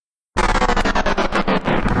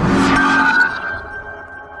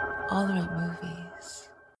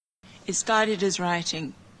It started as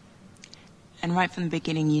rioting, and right from the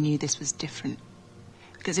beginning you knew this was different,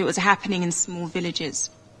 because it was happening in small villages,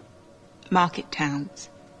 market towns,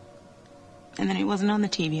 and then it wasn't on the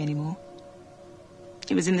TV anymore.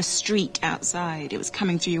 It was in the street outside. It was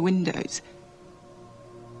coming through your windows.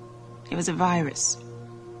 It was a virus,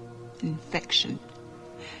 an infection.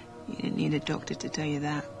 You didn't need a doctor to tell you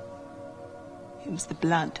that. It was the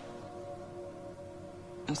blood.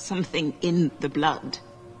 There was something in the blood.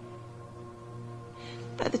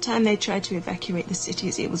 By the time they tried to evacuate the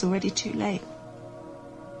cities, it was already too late.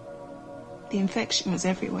 The infection was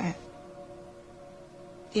everywhere.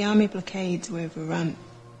 The army blockades were overrun.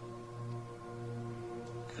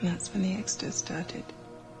 And that's when the exodus started.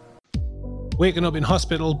 Waking up in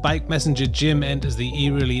hospital, bike messenger Jim enters the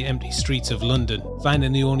eerily empty streets of London.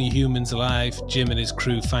 Finding the only humans alive, Jim and his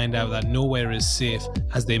crew find out that nowhere is safe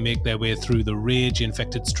as they make their way through the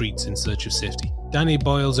rage-infected streets in search of safety. Danny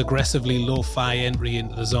Boyle's aggressively lo-fi entry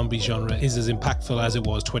into the zombie genre is as impactful as it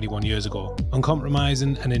was 21 years ago.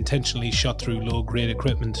 Uncompromising and intentionally shot through low-grade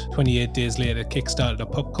equipment, 28 Days Later kickstarted a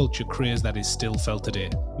pop culture craze that is still felt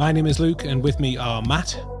today. My name is Luke, and with me are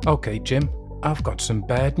Matt. Okay, Jim, I've got some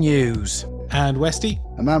bad news. And Westy.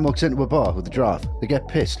 A man walks into a bar with a giraffe. They get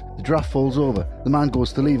pissed. The giraffe falls over. The man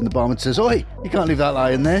goes to leave and the barman says, "Oi, you can't leave that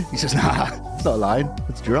lion there." He says, "Nah, it's not a lion,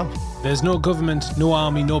 it's a giraffe." There's no government, no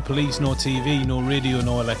army, no police, no TV, no radio,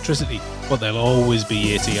 no electricity, but there'll always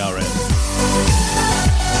be ATRM.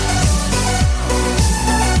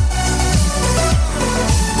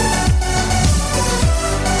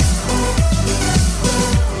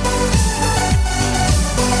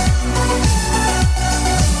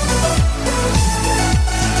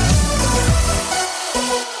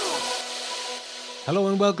 Hello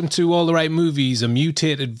and welcome to All the Right Movies, a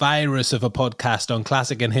mutated virus of a podcast on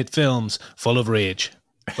classic and hit films, full of rage.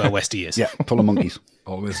 Well, Westy is. Yeah, full of monkeys.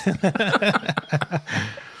 Always.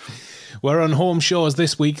 We're on home shores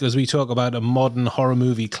this week as we talk about a modern horror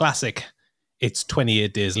movie classic. It's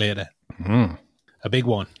 28 Days Later. Mm. A big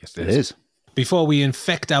one. Yes, It is. Before we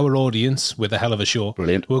infect our audience with a hell of a show,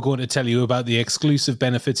 Brilliant. We're going to tell you about the exclusive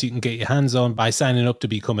benefits you can get your hands on by signing up to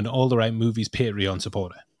become an All the Right Movies Patreon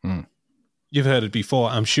supporter. Mm. You've heard it before,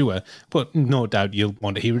 I'm sure, but no doubt you'll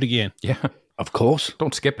want to hear it again. Yeah. Of course.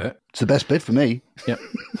 Don't skip it. It's the best bit for me. Yeah.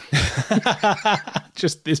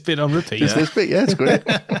 Just this bit on repeat. Just this bit, yeah, it's great.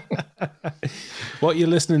 What you're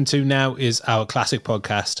listening to now is our classic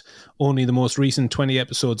podcast. Only the most recent 20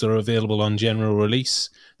 episodes are available on general release.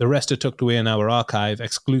 The rest are tucked away in our archive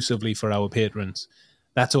exclusively for our patrons.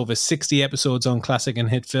 That's over 60 episodes on classic and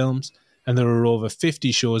hit films, and there are over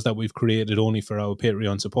 50 shows that we've created only for our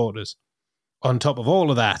Patreon supporters. On top of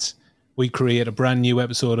all of that, we create a brand new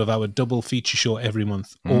episode of our double feature show every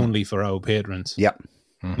month, only for our patrons. Yep.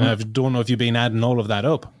 Now, I don't know if you've been adding all of that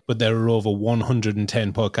up, but there are over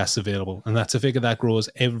 110 podcasts available, and that's a figure that grows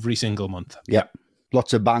every single month. Yep.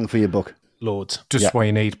 Lots of bang for your buck. Loads. Just why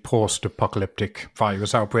you need post-apocalyptic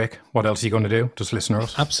virus outbreak. What else are you going to do? Just listen to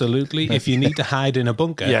us? Absolutely. If you need to hide in a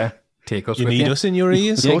bunker, Yeah. Take us you with need you. us in your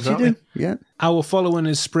ears. Of course you do. Yeah. Our following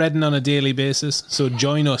is spreading on a daily basis, so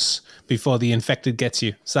join us before the infected gets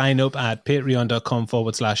you. Sign up at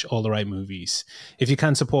patreon.com/alltherightmovies. If you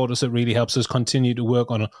can support us, it really helps us continue to work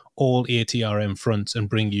on all ATRM fronts and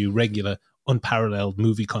bring you regular, unparalleled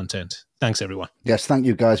movie content. Thanks, everyone. Yes, thank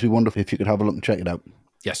you guys. It'd be wonderful if you could have a look and check it out.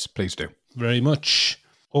 Yes, please do. Very much.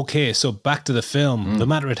 Okay, so back to the film. The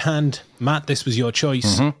matter at hand. Matt, this was your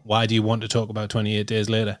choice. Why do you want to talk about 28 Days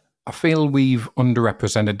Later? I feel we've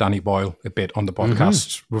underrepresented Danny Boyle a bit on the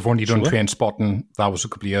podcast. We've only done Trainspotting. That was a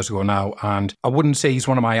couple of years ago now. And I wouldn't say he's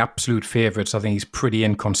one of my absolute favourites. I think he's pretty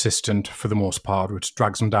inconsistent for the most part, which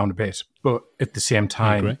drags him down a bit. But at the same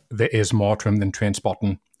time, there is more to him than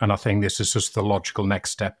Trainspotting. And I think this is just the logical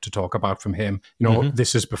next step to talk about from him. You know,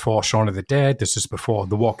 this is before Shaun of the Dead. This is before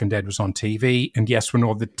The Walking Dead was on TV. And yes, we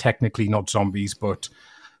know they're technically not zombies, but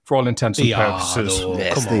for all intents and purposes,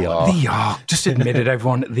 Yes, they are. they are. Just admit it,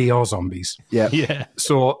 everyone. They are zombies. Yeah. Yeah.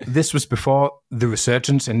 So this was before the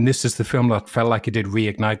resurgence, and this is the film that felt like it did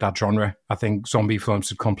reignite that genre. I think zombie films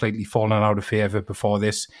had completely fallen out of favour before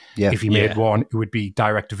this. Yeah. If you made one, it would be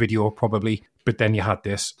direct-to-video probably. But then you had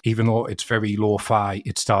this, even though it's very lo-fi,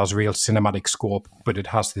 it stars real cinematic scope, but it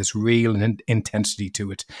has this real intensity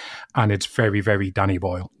to it. And it's very, very Danny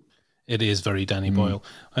Boyle. It is very Danny Boyle.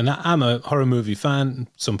 And I'm a horror movie fan.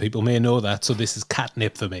 Some people may know that, so this is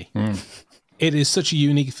catnip for me. It is such a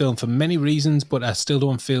unique film for many reasons, but I still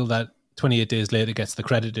don't feel that 28 Days Later gets the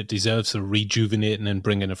credit it deserves for rejuvenating and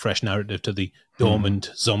bringing a fresh narrative to the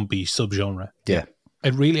dormant zombie subgenre. Yeah.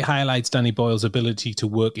 It really highlights Danny Boyle's ability to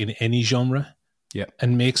work in any genre, Yeah.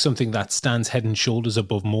 and make something that stands head and shoulders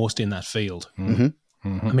above most in that field. I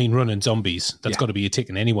mean, running zombies, that's got to be a tick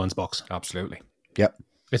in anyone's box. Absolutely. Yep.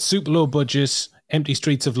 It's super low budget, empty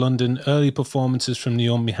streets of London, early performances from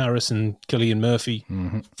Naomi Harris and Cillian Murphy.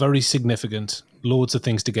 Very significant. Loads of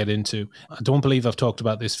things to get into. I don't believe I've talked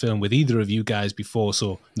about this film with either of you guys before,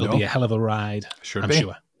 so it'll be a hell of a ride, I'm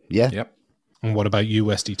sure. Yeah. Yep. And what about you,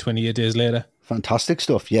 Westy? 28 Days Later? Fantastic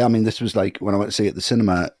stuff. Yeah, I mean, this was like, when I went to see it at the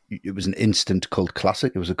cinema, it was an instant cult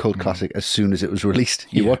classic. It was a cult classic as soon as it was released.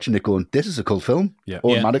 You're watching it going, this is a cult film,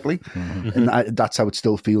 automatically. And that's how it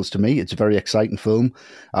still feels to me. It's a very exciting film.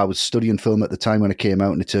 I was studying film at the time when it came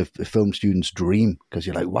out, and it's a film student's dream, because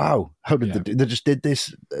you're like, wow, how did they just did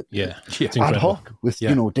this It's ad hoc with,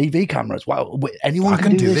 DV cameras. Wow, anyone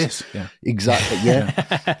can do this. Yeah. Exactly,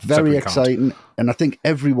 yeah. Very exciting. And I think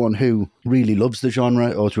everyone who really loves the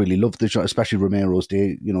genre, or has really loved the genre, especially Romero's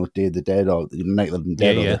Day of the Dead, or Night of the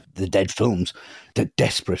Dead, or the Dead films, they're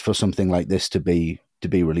desperate for something like this to be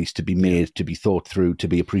released, to be made, to be thought through, to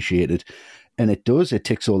be appreciated. And it does. It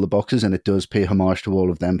ticks all the boxes, and it does pay homage to all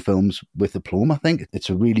of them films with aplomb, I think. It's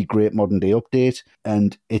a really great modern day update,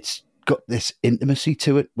 and it's got this intimacy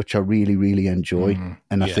to it, which I really, really enjoy.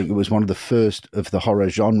 And I think it was one of the first of the horror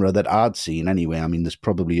genre that I'd seen anyway. I mean, there's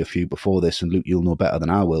probably a few before this, and Luke, you'll know better than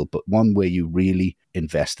I will, but one where you really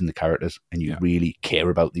invest in the characters and you really care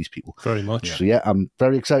about these people. Very much. So yeah, I'm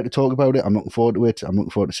very excited to talk about it. I'm looking forward to it. I'm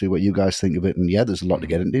looking forward to see what you guys think of it. And yeah, there's a lot to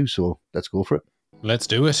get into, so let's go for it. Let's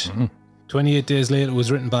do it. 28 Days Later was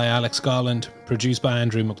written by Alex Garland, produced by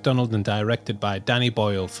Andrew MacDonald, and directed by Danny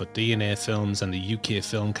Boyle for DNA Films and the UK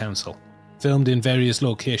Film Council. Filmed in various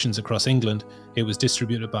locations across England, it was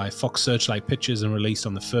distributed by Fox Searchlight Pictures and released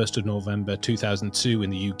on the 1st of November 2002 in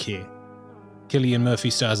the UK. Cillian Murphy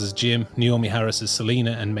stars as Jim, Naomi Harris as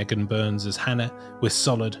Selena, and Megan Burns as Hannah, with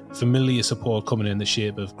solid, familiar support coming in the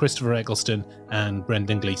shape of Christopher Eccleston and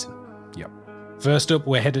Brendan Gleeson. Yep. First up,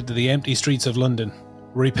 we're headed to the empty streets of London.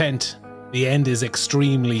 Repent. The end is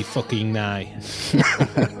extremely fucking nigh.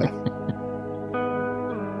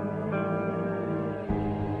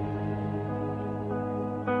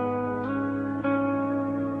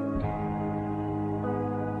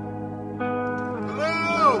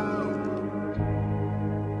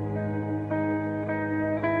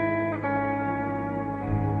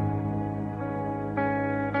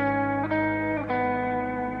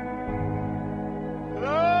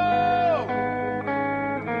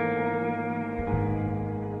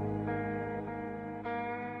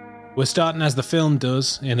 We're starting as the film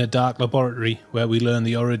does, in a dark laboratory where we learn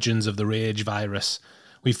the origins of the rage virus.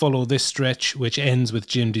 We follow this stretch, which ends with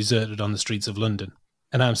Jim deserted on the streets of London.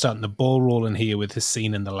 And I'm starting the ball rolling here with his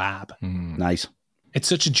scene in the lab. Nice. It's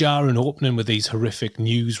such a jarring opening with these horrific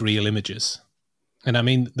newsreel images. And I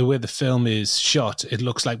mean, the way the film is shot, it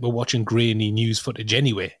looks like we're watching grainy news footage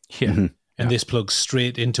anyway. Yeah. And this plugs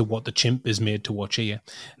straight into what the chimp is made to watch here.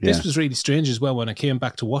 This was really strange as well. When I came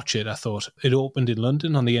back to watch it, I thought it opened in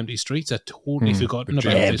London on the empty streets. I'd totally forgotten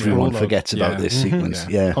about this. Everyone forgets about this sequence.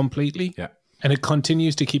 Yeah. Completely. Yeah. And it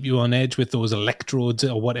continues to keep you on edge with those electrodes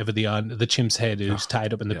or whatever they are, the chimp's head who's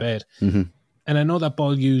tied up in the bed. And I know that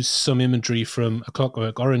Boyle used some imagery from A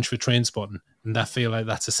Clockwork Orange for Trainspotting, and I feel like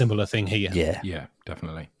that's a similar thing here. Yeah,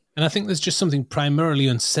 definitely. And I think there's just something primarily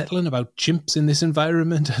unsettling about chimps in this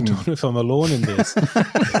environment. I don't know if I'm alone in this.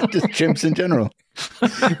 Just chimps in general.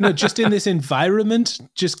 No, just in this environment,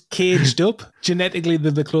 just caged up. Genetically,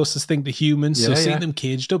 they're the closest thing to humans, so seeing them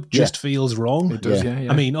caged up just feels wrong. It does,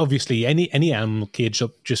 I mean, obviously, any animal caged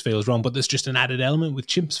up just feels wrong, but there's just an added element with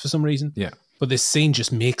chimps for some reason. Yeah. But this scene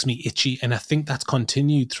just makes me itchy, and I think that's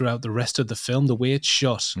continued throughout the rest of the film, the way it's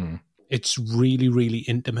shot. It's really, really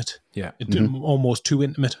intimate. Yeah. Almost too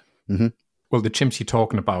intimate. Well, the chimps you're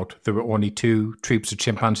talking about, there were only 2 troops of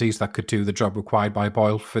chimpanzees that could do the job required by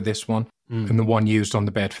Boyle for this one. And the one used on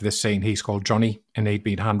the bed for this scene, he's called Johnny, and he'd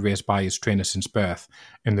been hand raised by his trainer since birth.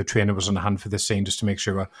 And the trainer was on hand for this scene just to make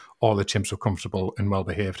sure all the chimps were comfortable and well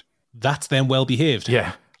behaved. That's them well behaved.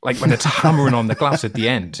 Yeah. Like when it's hammering on the glass at the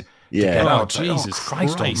end. Yeah. Oh, Jesus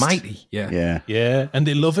Christ almighty. Yeah. Yeah. And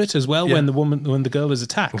they love it as well when the girl is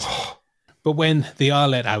attacked. But when they are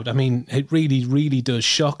let out, I mean, it really, really does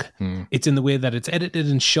shock. It's in the way that it's edited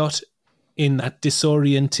and shot in that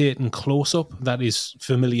disorientating close-up that is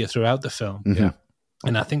familiar throughout the film. Yeah.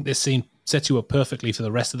 And I think this scene sets you up perfectly for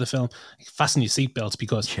the rest of the film. Fasten your seatbelts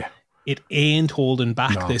because it ain't holding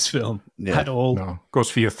back this film at all. No, goes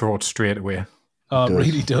for your throat straight away. Oh, it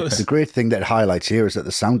really does. The great thing that highlights here is that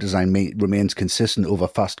the sound design remains consistent over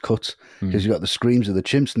fast cuts, because you've got the screams of the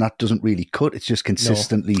chimps, and that doesn't really cut. It's just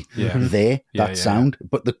consistently there, that sound.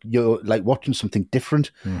 But you're like watching something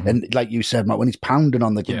different. And like you said, Matt, when he's pounding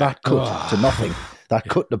on that cut to nothing. That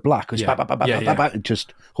cut to black, it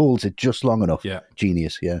just holds it just long enough. Yeah.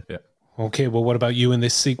 Genius, yeah. Okay, well, what about you in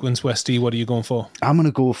this sequence, Westy? What are you going for? I'm going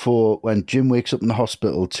to go for when Jim wakes up in the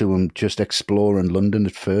hospital to him just exploring London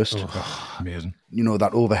at first. Oh, amazing. You know,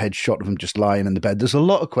 that overhead shot of him just lying in the bed. There's a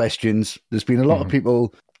lot of questions. There's been a lot of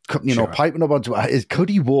people, piping up onto could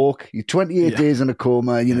he walk? He's 28 days in a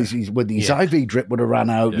coma. You know, he's with his IV drip would have ran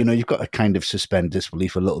out. You know, you've got to kind of suspend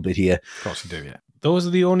disbelief a little bit here. Of course you do, yeah. Those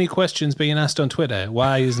are the only questions being asked on Twitter.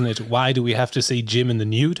 Why isn't it? Why do we have to see Jim in the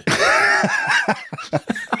nude?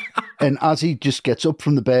 And as he just gets up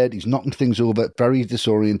from the bed, he's knocking things over, very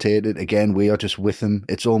disorientated. Again, we are just with him.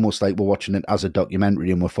 It's almost like we're watching it as a documentary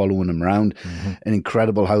and we're following him around. Mm-hmm. And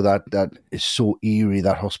incredible how that is so eerie.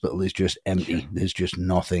 That hospital is just empty. Yeah. There's just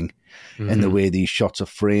nothing. Mm-hmm. And the way these shots are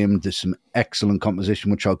framed, there's some excellent composition,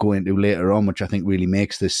 which I'll go into later on, which I think really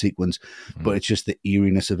makes this sequence. Mm-hmm. But it's just the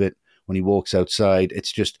eeriness of it. When he walks outside,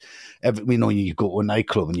 it's just, you go to a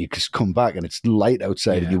nightclub and you just come back and it's light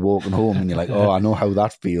outside and you're walking home and you're like, oh, I know how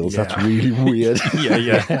that feels. Yeah. That's really weird.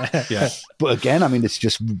 Yeah. But again, I mean, it's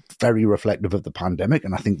just very reflective of the pandemic.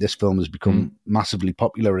 And I think this film has become massively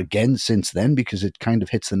popular again since then because it kind of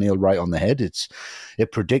hits the nail right on the head.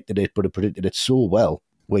 It predicted it, but it predicted it so well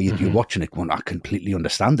where you're watching it going, I completely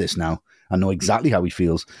understand this now. I know exactly how he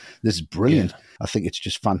feels. This is brilliant. Yeah. I think it's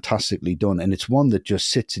just fantastically done. And it's one that just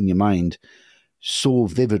sits in your mind so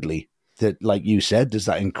vividly that, like you said, there's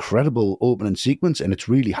that incredible opening sequence and it's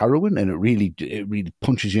really harrowing and it really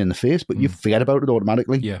punches you in the face, but you forget about it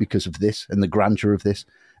automatically because of this and the grandeur of this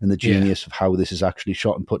and the genius of how this is actually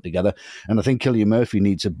shot and put together. And I think Cillian Murphy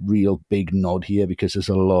needs a real big nod here because there's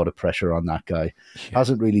a lot of pressure on that guy.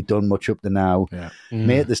 Hasn't really done much up to now.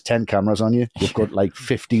 Mate, there's 10 cameras on you. You've got like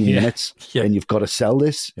 15 minutes and you've got to sell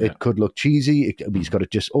this. It could look cheesy. He's got to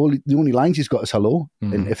just, the only lines he's got is hello.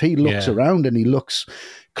 And if he looks around and he looks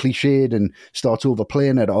cliched and starts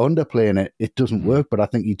overplaying it or underplaying it, it doesn't work. But I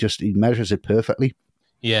think he measures it perfectly.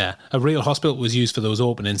 Yeah, a real hospital was used for those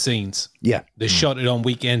opening scenes. Yeah. They shot it on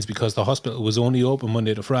weekends because the hospital was only open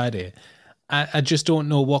Monday to Friday. I just don't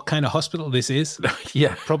know what kind of hospital this is.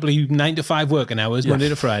 Probably 9 to 5 working hours, Monday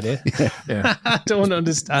to Friday. I don't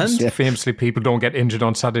understand. Famously, people don't get injured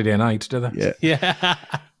on Saturday night, do they? Yeah.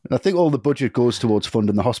 And I think all the budget goes towards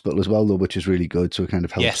funding the hospital as well, though, which is really good. So it kind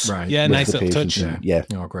of helps. Yes, right. Yeah, nice little touch.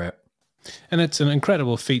 Oh, great. And it's an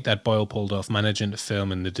incredible feat that Boyle pulled off, managing to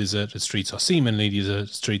film in the deserted streets, or seemingly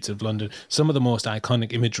deserted streets of London, some of the most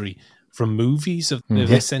iconic imagery from movies of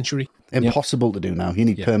this century. Impossible to do now. You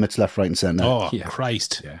need permits left, right and centre. Oh,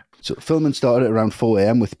 Christ. Yeah. So filming started at around 4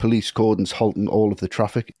 a.m. with police cordons halting all of the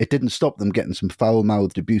traffic. It didn't stop them getting some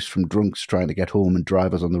foul-mouthed abuse from drunks trying to get home and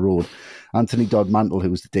drivers on the road. Anthony Dodd Mantle,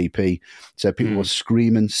 who was the DP, said people were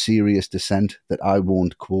screaming serious dissent that I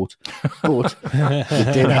won't quote. But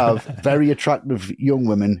they did have very attractive young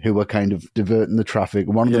women who were kind of diverting the traffic.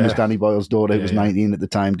 One of them was Danny Boyle's daughter, who was 19 at the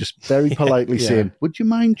time, just very politely saying, would you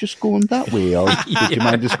mind just going that way? Or would you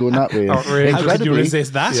mind just going that way? How did you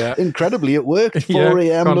resist that? Yeah. Incredibly, it worked. 4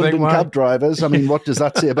 a.m. London cab drivers. I mean, what does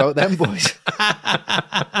that say about them boys?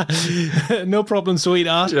 No problem,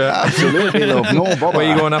 sweetheart. Yeah, absolutely, love. No bother. Where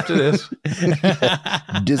are you going after this?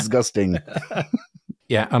 Disgusting.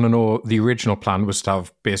 Yeah, and I know the original plan was to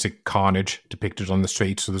have basic carnage depicted on the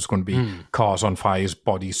street, so there's going to be cars on fire,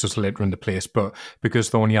 bodies just littering the place, but because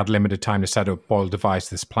they only had limited time to set up, Boyle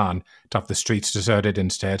devised this plan to have the streets deserted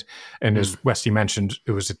instead, and as Wesley mentioned,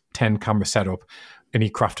 it was a 10-camera setup, and he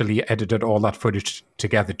craftily edited all that footage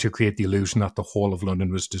together to create the illusion that the whole of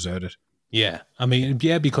London was deserted. Yeah, I mean,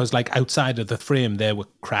 because like outside of the frame there were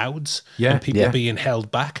crowds and people being held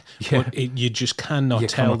back, but you just cannot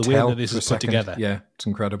tell the way that this is put together. Yeah, it's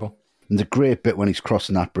incredible. And the great bit when he's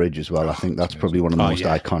crossing that bridge as well, I think that's probably one of the most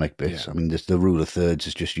iconic bits. I mean, the rule of thirds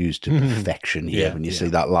is just used to perfection here when you see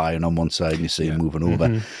that lion on one side and you see him moving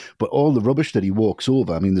over. But all the rubbish that he walks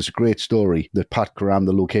over, I mean, there's a great story that Pat Graham,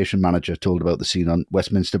 the location manager, told about the scene on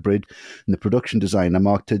Westminster Bridge. And the production designer,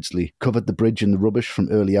 Mark Tidsley, covered the bridge in the rubbish from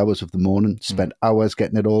early hours of the morning, spent hours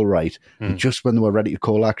getting it all right. And just when they were ready to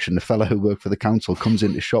call action, the fella who worked for the council comes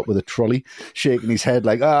into shot with a trolley, shaking his head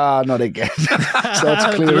like, not again.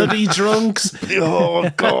 Starts clearing. Drunks. Oh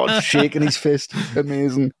God, shaking his fist.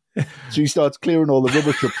 Amazing. So he starts clearing all the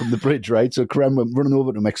rubbish up from the bridge, right? So Kerem went running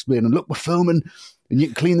over to him explaining, look, we're filming and you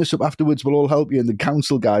can clean this up afterwards, we'll all help you. And the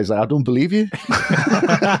council guy's like, I don't believe you.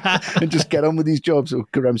 And just get on with these jobs. So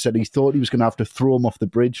Kerem said he thought he was going to have to throw him off the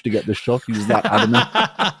bridge to get the shot. He was that adamant.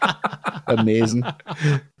 Amazing.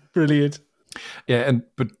 Brilliant. Yeah,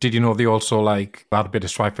 but did you know they also had a bit of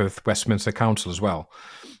strife with Westminster Council as well?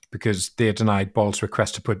 because they denied Boyle's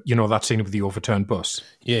request to put, that scene of the overturned bus.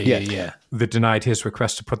 Yeah. They denied his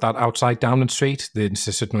request to put that outside Downing Street. They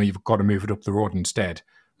insisted, no, you've got to move it up the road instead.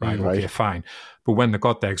 Right, okay, fine. But when they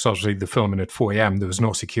got there, because obviously they're filming at 4 a.m., there was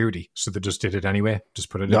no security. So they just did it anyway. Just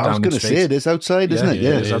put it down the street. I was going to say, it is outside, isn't it?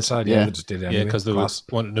 Yeah, it is outside. Yeah, they just did it anyway. Yeah, because they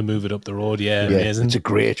wanted to move it up the road. Yeah, amazing. It's a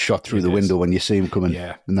great shot through the window when you see him coming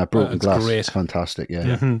in that broken glass. Great. It's fantastic,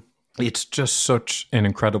 yeah. Mm-hmm. It's just such an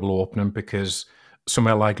incredible opening because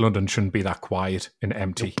somewhere like London shouldn't be that quiet and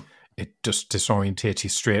empty. It just disorientates you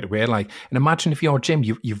straight away. And imagine if you're Jim,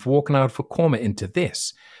 you've woken out of a coma into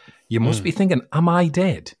this. You must be thinking, am I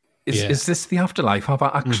dead? Is this the afterlife? Have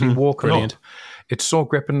I actually woken up? It's so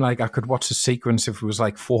gripping. I could watch the sequence if it was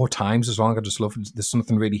 4 times as long. I just love it. There's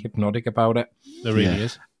something really hypnotic about it. There really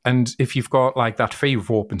is. And if you've got that fear of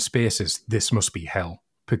open spaces, this must be hell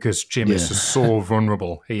because Jim is just so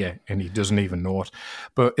vulnerable here and he doesn't even know it.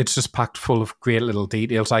 But it's just packed full of great little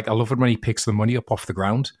details. I love it when he picks the money up off the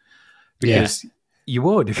ground because you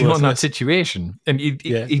would if you're in that situation, and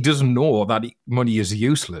he doesn't know that money is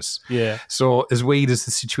useless. Yeah. So as weird as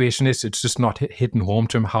the situation is, it's just not hitting home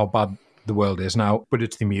to him how bad the world is now. But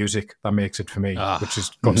it's the music that makes it for me, which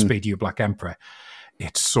is Godspeed You, Black Emperor.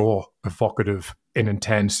 It's so evocative and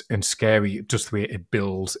intense and scary, just the way it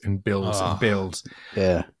builds and builds and builds.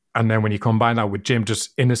 Yeah. And then when you combine that with Jim just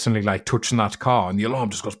innocently touching that car and the alarm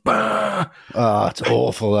just goes, bah! Oh, it's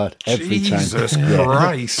awful, that. Every Jesus time.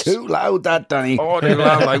 Christ. Too loud, that, Danny. Oh, too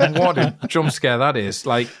loud. What a jump scare that is.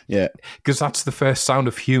 Because that's the first sound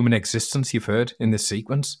of human existence you've heard in this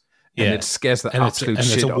sequence. Yeah. And it scares the absolute shit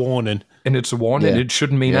out. And it's a up. warning. And it's a warning. It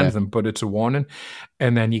shouldn't mean anything, but it's a warning.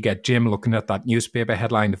 And then you get Jim looking at that newspaper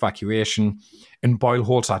headline, evacuation, and Boyle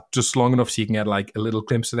holds that just long enough so you can get a little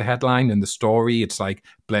glimpse of the headline and the story. It's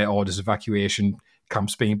Blair orders evacuation,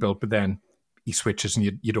 camps being built, but then he switches and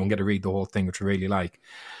you don't get to read the whole thing, which I really like.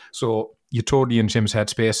 So you're totally in Jim's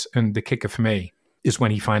headspace. And the kicker for me is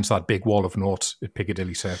when he finds that big wall of notes at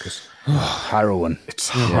Piccadilly Circus. Harrowing. It's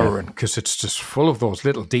harrowing because it's just full of those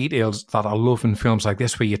little details that I love in films like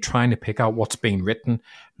this where you're trying to pick out what's being written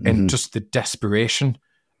and just the desperation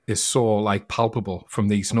is so palpable from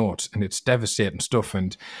these notes, and it's devastating stuff.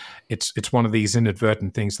 And it's one of these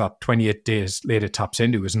inadvertent things that 28 days later taps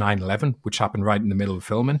into is 9/11, which happened right in the middle of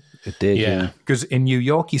filming. It did, yeah. Because in New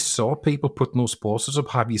York, you saw people putting those posters up.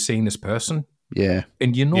 Have you seen this person? Yeah.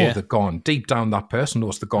 And they're gone. Deep down, that person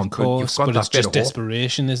knows they're gone. Of course, but it's just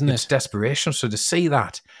desperation, isn't it? It's desperation. So to see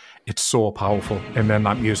that, it's so powerful. And then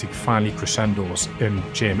that music finally crescendos, and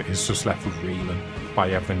Jim is just left with reeling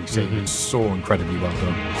by everything he's saying. It's so incredibly well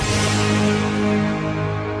done.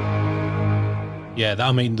 Yeah,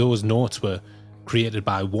 those notes were created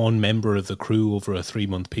by one member of the crew over a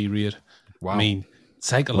 3-month period. Wow.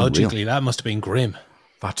 Psychologically, that must have been grim.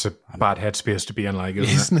 That's a bad headspace to be in,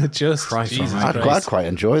 isn't it just? Christ, I'd quite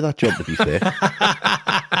enjoy that job, to be fair.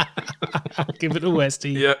 I'll give it a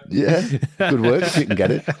Westie. Yeah. Good work if you can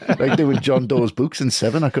get it. Like doing John Doe's books in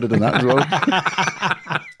 7, I could have done that as well.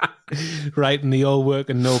 Writing the all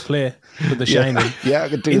work and no play for The Shining. Yeah, I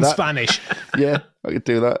could do that. In Spanish. Yeah, I could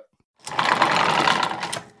do that.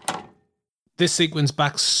 This sequence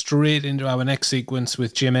backs straight into our next sequence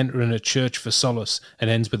with Jim entering a church for solace and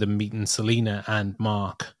ends with him meeting Selena and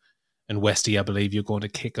Mark. And Westy, I believe you're going to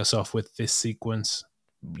kick us off with this sequence.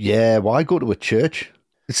 Yeah, why go to a church?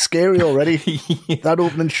 It's scary already. That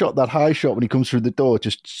opening shot, that high shot when he comes through the door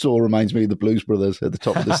just so reminds me of the Blues Brothers at the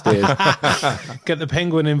top of the stairs. Get the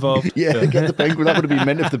penguin involved. Yeah, get the penguin. That would have been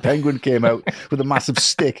meant if the penguin came out with a massive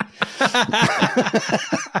stick.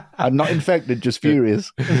 I'm not infected, just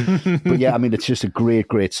furious. But yeah, it's just a great,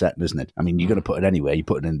 great setting, isn't it? You're going to put it anywhere. You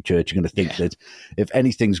put it in a church, you're going to think that if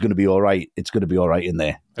anything's going to be all right, it's going to be all right in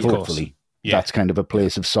there. Of hopefully. Course. Yeah. That's kind of a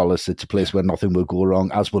place of solace. It's a place where nothing will go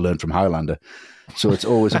wrong, as we'll learn from Highlander. So it's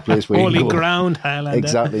always a place where Holy you go. ground, Highlander.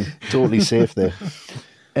 Exactly. Totally safe there.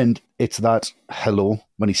 And it's that hello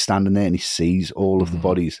when he's standing there and he sees all of the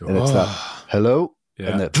bodies. And it's that hello.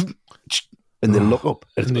 Yeah. And they look up.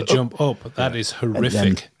 And they jump up. That is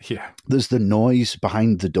horrific. There's the noise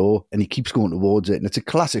behind the door and he keeps going towards it. And it's a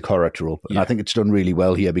classic horror trope. And I think it's done really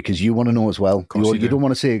well here because you want to know as well. You don't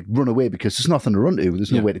want to say run away because there's nothing to run to.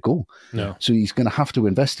 There's nowhere to go. No. So he's going to have to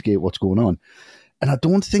investigate what's going on. And I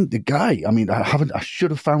don't think the guy, I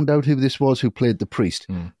should have found out who this was who played the priest,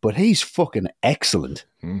 but he's fucking excellent.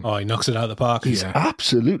 Oh, he knocks it out of the park. He's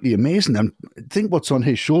absolutely amazing. And think what's on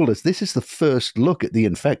his shoulders. This is the first look at the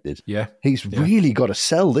infected. Yeah. He's really got to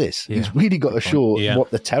sell this. Yeah. He's really got to show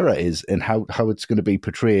what the terror is and how it's going to be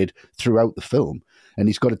portrayed throughout the film. and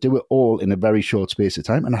he's got to do it all in a very short space of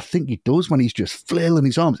time. And I think he does when he's just flailing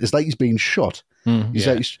his arms. It's like he's being shot.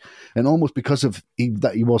 And almost because of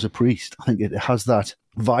that he was a priest, I think it has that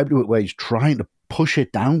vibe to it where he's trying to push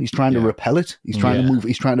it down. He's trying to repel it. He's trying to move.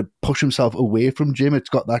 He's trying to push himself away from Jim. It's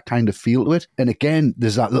got that kind of feel to it. And again,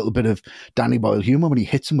 there's that little bit of Danny Boyle humour when he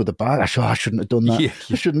hits him with a bag. I shouldn't have done that.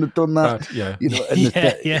 I shouldn't have done that. You know,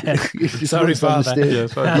 sorry, Father.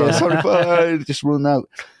 Sorry, Father. Just run out.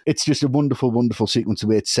 It's just a wonderful, wonderful sequence the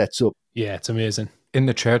way it sets up. Yeah, it's amazing. In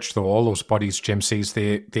the church, though, all those bodies Jim sees,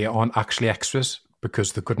 they aren't actually extras,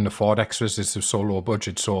 because they couldn't afford extras. It's a so low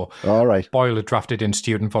budget. So all right. Boyle had drafted in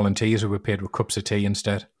student volunteers who were paid with cups of tea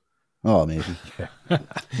instead. Oh, amazing.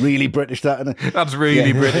 Really British, that, isn't it? That's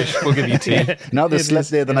really British. We'll give you tea. Now they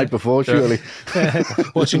slept there the night before, surely.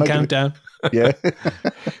 Watching Countdown. Yeah.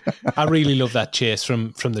 I really love that chase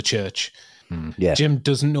from the church. Yeah. Jim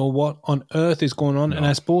doesn't know what on earth is going on. And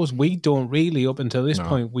I suppose we don't really, up until this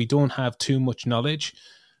point, we don't have too much knowledge.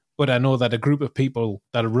 But I know that a group of people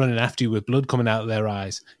that are running after you with blood coming out of their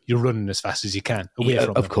eyes, you're running as fast as you can away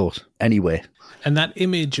from them. Of course. Anyway. And that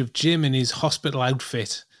image of Jim in his hospital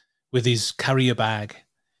outfit with his carrier bag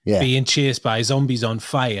being chased by zombies on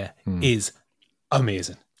fire is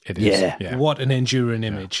amazing. It is. Yeah. What an enduring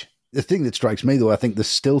image. The thing that strikes me, though, I think the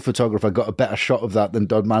still photographer got a better shot of that than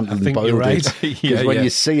Dodd Manton and Boyle did. Because when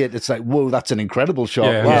you see it, it's like, whoa, that's an incredible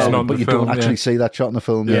shot. Wow, but you don't actually see that shot in the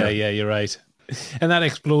film. Yeah, you're right. And that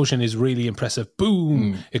explosion is really impressive.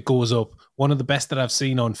 Boom! It goes up. One of the best that I've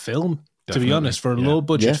seen on film, to be honest. For a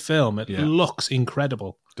low-budget film, it looks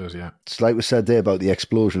incredible. It does, yeah. It's like we said there about the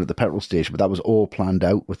explosion at the petrol station, but that was all planned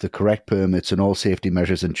out with the correct permits and all safety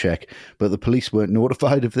measures in check. But the police weren't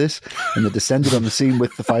notified of this, and they descended on the scene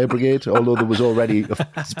with the fire brigade, although there was already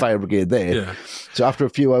a fire brigade there. Yeah. So after a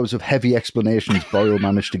few hours of heavy explanations, Boyle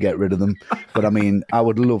managed to get rid of them. But I mean, I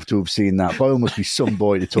would love to have seen that. Boyle must be some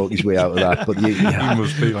boy to talk his way out of that. But he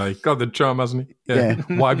must be like, God, the charm, hasn't he? Yeah.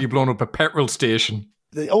 Why have you blown up a petrol station?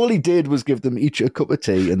 All he did was give them each a cup of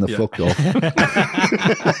tea and they fucked off.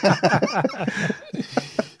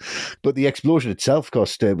 But the explosion itself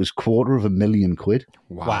cost was £250,000.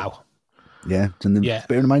 Wow. Yeah. And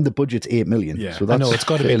bear in mind the budget's $8 million. Yeah. So that's I know, it's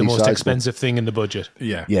got to be the most expensive thing in the budget.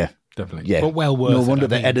 Yeah. Yeah. Definitely. Yeah. But well worth it. No wonder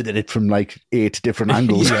they edited it from like 8 different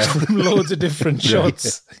angles. From loads of different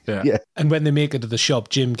shots. Yeah. And when they make it to the shop,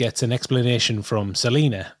 Jim gets an explanation from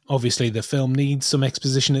Selena. Obviously, the film needs some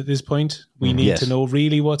exposition at this point. We need to know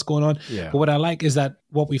really what's going on. Yeah. But what I like is that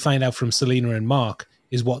what we find out from Selena and Mark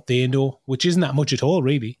is what they know, which isn't that much at all,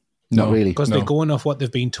 really. Not really. Because they're going off what they've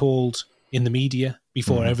been told in the media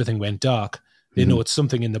before everything went dark. They know it's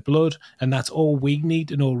something in the blood, and that's all we need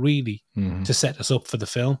to know, really, to set us up for the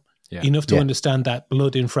film. Yeah. Enough to understand that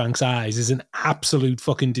blood in Frank's eyes is an absolute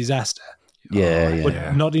fucking disaster.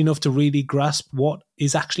 But not enough to really grasp what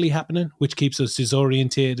is actually happening, which keeps us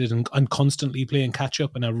disorientated and constantly playing catch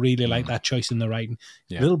up. And I really like that choice in the writing.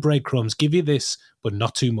 Little breadcrumbs, give you this, but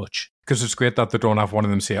not too much. Because it's great that they don't have one of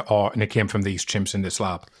them say, and it came from these chimps in this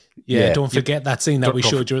lab. Don't forget that scene that we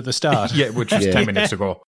showed you at the start. Which was 10 minutes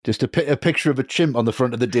ago. Just a picture of a chimp on the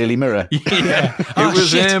front of the Daily Mirror. It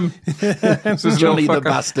was him. Johnny the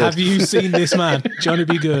bastard. Have you seen this man? Johnny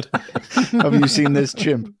be good. Have you seen this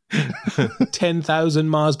chimp? 10,000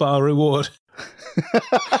 Mars bar reward.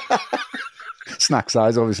 Snack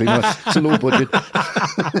size, obviously. It's a low budget.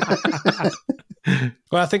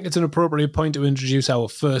 Well, I think it's an appropriate point to introduce our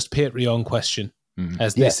first Patreon question.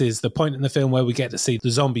 As this is the point in the film where we get to see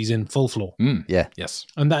the zombies in full flow. Yes.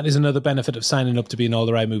 And that is another benefit of signing up to be an All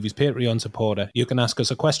the Right Movies Patreon supporter. You can ask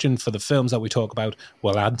us a question for the films that we talk about.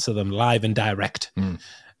 We'll answer them live and direct.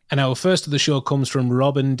 And our first of the show comes from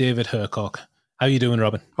Robin David Hercock. How are you doing,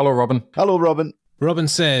 Robin? Hello, Robin. Hello, Robin. Robin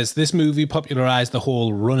says, this movie popularised the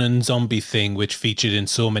whole running zombie thing, which featured in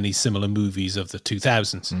so many similar movies of the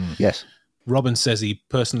 2000s. Yes. Robin says he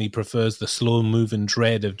personally prefers the slow-moving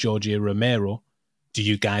dread of George A. Romero. Do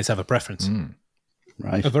you guys have a preference?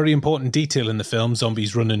 Right. A very important detail in the film,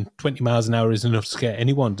 zombies running 20 miles an hour is enough to scare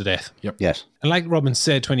anyone to death. Yep. Yes. And like Robin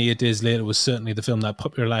said, 28 Days Later was certainly the film that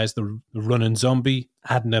popularised the running zombie,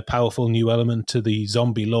 adding a powerful new element to the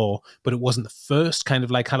zombie lore, but it wasn't the first, kind of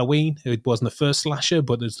like Halloween. It wasn't the first slasher,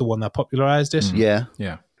 but it's the one that popularised it. Yeah.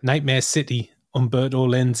 Nightmare City, Umberto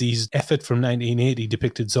Lenzi's effort from 1980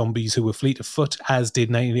 depicted zombies who were fleet of foot, as did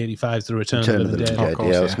 1985's The Return of the Dead.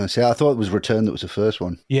 I was going to say, I thought it was Return that was the first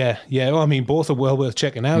one. Yeah. Well, I mean, both are well worth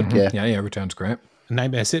checking out. Yeah, Return's great.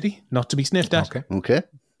 Nightmare City, not to be sniffed at. Okay.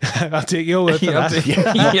 I'll take your word for that.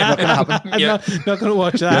 I'm not going to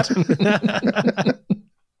watch that.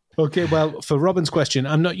 Okay, well, for Robin's question,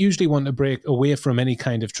 I'm not usually one to break away from any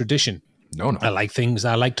kind of tradition. No. I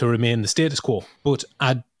like to remain the status quo, but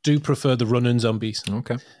I do prefer the running zombies.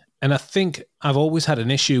 Okay. And I think I've always had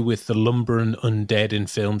an issue with the lumbering undead in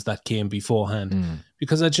films that came beforehand.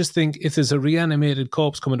 Because I just think if there's a reanimated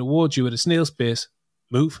corpse coming towards you at a snail's pace,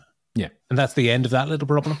 move. Yeah. And that's the end of that little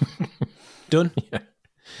problem. Done.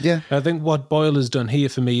 Yeah. I think what Boyle has done here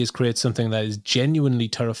for me is create something that is genuinely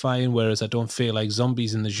terrifying, whereas I don't feel like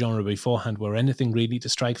zombies in the genre beforehand were anything really to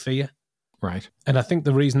strike fear. Right. And I think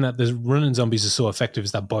the reason that the running zombies are so effective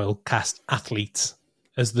is that Boyle cast athletes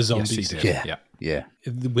as the zombies. Yes, he did. Yeah.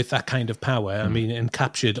 With that kind of power. I mean, and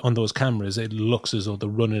captured on those cameras, it looks as though they're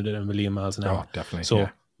running at 1,000,000 miles an hour. Oh, definitely. So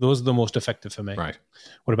those are the most effective for me. Right.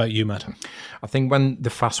 What about you, Matt? I think when the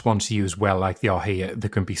fast ones are used well, like they are here, they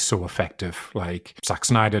can be so effective. Like Zack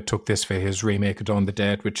Snyder took this for his remake of Dawn of the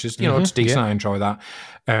Dead, which is, it's decent. I enjoy that.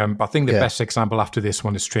 But I think the best example after this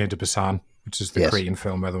one is Train to Busan, which is the Korean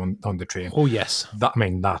film where they're on the train. Oh, yes.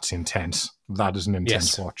 That's intense. That is an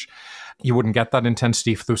intense watch. You wouldn't get that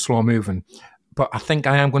intensity if they were slow moving. But I think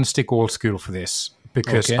I am going to stick old school for this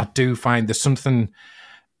because I do find there's something,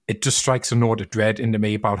 it just strikes a note of dread into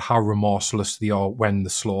me about how remorseless they are when they're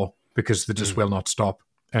slow because they just will not stop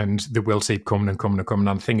and they will keep coming and coming and coming.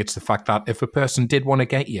 And I think it's the fact that if a person did want to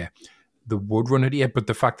get you, they would run at you. But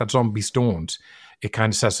the fact that zombies don't, it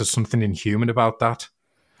kind of says there's something inhuman about that.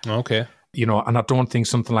 Okay. And I don't think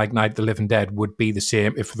something like Night of the Living Dead would be the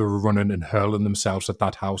same if they were running and hurling themselves at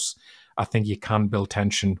that house. I think you can build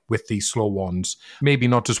tension with these slow ones. Maybe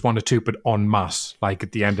not just one or two, but en masse, like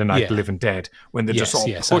at the end of Night of the Living Dead, when they're just all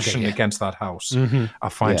pushing against that house. I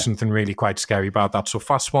find something really quite scary about that. So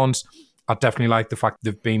fast ones, I definitely like the fact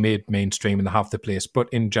they've been made mainstream and they have the place. But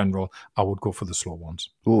in general, I would go for the slow ones.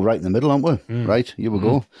 Oh, right in the middle, aren't we? Right, here we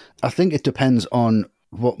go. I think it depends on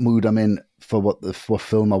what mood I'm in for what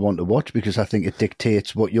film I want to watch, because I think it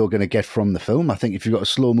dictates what you're going to get from the film. I think if you've got a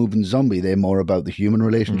slow-moving zombie, they're more about the human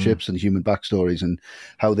relationships and human backstories and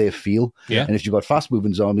how they feel. Yeah. And if you've got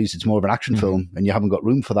fast-moving zombies, it's more of an action film, and you haven't got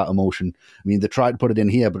room for that emotion. I mean, they tried to put it in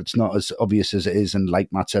here, but it's not as obvious as it is. And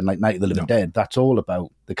like Matt said, like Night of the Living Dead, that's all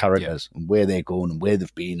about the characters and where they're going and where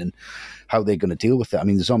they've been and how they're going to deal with it. I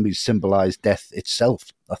mean, the zombies symbolize death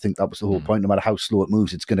itself. I think that was the whole point. No matter how slow it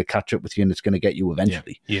moves, it's going to catch up with you and it's going to get you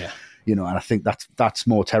eventually. Yeah. And I think that's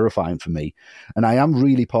more terrifying for me. And I am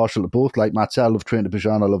really partial to both. Like Matt said, I love Train to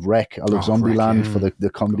Busan, I love Wreck, I love Zombieland for the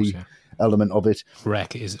comedy element of it.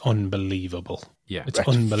 Wreck is unbelievable. Yeah, it's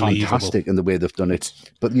unbelievable. Fantastic in the way they've done it.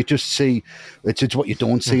 But you just see, it's what you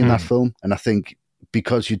don't see in that film. And I think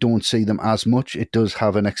because you don't see them as much, it does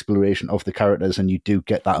have an exploration of the characters and you do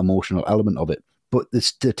get that emotional element of it. But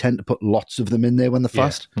they tend to put lots of them in there when they're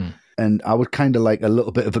fast. And I would kind of like a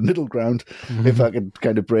little bit of a middle ground if I could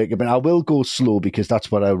kind of break it. But I will go slow because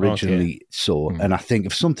that's what I originally saw. And I think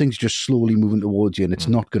if something's just slowly moving towards you and it's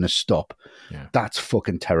not going to stop, that's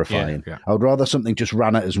fucking terrifying. I would rather something just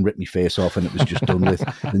ran at us and ripped my face off and it was just done with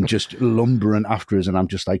than just lumbering after us and I'm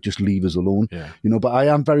just like, just leave us alone. But I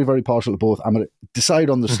am very, very partial to both. I'm going to decide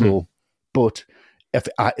on the slow, but if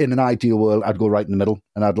in an ideal world, I'd go right in the middle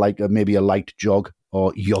and I'd like maybe a light jog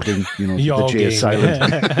or yogging, the J is silent.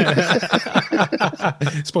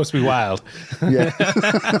 It's supposed to be wild. Yeah.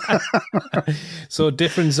 So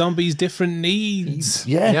different zombies, different needs.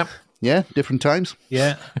 Yeah. Yep. Yeah, different times.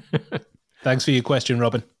 Yeah. Thanks for your question,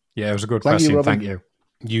 Robin. Yeah, it was a good question. Thank you.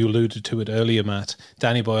 You alluded to it earlier, Matt.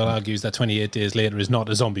 Danny Boyle argues that 28 Days Later is not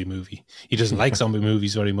a zombie movie. He doesn't like zombie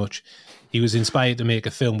movies very much. He was inspired to make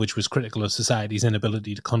a film which was critical of society's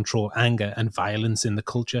inability to control anger and violence in the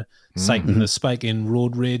culture, citing the spike in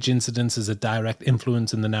road rage incidents as a direct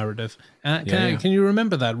influence in the narrative. Can you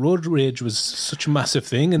remember that? Road rage was such a massive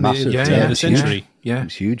thing in the century. Yeah,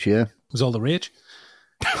 it's huge, yeah. It was all the rage.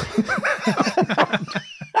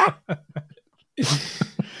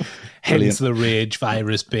 Hence the rage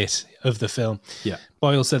virus bit of the film. Yeah.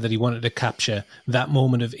 Boyle said that he wanted to capture that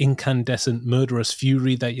moment of incandescent, murderous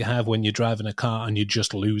fury that you have when you're driving a car and you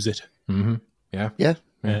just lose it. Yeah. Yeah.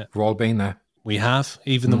 We've all been there. We have,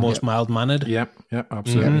 even the most mild-mannered. Yeah,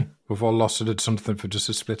 absolutely. We've all lost it at something for just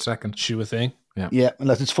a split second. Sure thing. Yeah,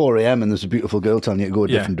 unless it's 4 a.m. and there's a beautiful girl telling you to go a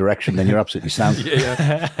different direction, then you're absolutely sound.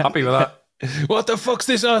 Happy with that. What the fuck's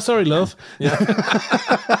this? Oh, sorry, love. Yeah.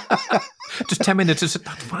 Just 10 minutes.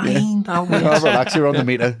 That's fine. I'll wait. Relax, you're on the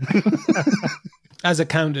meter. As a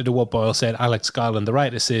counter to what Boyle said, Alex Garland, the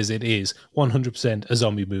writer, says it is 100% a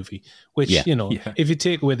zombie movie, which, if you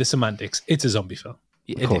take away the semantics, it's a zombie film.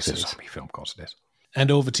 It is a zombie film, of course it is. And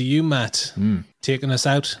over to you, Matt, taking us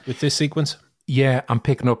out with this sequence. Yeah, I'm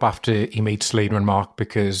picking up after he meets Lena and Mark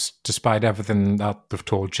because despite everything that they've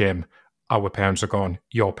told Jim, our parents are gone,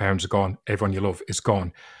 your parents are gone, everyone you love is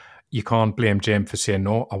gone. you can't blame Jim for saying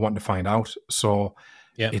no. I want to find out. So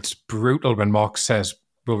it's brutal when Mark says,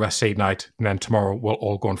 we'll rest night, and then tomorrow we'll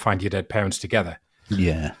all go and find your dead parents together.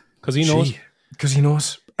 Yeah. Because he knows. Because he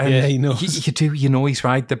knows. And he knows. You know he's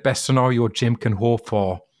right. The best scenario Jim can hope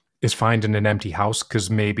for is finding an empty house, because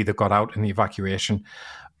maybe they got out in the evacuation.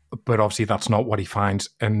 But obviously that's not what he finds.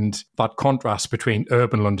 And that contrast between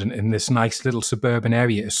urban London and this nice little suburban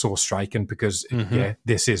area is so striking, because,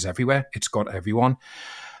 this is everywhere. It's got everyone.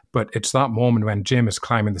 But it's that moment when Jim is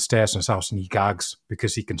climbing the stairs in his house and he gags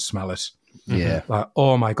because he can smell it. Yeah. Like,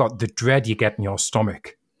 oh my God, the dread you get in your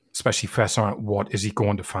stomach, especially first around what is he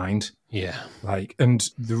going to find? Yeah. Like, and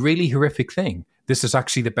the really horrific thing, this is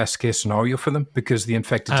actually the best case scenario for them, because the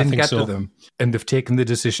infected didn't get to them, and they've taken the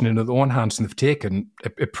decision into their own hands, and they've taken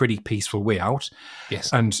a pretty peaceful way out.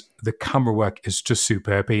 Yes. And the camera work is just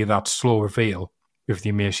superb. That slow reveal of the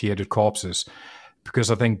emaciated corpses,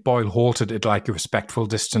 because I think Boyle halted at like a respectful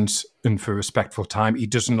distance and for respectful time. He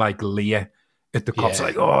doesn't like leer at the cops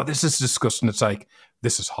like, oh, this is disgusting. It's like,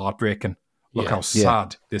 this is heartbreaking. Look how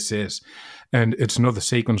sad this is. And it's another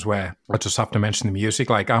sequence where I just have to mention the music.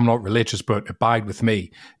 Like, I'm not religious, but Abide With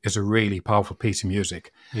Me is a really powerful piece of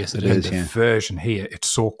music. Yes, it is. is. The version here, it's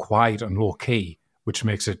so quiet and low key, which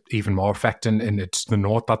makes it even more affecting. And it's the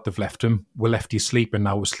note that they've left him. We left you sleeping,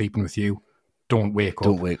 now we're sleeping with you. Don't wake up.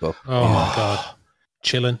 Don't wake up. Oh, my God.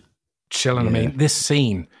 Chilling. Yeah. I mean, this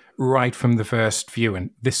scene, right from the first viewing,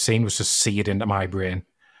 this scene was just seared into my brain.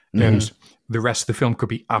 And the rest of the film could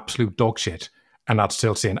be absolute dog shit. And I'd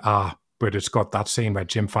still saying, but it's got that scene where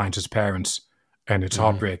Jim finds his parents, and it's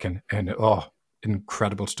heartbreaking, and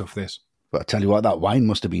incredible stuff, this. But I tell you what, that wine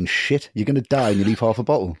must have been shit. You're going to die and you leave half a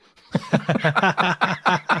bottle.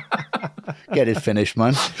 Get it finished,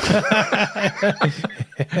 man.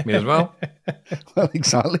 Me as well. Well,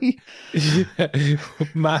 exactly.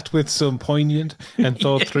 Matt with some poignant and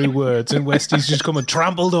thought through words, and Westy's just come and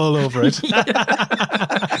trampled all over it.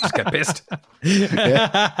 Just get pissed.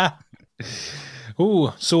 Yeah.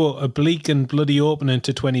 Oh, so a bleak and bloody opening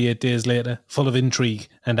to 28 Days Later, full of intrigue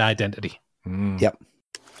and identity. Yep.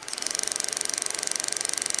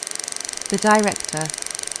 The director.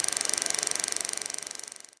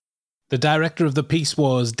 The director of the piece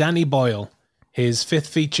was Danny Boyle. His fifth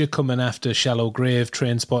feature coming after Shallow Grave,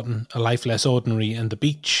 Trainspotting, A Life Less Ordinary, and The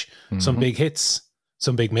Beach. Some big hits,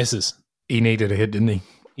 some big misses. He needed a hit, didn't he?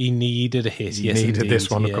 He needed a hit, He yes, needed indeed. this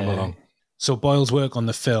one to come along. So Boyle's work on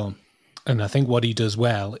the film, and I think what he does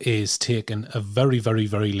well, is taking a very, very,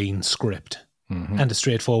 very lean script and a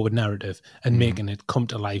straightforward narrative and making it come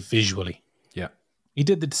to life visually. Yeah. He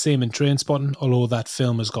did the same in Trainspotting, although that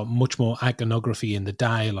film has got much more iconography in the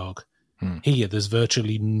dialogue. Here, there's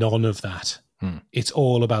virtually none of that. It's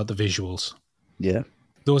all about the visuals. Yeah.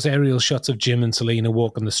 Those aerial shots of Jim and Selena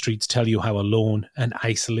walking the streets tell you how alone and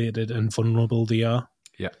isolated and vulnerable they are.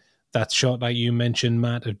 Yeah. That shot, like you mentioned,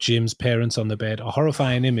 Matt, of Jim's parents on the bed, a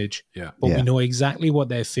horrifying image. Yeah. But we know exactly what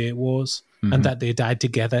their fate was and that they died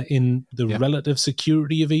together in the relative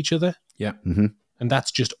security of each other. Yeah. And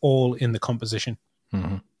that's just all in the composition.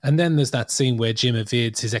 And then there's that scene where Jim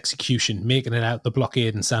evades his execution, making it out the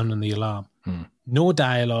blockade and sounding the alarm. No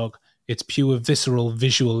dialogue. It's pure visceral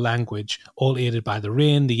visual language, all aided by the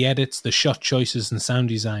rain, the edits, the shot choices and sound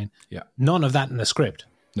design. Yeah. None of that in the script.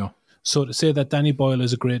 No. So to say that Danny Boyle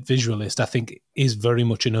is a great visualist, I think is very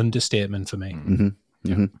much an understatement for me.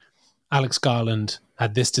 Alex Garland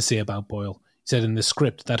had this to say about Boyle. He said in the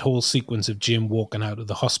script, that whole sequence of Jim walking out of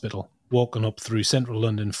the hospital, walking up through central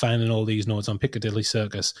London, finding all these notes on Piccadilly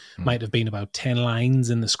Circus, might have been about 10 lines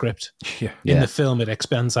in the script. In the film, it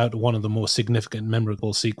expands out to one of the most significant,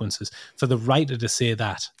 memorable sequences. For the writer to say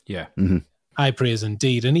that, high praise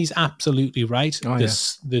indeed. And he's absolutely right.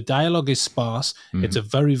 The dialogue is sparse. It's a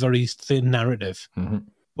very, very thin narrative,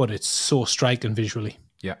 but it's so striking visually.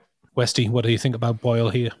 Yeah. Westy, what do you think about Boyle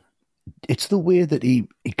here? It's the way that he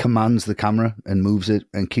commands the camera and moves it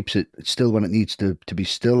and keeps it still when it needs to be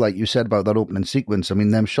still. Like you said about that opening sequence, I mean,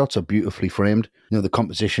 them shots are beautifully framed. You know, the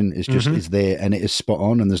composition is just is there and it is spot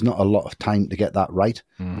on, and there's not a lot of time to get that right.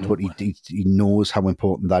 But he knows how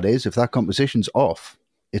important that is. If that composition's off,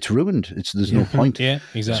 it's ruined. There's no point. Yeah,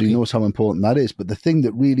 exactly. So he knows how important that is. But the thing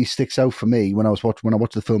that really sticks out for me when I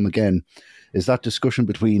watched the film again is that discussion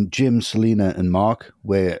between Jim, Selena, and Mark,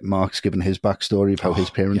 where Mark's given his backstory of how his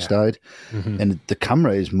parents died, and the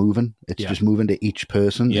camera is moving. It's just moving to each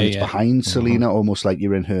person, and it's behind Selena, almost like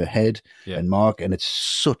you're in her head, and Mark, and it's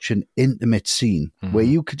such an intimate scene where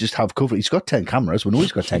you could just have cover. He's got 10 cameras. We know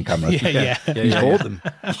he's got 10 cameras. He's bought them,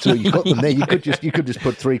 so you've got them there. You could just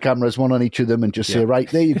put 3 cameras, one on each of them, and just say, right,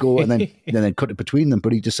 there you go, and then cut it between them.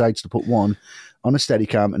 But he decides to put one on a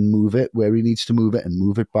Steadicam and move it where he needs to move it and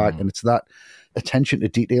move it back. And it's that attention to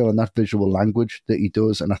detail and that visual language that he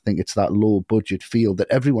does. And I think it's that low budget feel that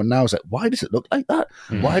everyone now is like, why does it look like that?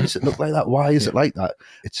 Why does it look like that? Why is it like that?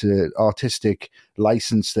 It's an artistic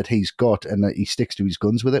license that he's got, and that he sticks to his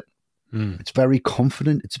guns with it. It's very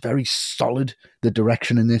confident. It's very solid. The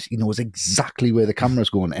direction in this, he knows exactly where the camera's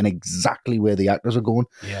going and exactly where the actors are going.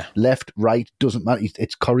 Yeah. Left, right, doesn't matter.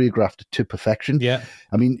 It's choreographed to perfection. Yeah.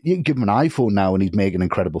 I mean, you can give him an iPhone now and he'd make an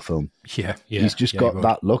incredible film. Yeah. He's just got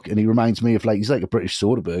that look, and he reminds me of he's like a British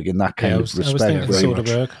Soderbergh in that kind of respect. I was thinking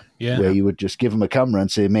Soderbergh. Yeah. Where you would just give him a camera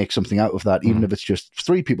and say, make something out of that, even if it's just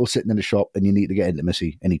 3 people sitting in a shop and you need to get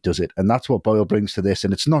intimacy, and he does it. And that's what Boyle brings to this.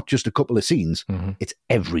 And it's not just a couple of scenes, it's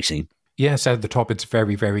every scene. Yeah, I said at the top, it's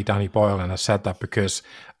very, very Danny Boyle. And I said that because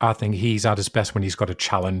I think he's at his best when he's got a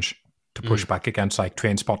challenge to push back against, like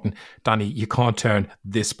Trainspotting. Danny, you can't turn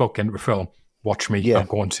this book into a film. Watch me, I'm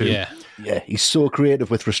going to. Yeah, he's so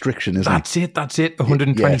creative with restriction, isn't he? That's it.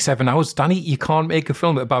 127 hours. Danny, you can't make a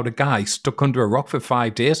film about a guy stuck under a rock for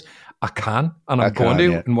 5 days. I can, and I'm going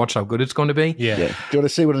to, and watch how good it's going to be. Yeah. Do you want to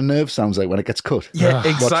see what a nerve sounds like when it gets cut? Yeah,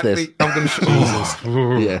 exactly. Watch this. I'm going to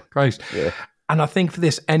show you. Christ. Yeah. And I think for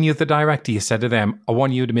this, any other director, you said to them, I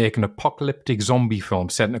want you to make an apocalyptic zombie film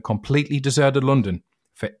set in a completely deserted London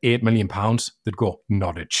for £8 million. They'd go,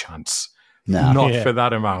 not a chance. No. Not for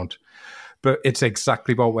that amount. But it's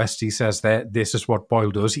exactly what Westy says there. This is what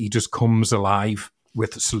Boyle does. He just comes alive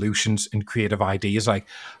with solutions and creative ideas. Like,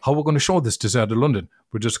 how we're going to show this deserted London?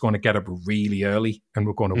 We're just going to get up really early and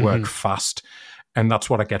we're going to work fast. And that's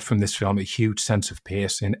what I get from this film, a huge sense of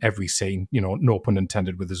pace in every scene, no pun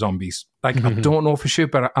intended with the zombies. Like, I don't know for sure,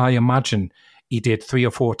 but I imagine he did 3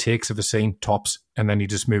 or 4 takes of a scene, tops, and then he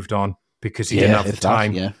just moved on because he didn't have the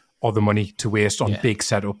time or the money to waste on big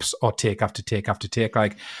setups or take after take after take.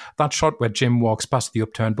 Like that shot where Jim walks past the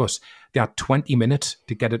upturned bus, they had 20 minutes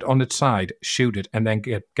to get it on its side, shoot it, and then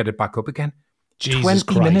get it back up again. Jesus 20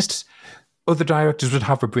 Christ. minutes. Other directors would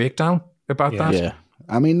have a breakdown about that. Yeah.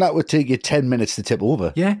 I mean, that would take you 10 minutes to tip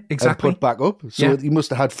over. Yeah, exactly. And put back up. So you must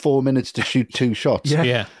have had 4 minutes to shoot 2 shots.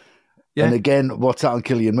 Yeah. And again, what's that on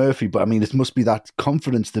Cillian Murphy? But I mean, it must be that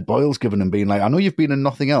confidence that Boyle's given him, being like, I know you've been in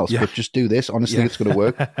nothing else, but just do this. Honestly, it's going to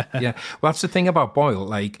work. Well, that's the thing about Boyle.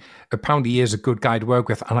 Like, apparently he is a good guy to work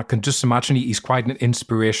with. And I can just imagine he's quite an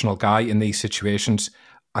inspirational guy in these situations.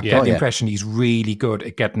 I get the impression he's really good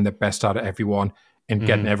at getting the best out of everyone and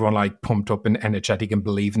getting everyone like pumped up and energetic and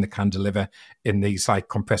believing they can deliver in these like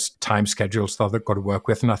compressed time schedules that they've got to work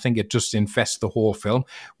with. And I think it just infests the whole film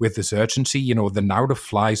with this urgency. The narrative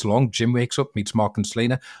flies along. Jim wakes up, meets Mark and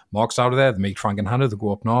Selena. Mark's out of there. They meet Frank and Hannah. They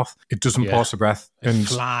go up north. It doesn't pause a breath. And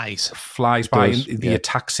it flies by. And the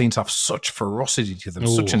attack scenes have such ferocity to them,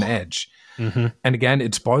 such an edge. And again,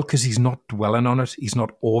 it's Boyle because he's not dwelling on it. He's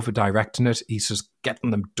not over-directing it. He's just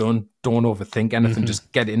getting them done. Don't overthink anything.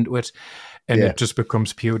 Just get into it. And it just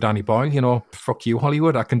becomes pure Danny Boyle. Fuck you,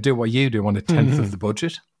 Hollywood. I can do what you do on a 10th of the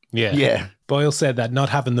budget. Yeah. Boyle said that not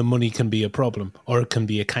having the money can be a problem, or it can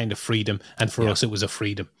be a kind of freedom. And for us, it was a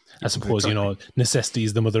freedom. I suppose, necessity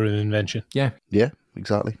is the mother of invention. Yeah. Yeah,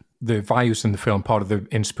 exactly. The values in the film, part of the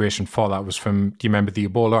inspiration for that was from, do you remember the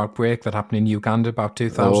Ebola outbreak that happened in Uganda about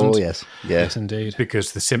 2000? Oh, yes. Yes, indeed.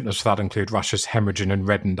 Because the symptoms for that include rashes, hemorrhaging and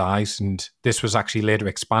reddened eyes. And this was actually later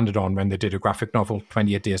expanded on when they did a graphic novel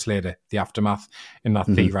 28 days later, The Aftermath, in that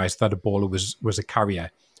theorised that Ebola was a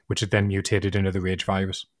carrier, which had then mutated into the rage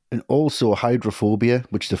virus. And also hydrophobia,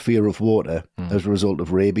 which is the fear of water as a result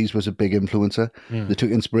of rabies, was a big influencer. They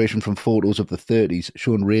took inspiration from photos of the 30s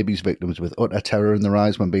showing rabies victims with utter terror in their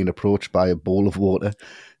eyes when being approached by a bowl of water.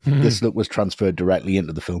 This look was transferred directly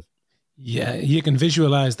into the film. Yeah, you can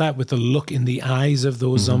visualise that with the look in the eyes of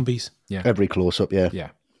those zombies. Yeah. Every close-up, Yeah.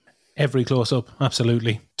 Every close-up,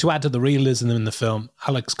 absolutely. To add to the realism in the film,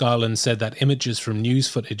 Alex Garland said that images from news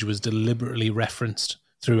footage was deliberately referenced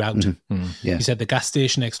throughout. He said the gas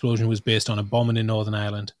station explosion was based on a bombing in Northern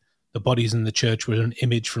Ireland. The bodies in the church were an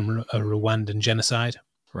image from a Rwandan genocide.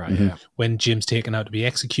 Right, yeah. When Jim's taken out to be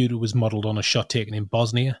executed, was modelled on a shot taken in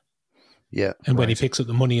Bosnia. Yeah. And when he picks up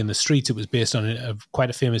the money in the streets, it was based on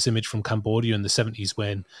quite a famous image from Cambodia in the 70s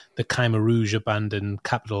when the Khmer Rouge abandoned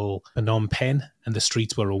capital Phnom Penh and the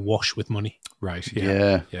streets were awash with money. Right,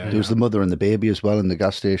 Yeah. There was the mother and the baby as well in the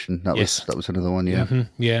gas station. That was another one,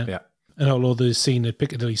 Yeah. And although there's scene at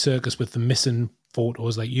Piccadilly Circus with the missing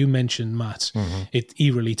photos, like you mentioned, Matt, it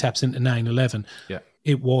eerily taps into 9/11. Yeah.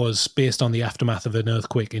 It was based on the aftermath of an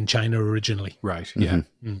earthquake in China originally. Right, yeah.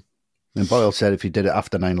 And Boyle said if he did it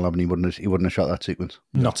after 9/11, he wouldn't have shot that sequence.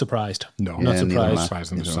 Not surprised. No. Not surprised.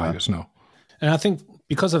 Surprised in the slightest, no. And I think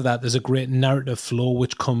because of that, there's a great narrative flow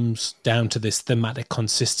which comes down to this thematic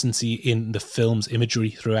consistency in the film's imagery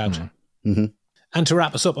throughout. Mm-hmm. And to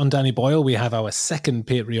wrap us up on Danny Boyle, we have our second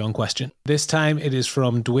Patreon question. This time it is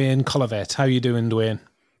from Dwayne Collivet. How you doing, Dwayne?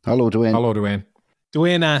 Hello, Dwayne. Hello, Dwayne.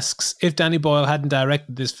 Dwayne asks, if Danny Boyle hadn't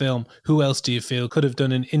directed this film, who else do you feel could have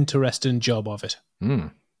done an interesting job of it?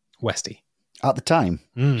 Westy. At the time?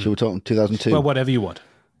 So we're talking 2002? Well, whatever you want.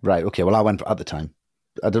 Right, okay. Well, I went at the time.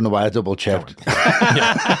 I don't know why I double-checked.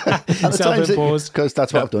 Self-imposed. Because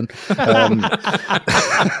that's what I've done.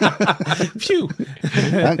 Phew.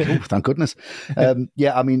 Thank goodness.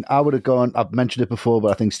 Yeah, I mean, I would have gone, I've mentioned it before,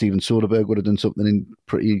 but I think Steven Soderbergh would have done something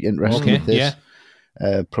pretty interesting with this.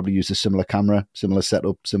 Yeah. Probably used a similar camera, similar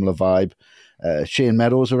setup, similar vibe. Shane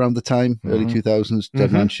Meadows around the time, early 2000s.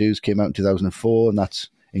 Dead Man's Shoes came out in 2004, and that's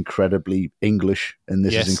incredibly English, and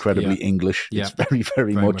this is incredibly English. It's very,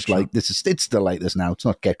 very much like so. It's still like this now. It's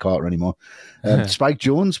not Get Carter anymore. Spike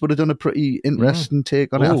Jonze would have done a pretty interesting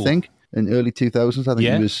take on it, I think, in early 2000s. I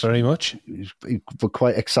think he was very much. He was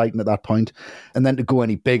quite exciting at that point. And then to go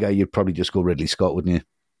any bigger, you'd probably just go Ridley Scott, wouldn't you?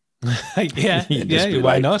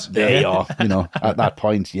 Why not? There you are. At that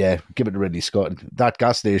point, give it to Ridley Scott. That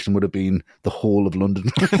gas station would have been the whole of London.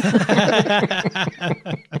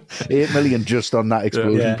 8 million just on that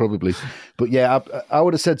explosion, probably. But I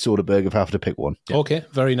would have said Soderbergh if I have to pick one. Okay,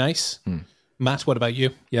 very nice. Matt, what about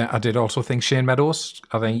you? Yeah, I did also think Shane Meadows.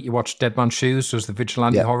 I think you watched Dead Man's Shoes, so it was the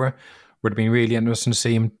vigilante horror. Would have been really interesting to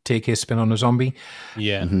see him take his spin on a zombie.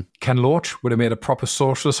 Yeah. Ken Loach would have made a proper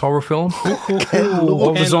socialist horror film.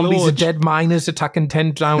 All the zombies are dead miners attacking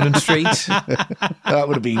 10 Downing Street. That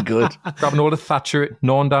would have been good. Grabbing all the Thatcher,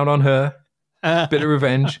 gnawing down on her. Bit of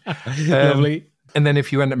revenge. Lovely. And then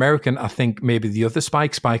if you went American, I think maybe the other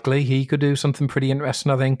Spike Lee, he could do something pretty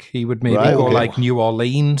interesting, I think. He would maybe go like New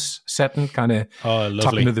Orleans setting, kind of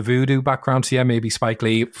tapping into the voodoo background. So maybe Spike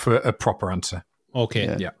Lee for a proper answer.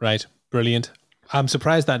 Okay, right. Brilliant. I'm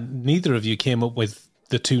surprised that neither of you came up with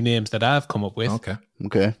the two names that I've come up with.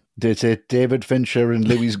 Okay. Did it David Fincher and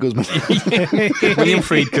Louis Guzman? William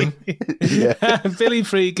Friedkin. Billy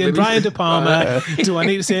Friedkin, Brian De Palma. Do I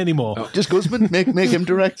need to say any more? Just Guzman. Make him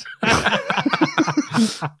direct.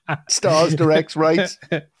 Stars directs, right?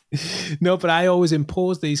 No, but I always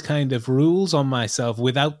impose these kind of rules on myself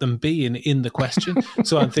without them being in the question.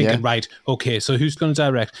 So I'm thinking, right, okay, so who's going to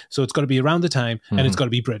direct? So it's got to be around the time and it's got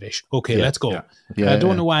to be British. Okay, let's go. I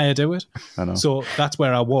don't know why I do it. I know. So that's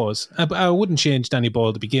where I was. I wouldn't change Danny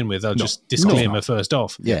Boyle to begin with. I'll just disclaimer first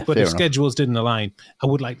off. Yeah, but if schedules didn't align, I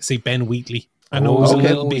would like to see Ben Wheatley. I know it was a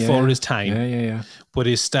little before his time. But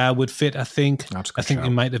his style would fit, I think. I think he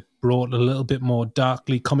might have brought a little bit more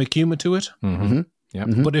darkly comic humour to it.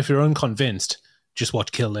 But if you're unconvinced, just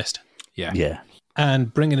watch Kill List. Yeah.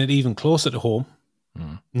 And bringing it even closer to home,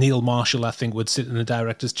 Neil Marshall, I think, would sit in the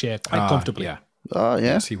director's chair quite comfortably. Oh, yeah.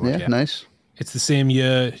 Yes, he would, Nice. It's the same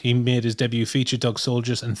year he made his debut feature, Dog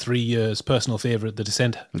Soldiers, and 3 years, personal favourite, The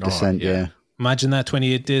Descent. The Descent, Imagine that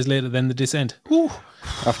 28 days later, then The Descent. Woo.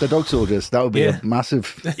 After Dog Soldiers, that would be a massive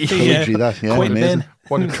trilogy. Quite amazing.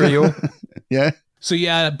 What a trio. Yeah. So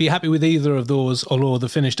I'd be happy with either of those, although the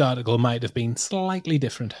finished article might have been slightly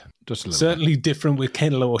different. Just a little Certainly different with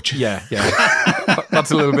Ken Loach. Yeah.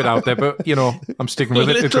 That's a little bit out there, but, I'm sticking with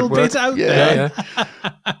it. A little bit out there.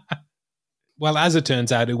 Yeah. Well, as it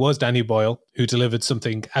turns out, it was Danny Boyle who delivered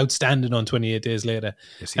something outstanding on 28 Days Later.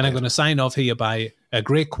 Yes, I'm going to sign off here by a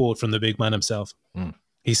great quote from the big man himself.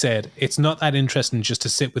 He said, "It's not that interesting just to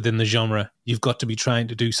sit within the genre. You've got to be trying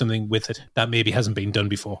to do something with it that maybe hasn't been done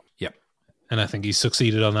before." Yep. And I think he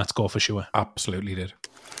succeeded on that score for sure. Absolutely did.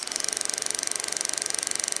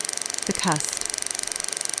 The cast.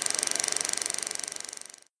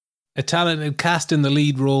 A talented cast in the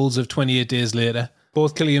lead roles of 28 Days Later.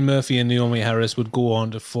 Both Cillian Murphy and Naomi Harris would go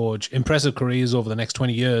on to forge impressive careers over the next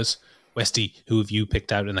 20 years. Westy, who have you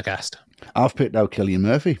picked out in the cast? I've picked out Cillian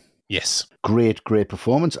Murphy. Yes. Great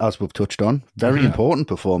performance, as we've touched on. Very important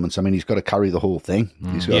performance. I mean, he's got to carry the whole thing.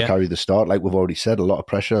 He's got to carry the start. Like we've already said, a lot of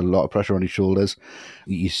pressure on his shoulders.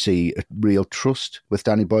 You see a real trust with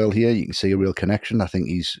Danny Boyle here. You can see a real connection. I think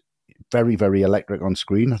he's very, very electric on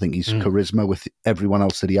screen. I think his charisma with everyone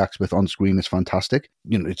else that he acts with on screen is fantastic.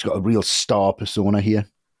 It's got a real star persona here.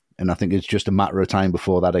 And I think it's just a matter of time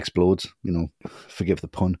before that explodes. Forgive the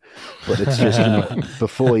pun. But it's just,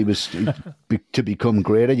 before he was to become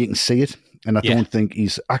greater, you can see it. And I don't think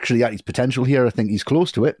he's actually at his potential here. I think he's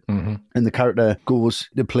close to it. And the character goes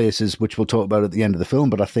to places which we'll talk about at the end of the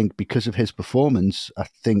film. But I think because of his performance, I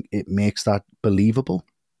think it makes that believable.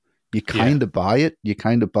 You kind of buy it. You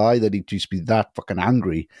kind of buy that he'd just be that fucking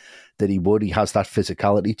angry that he would. He has that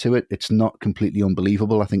physicality to it. It's not completely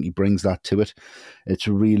unbelievable. I think he brings that to it. It's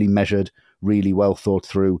really measured, really well thought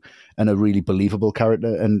through, and a really believable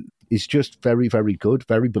character. And he's just very, very good,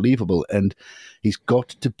 very believable. And he's got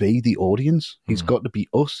to be the audience. He's got to be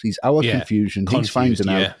us. He's our confusion. He's finding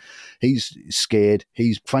out. He's scared.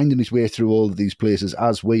 He's finding his way through all of these places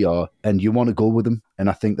as we are. And you want to go with him. And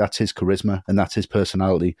I think that's his charisma and that's his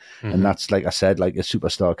personality. And that's, like I said, like a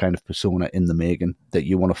superstar kind of persona in the making, that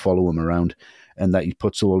you want to follow him around, and that he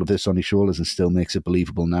puts all of this on his shoulders and still makes it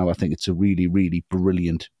believable now. I think it's a really, really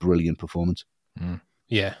brilliant, brilliant performance.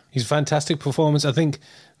 Yeah, he's a fantastic performance. I think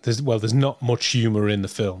there's not much humour in the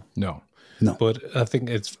film. No. But I think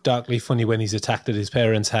it's darkly funny when he's attacked at his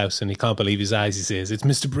parents' house and he can't believe his eyes. He says, "It's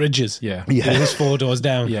Mr. Bridges." Yeah. He was 4 doors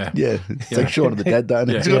down. Yeah. It's like Shaun of the Dead, that.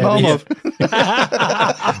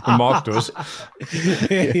 Mark does.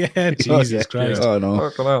 Jesus Christ. Oh,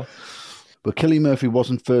 no. But Cillian Murphy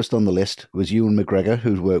wasn't first on the list. It was Ewan McGregor,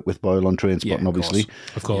 who'd worked with Boyle on Trainspotting, obviously.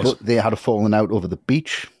 Of course. But they had a falling out over The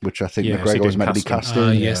Beach, which I think McGregor was meant to be cast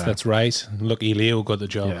in. Yes, that's right. Lucky Leo got the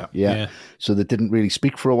job. Yeah. So they didn't really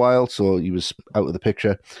speak for a while, so he was out of the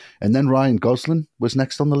picture. And then Ryan Gosling was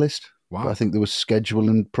next on the list. Wow. But I think there was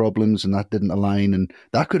scheduling problems and that didn't align, and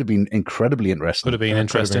that could have been incredibly interesting. Could have been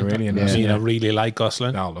interesting. Really interesting. I really like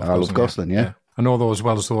Gosling. I love Gosling, yeah. I know though, as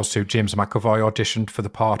well as those two, James McAvoy auditioned for the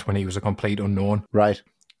part when he was a complete unknown. Right.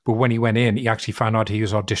 But when he went in, he actually found out he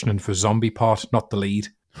was auditioning for a zombie part, not the lead.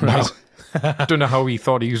 Right. I don't know how he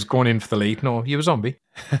thought he was going in for the lead. No, he was a zombie.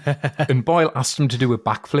 And Boyle asked him to do a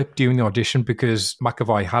backflip during the audition because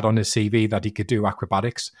McAvoy had on his CV that he could do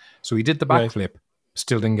acrobatics. So he did the backflip,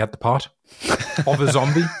 still didn't get the part of a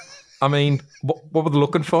zombie. I mean, what were they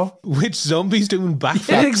looking for? Which zombie's doing backflips?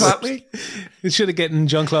 Yeah, exactly. It should have gotten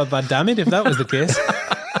Jean-Claude Van Damme if that was the case.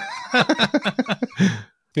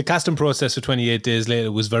 The casting process for 28 Days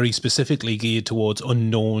Later was very specifically geared towards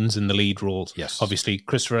unknowns in the lead roles. Yes. Obviously,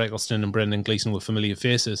 Christopher Eccleston and Brendan Gleeson were familiar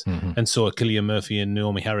faces, and so are Cillian Murphy and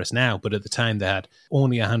Naomi Harris now, but at the time they had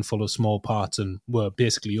only a handful of small parts and were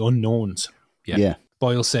basically unknowns. Yeah.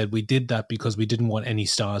 Boyle said, "We did that because we didn't want any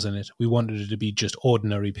stars in it. We wanted it to be just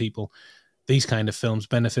ordinary people. These kind of films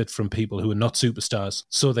benefit from people who are not superstars,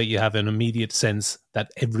 so that you have an immediate sense that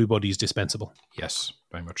everybody's dispensable." Yes,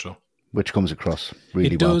 very much so. Which comes across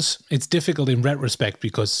really well. It does. It's difficult in retrospect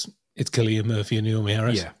because it's Cillian Murphy and Naomi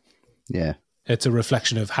Harris. Yeah. It's a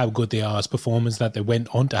reflection of how good they are as performers, that they went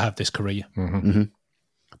on to have this career.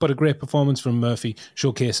 But a great performance from Murphy,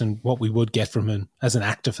 showcasing what we would get from him as an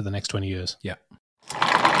actor for the next 20 years. Yeah.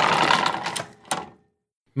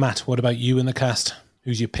 Matt, what about you in the cast?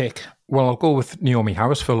 Who's your pick? Well, I'll go with Naomi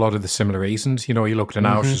Harris for a lot of the similar reasons. You know, you looked at her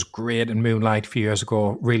now, she was great in Moonlight a few years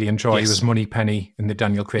ago. Really enjoyed. It was Moneypenny in the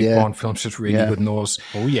Daniel Craig Bond films. She's really good in those.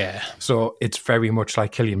 Oh, yeah. So it's very much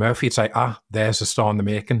like Cillian Murphy. It's like, there's a star in the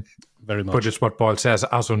making. Very much. But it's what Boyle says,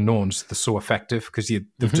 as unknowns, they're so effective because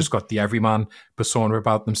they've just got the everyman persona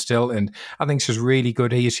about them still. And I think she's really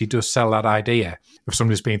good here. She does sell that idea of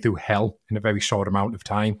someone who's been through hell in a very short amount of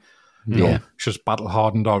time. You know, she's battle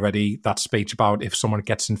hardened already. That speech about if someone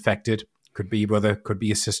gets infected, could be your brother, could be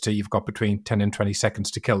your sister, you've got between 10 and 20 seconds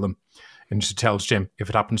to kill them. And she tells Jim, if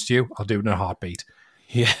it happens to you, I'll do it in a heartbeat.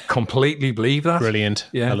 Yeah. Completely believe that. Brilliant.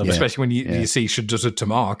 Yeah. Especially when you see she does it to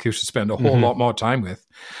Mark, who should spend a whole lot more time with.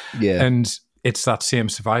 Yeah. And it's that same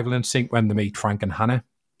survival instinct when they meet Frank and Hannah.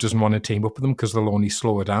 Doesn't want to team up with them because they'll only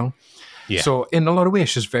slow her down. Yeah. So in a lot of ways,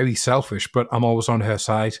 she's very selfish, but I'm always on her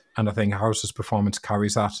side. And I think Harris's performance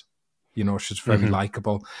carries that. You know, she's very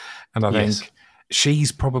likable. And I think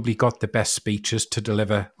she's probably got the best speeches to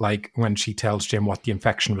deliver. Like when she tells Jim what the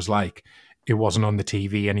infection was like, it wasn't on the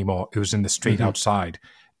TV anymore. It was in the street outside.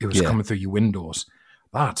 It was coming through your windows.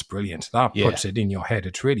 That's brilliant. That puts it in your head.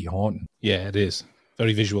 It's really haunting. Yeah, it is.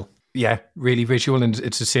 Very visual. Yeah, really visual. And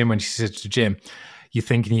it's the same when she says to Jim, you're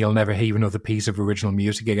thinking you'll never hear another piece of original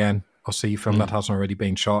music again or see a film that hasn't already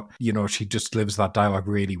been shot. You know, she just delivers that dialogue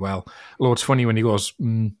really well. Although it's funny when he goes,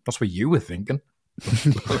 that's what you were thinking.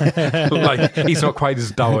 Like, he's not quite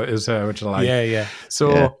as dour as her, which I like. Yeah.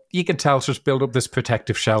 So you can tell she's built up this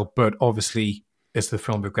protective shell, but obviously as the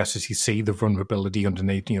film progresses, you see the vulnerability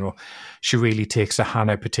underneath. You know, she really takes to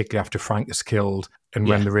Hannah, particularly after Frank is killed. And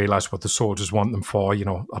when they realise what the soldiers want them for, you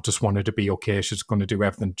know, I just want her to be okay. She's going to do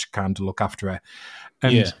everything she can to look after her.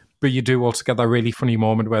 And but you do also get that really funny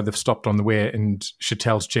moment where they've stopped on the way and she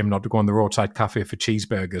tells Jim not to go on the roadside cafe for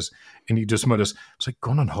cheeseburgers. And he just mutters, it's like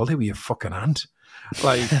going on holiday with your fucking aunt.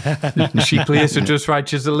 Like, she plays it just right.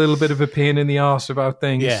 She's a little bit of a pain in the arse about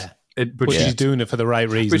things. But she's doing it for the right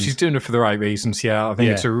reasons. But she's doing it for the right reasons, yeah. I think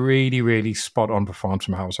it's a really, really spot-on performance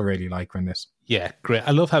from Harris. I really like her in this. Yeah, great.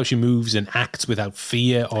 I love how she moves and acts without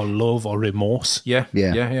fear or love or remorse.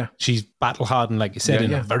 Yeah. She's battle-hardened, like you said,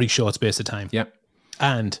 in a very short space of time. Yeah.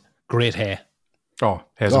 And great hair. Oh,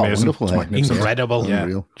 hair's amazing. Wonderful hair. Incredible. Yeah.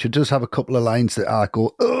 Unreal. She does have a couple of lines that I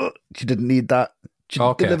go, oh, she didn't need that. She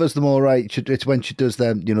delivers them all right. It's when she does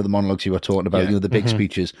them, the monologues you were talking about, the big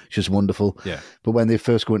speeches. She's wonderful. Yeah. But when they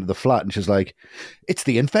first go into the flat and she's like, it's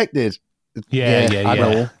the infected. Yeah. I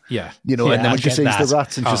know. Yeah. And then when she sees the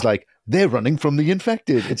rats and she's like, they're running from the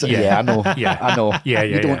infected. It's like, I know. I know.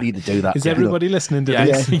 You don't need to do that. Is everybody listening to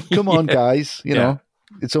this? Yeah. Come on, guys. You know.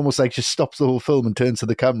 It's almost like she stops the whole film and turns to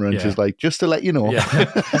the camera and she's like, just to let you know.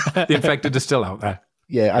 The infected is still out there.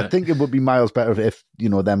 Yeah, I think it would be miles better if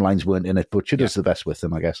them lines weren't in it, but she does the best with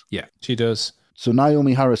them, I guess. Yeah, she does. So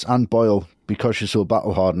Naomi Harris and Boyle, because she's so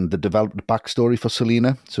battle-hardened, they developed a backstory for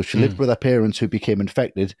Selena. So she lived with her parents who became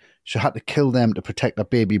infected. She had to kill them to protect her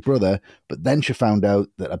baby brother, but then she found out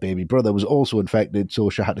that her baby brother was also infected, so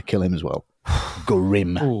she had to kill him as well.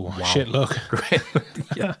 Grim. Oh, wow. Shit, look.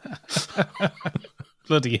 Yeah.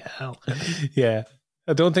 Bloody hell. Yeah.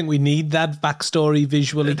 I don't think we need that backstory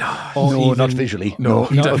visually. No, not visually. No,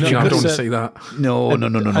 I don't want to see that. No.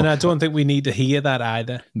 And I don't think we need to hear that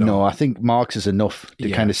either. No, I think Mark's is enough to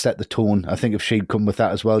kind of set the tone. I think if she'd come with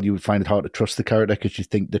that as well, you would find it hard to trust the character because you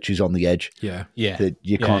think that she's on the edge. Yeah. That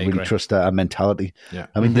you can't really trust her mentality. Yeah.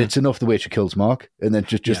 I mean, it's enough the way she kills Mark and then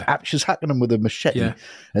she's hacking him with a machete. Yeah.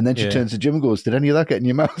 And then she turns to Jim and goes, did any of that get in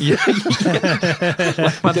your mouth? Yeah.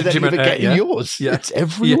 Did any of it get in yours? Yeah. It's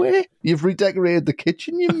everywhere. Yeah. You've redecorated the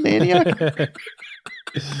kitchen, you maniac.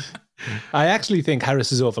 I actually think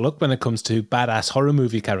Harris is overlooked when it comes to badass horror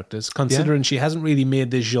movie characters, considering she hasn't really made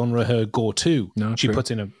this genre her go-to. No, she puts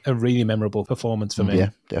in a really memorable performance for me. Yeah,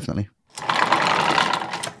 definitely.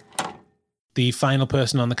 The final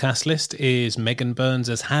person on the cast list is Megan Burns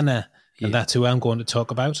as Hannah, and that's who I'm going to talk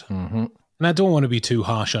about. Mm-hmm. And I don't want to be too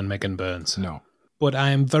harsh on Megan Burns. No. But I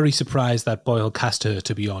am very surprised that Boyle cast her,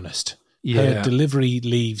 to be honest. Yeah. Her delivery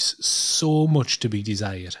leaves so much to be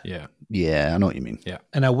desired. Yeah, I know what you mean. Yeah.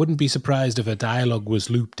 And I wouldn't be surprised if her dialogue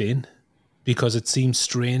was looped in, because it seems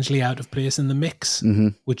strangely out of place in the mix,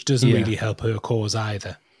 which doesn't really help her cause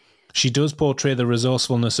either. She does portray the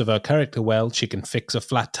resourcefulness of her character well. She can fix a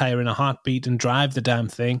flat tire in a heartbeat and drive the damn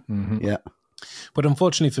thing. Mm-hmm. Yeah. But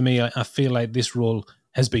unfortunately for me, I feel like this role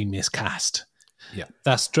has been miscast. Yeah.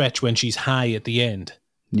 That stretch when she's high at the end.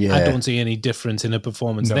 Yeah. I don't see any difference in her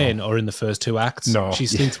performance then or in the first two acts. No.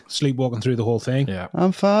 She's sleepwalking through the whole thing. Yeah.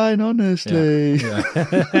 I'm fine, honestly.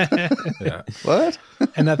 Yeah. What?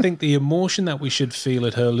 And I think the emotion that we should feel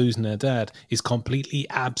at her losing her dad is completely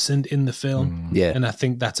absent in the film. Yeah. And I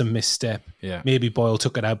think that's a misstep. Yeah. Maybe Boyle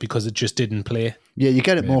took it out because it just didn't play. Yeah, you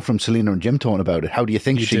get it more from Selena and Jim talking about it. How do you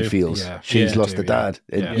think she feels? Yeah. She's lost her dad.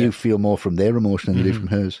 Yeah. You feel more from their emotion than you do from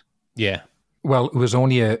hers. Yeah. Well, it was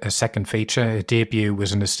only a second feature. Her debut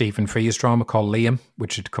was in a Stephen Frears drama called Liam,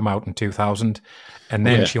 which had come out in 2000. And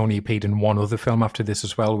then she only appeared in one other film after this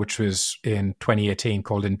as well, which was in 2018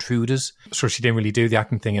 called Intruders. So she didn't really do the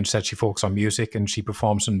acting thing. Instead, she focused on music and she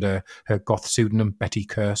performs under her goth pseudonym, Betty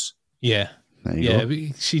Curse. Yeah.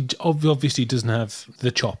 She obviously doesn't have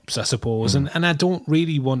the chops, I suppose. And I don't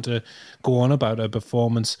really want to go on about her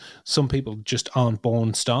performance. Some people just aren't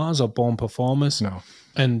born stars or born performers. No.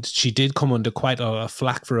 And she did come under quite a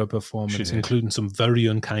flack for her performance, including some very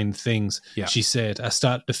unkind things. Yeah. She said, I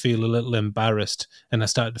started to feel a little embarrassed and I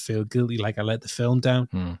started to feel guilty, like I let the film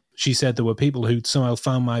down. She said there were people who'd somehow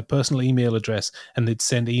found my personal email address and they'd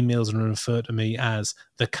send emails and refer to me as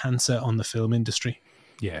the cancer on the film industry.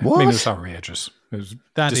 Yeah. What? I mean, it's outrageous.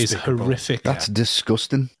 That is horrific. That's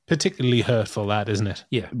disgusting. Particularly hurtful, that, isn't it?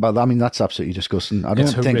 Yeah. But I mean, that's absolutely disgusting. I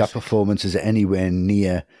don't think that performance is anywhere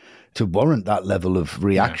near to warrant that level of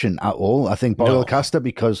reaction at all. I think Boyle cast her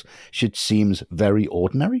because she seems very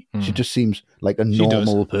ordinary. She just seems like a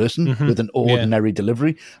normal person with an ordinary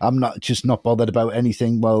delivery. I'm not bothered about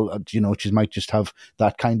anything. Well, she might just have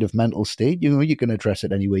that kind of mental state. You can address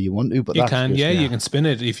it any way you want to. But you can spin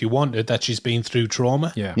it if you wanted that she's been through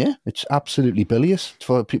trauma. Yeah, it's absolutely bilious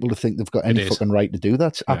for people to think they've got any fucking right to do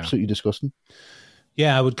that. It's absolutely disgusting.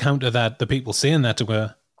 Yeah, I would counter that. The people saying that to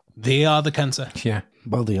her, they are the cancer. Yeah.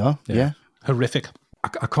 Well, they are. Yeah. Horrific.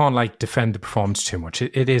 I can't defend the performance too much.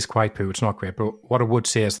 It is quite poor. It's not great. But what I would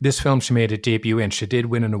say is this film she made a debut in, she did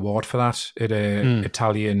win an award for that at a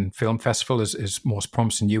Italian film festival as most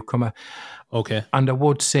promising newcomer. Okay. And I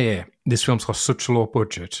would say this film's got such a low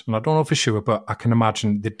budget, and I don't know for sure, but I can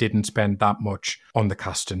imagine they didn't spend that much on the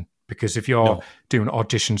casting, Because if you're doing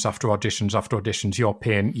auditions after auditions after auditions, you're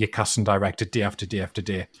paying your casting director day after day after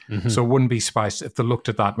day. Mm-hmm. So it wouldn't be surprised if they looked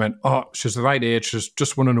at that and went, oh, she's the right age, she's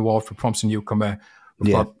just won an award for promising newcomer.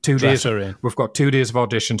 We've got 2 days. We've got 2 days of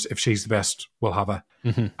auditions. If she's the best, we'll have her.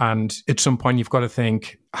 Mm-hmm. And at some point, you've got to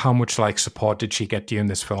think, how much support did she get during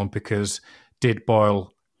this film? Because did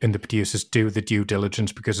Boyle and the producers do the due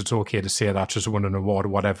diligence? Because it's okay to say that she's won an award or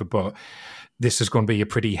whatever, but this is going to be a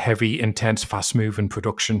pretty heavy, intense, fast-moving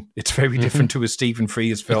production. It's very different to a Stephen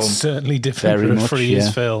Frears film. It's certainly different from a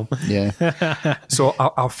Frears film. Yeah. So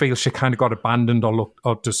I feel she kind of got abandoned or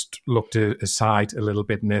just looked aside a little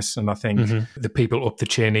bit in this. And I think the people up the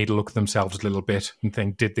chain need to look at themselves a little bit and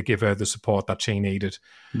think, did they give her the support that she needed?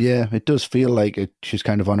 Yeah, it does feel like she's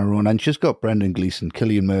kind of on her own. And she's got Brendan Gleeson,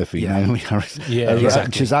 Cillian Murphy, Naomi Harris. Yeah,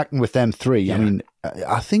 exactly. She's acting with them three. Yeah. I mean,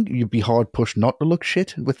 I think you'd be hard pushed not to look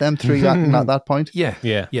shit with them three acting at that point. Yeah.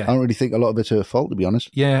 I don't really think a lot of it's her fault, to be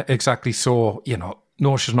honest. Yeah, exactly. So,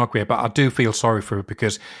 no, she's not great, but I do feel sorry for her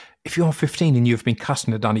because if you're 15 and you've been cast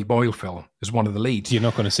in a Danny Boyle film as one of the leads, you're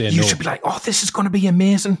not going to say no. You should be like, oh, this is going to be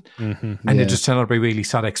amazing. Mm-hmm. And it just turned out to be a really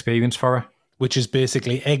sad experience for her. Which has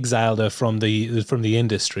basically exiled her from the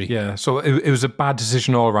industry. Yeah, so it was a bad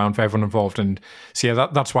decision all around for everyone involved, and so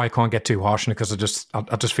that's why I can't get too harsh on it, because I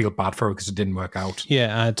just feel bad for her because it didn't work out.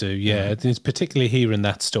 Yeah, I do. Yeah, it's particularly hearing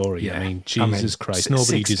that story. Yeah. I mean, Jesus Christ,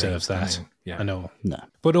 nobody deserves that. I know. No,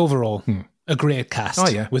 but overall, a great cast. Oh,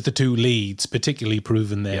 yeah. With the two leads particularly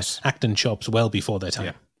proving their acting chops well before their time.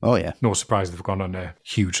 Yeah. Oh yeah, no surprise they've gone on a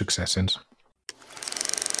huge success since.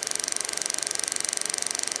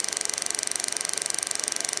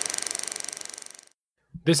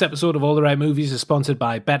 This episode of All the Right Movies is sponsored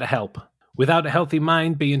by BetterHelp. Without a healthy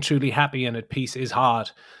mind, being truly happy and at peace is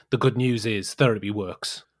hard. The good news is therapy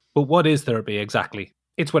works. But what is therapy exactly?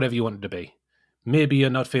 It's whatever you want it to be. Maybe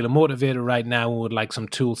you're not feeling motivated right now and would like some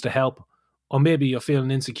tools to help. Or maybe you're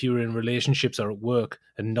feeling insecure in relationships or at work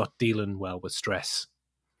and not dealing well with stress.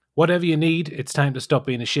 Whatever you need, it's time to stop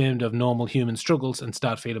being ashamed of normal human struggles and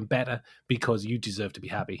start feeling better, because you deserve to be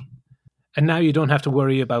happy. And now you don't have to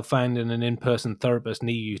worry about finding an in-person therapist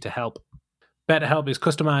near you to help. BetterHelp is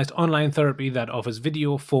customized online therapy that offers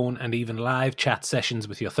video, phone, and even live chat sessions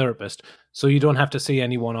with your therapist, so you don't have to see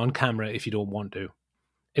anyone on camera if you don't want to.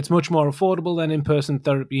 It's much more affordable than in-person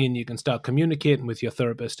therapy, and you can start communicating with your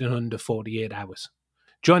therapist in under 48 hours.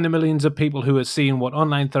 Join the millions of people who are seeing what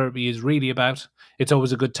online therapy is really about. It's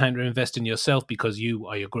always a good time to invest in yourself, because you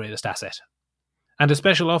are your greatest asset. And a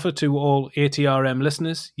special offer to all ATRM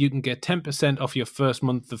listeners, you can get 10% off your first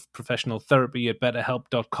month of professional therapy at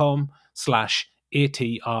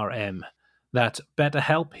betterhelp.com/ATRM. That's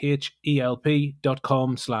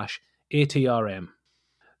betterhelp.com/ATRM.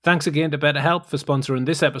 Thanks again to BetterHelp for sponsoring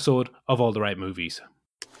this episode of All the Right Movies.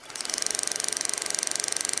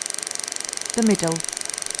 The middle.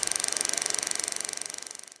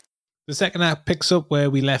 The second act picks up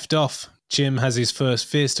where we left off. Jim has his first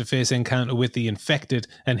face-to-face encounter with the infected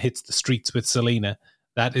and hits the streets with Selena.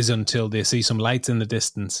 That is until they see some lights in the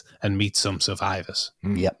distance and meet some survivors.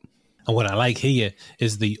 Yep. And what I like here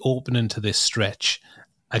is the opening to this stretch.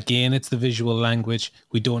 Again, it's the visual language.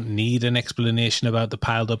 We don't need an explanation about the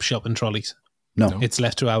piled-up shopping trolleys. No. It's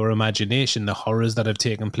left to our imagination, the horrors that have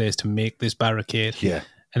taken place to make this barricade. Yeah.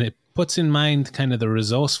 And it puts in mind kind of the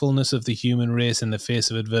resourcefulness of the human race in the face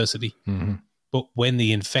of adversity. Mm-hmm. But when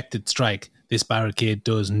the infected strike, this barricade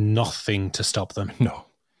does nothing to stop them. No.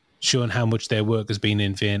 Showing how much their work has been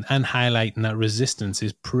in vain and highlighting that resistance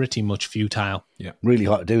is pretty much futile. Yeah. Really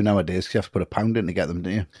hard to do nowadays, because you have to put £1 in to get them,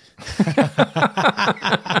 don't you?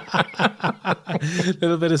 A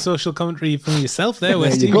little bit of social commentary from yourself there,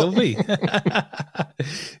 Westy. Lovely.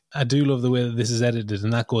 I do love the way that this is edited,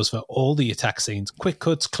 and that goes for all the attack scenes. Quick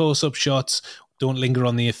cuts, close-up shots, don't linger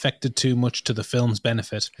on the affected too much to the film's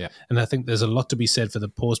benefit. Yeah. And I think there's a lot to be said for the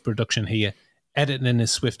post-production here. Editing is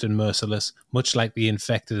swift and merciless, much like the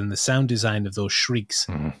infected, and the sound design of those shrieks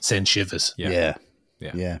send shivers. Yeah.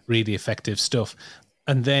 Really effective stuff.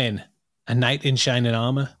 And then a knight in shining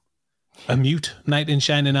armour. A mute knight in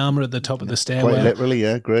shining armour at the top of the stairwell. Quite literally,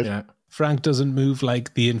 yeah, great. Yeah. Frank doesn't move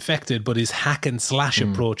like the infected, but his hack and slash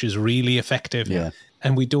approach is really effective. Yeah.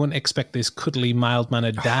 And we don't expect this cuddly,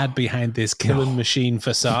 mild-mannered dad behind this killing machine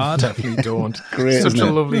facade. Definitely don't. Great, Such a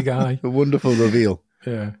lovely guy. A wonderful reveal.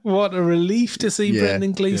 Yeah. What a relief to see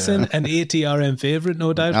Brendan Gleeson, an ATRM favourite,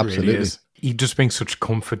 no doubt. Absolutely. Really is. He just brings such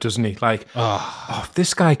comfort, doesn't he? Like, if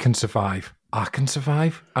this guy can survive, I can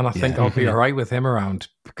survive. And I think I'll be all right with him around,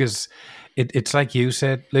 because it's like you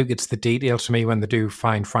said, Luke, it's the details for me when they do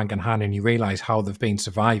find Frank and Hannah and you realise how they've been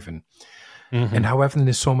surviving. And how everything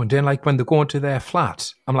is so mundane. Like when they go into their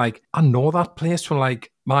flat, I'm like, I know that place from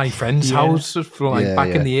like my friend's house from back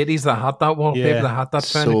in the 80s that had that wallpaper, that had that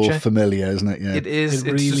furniture. So familiar, isn't it? Yeah. It is.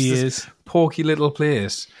 It really is. Porky little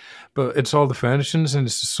place. But it's all the furnishings and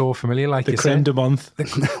it's just so familiar. Like the creme de menthe.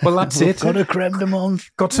 Well, that's it. Got a creme de menthe.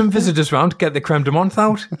 Got some visitors round. Get the creme de menthe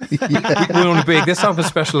out. We'll only break this out for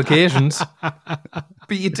special occasions.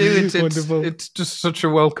 But you do. It's just such a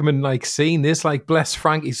welcoming scene. This bless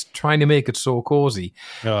Frank, he's trying to make it so cozy.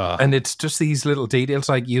 Oh. And it's just these little details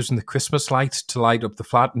like using the Christmas lights to light up the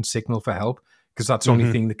flat and signal for help because that's the only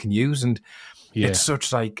thing they can use. And it's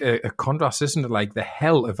such a contrast, isn't it? Like the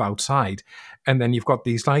hell of outside. And then you've got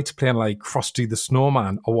these lights playing like Frosty the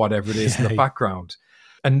Snowman or whatever it is in the background.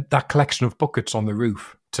 And that collection of buckets on the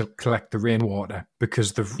roof to collect the rainwater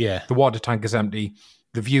because the water tank is empty.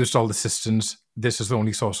 They've used all the cisterns. This is the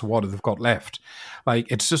only source of water they've got left.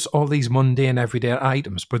 It's just all these mundane everyday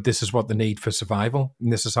items, but this is what they need for survival.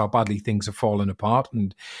 And this is how badly things have fallen apart.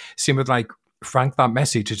 And same with Frank, that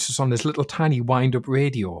message, it's just on this little tiny wind-up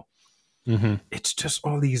radio. Mm-hmm. It's just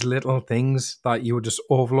all these little things that you would just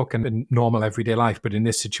overlook in normal everyday life, but in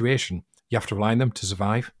this situation, you have to rely on them to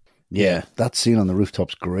survive. Yeah, that scene on the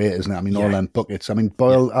rooftop's great, isn't it? I mean, all them buckets. I mean,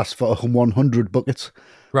 Boyle asked for 100 buckets,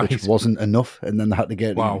 which wasn't enough, and then they had to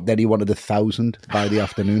get. Then he wanted 1,000 by the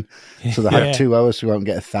afternoon, so they had 2 hours to go out and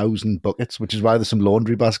get 1,000 buckets, which is why there's some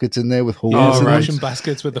laundry baskets in there with holes. in Washing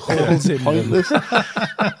baskets with the holes in pointless.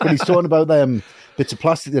 But he's talking about them. Bits of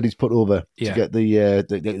plastic that he's put over to get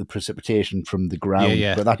the precipitation from the ground.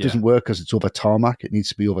 But that doesn't work because it's over tarmac. It needs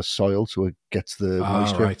to be over soil so it gets the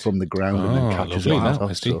moisture from the ground and then catches it on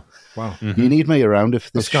top. So you need me around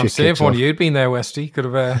if this shit kicks off. If only you'd been there, Westy. Could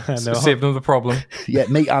have saved them the problem. Yeah,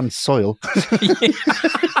 me and soil. Westy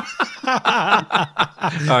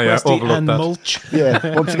and that. Mulch.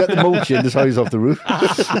 Yeah, once you get the mulch in, this hose off the roof.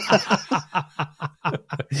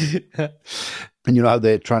 And you know how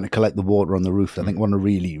they're trying to collect the water on the roof? I think one of the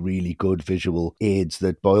really, really good visual aids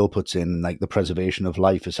that Boyle puts in, the preservation of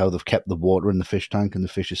life, is how they've kept the water in the fish tank and the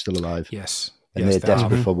fish is still alive. Yes. And they're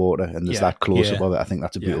desperate for water, and there's that close-up of it. I think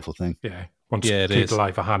that's a beautiful thing. Yeah. Once to keep the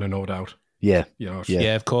life of Hannah, no doubt. Yeah.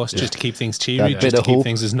 Yeah, of course. Just to keep things cheery, just to keep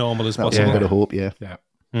things as normal as possible. A bit of hope, yeah.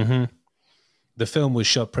 Mm-hmm. The film was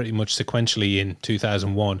shot pretty much sequentially in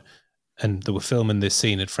 2001, and they were filming this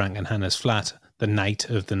scene at Frank and Hannah's flat the night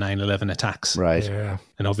of the 9/11 attacks. Right. Yeah.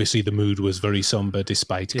 And obviously the mood was very somber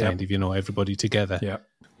despite kind of, everybody together. Yeah.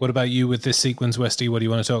 What about you with this sequence, Westy? What do you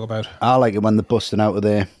want to talk about? I like it when they're busting out of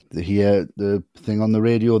there. They hear the thing on the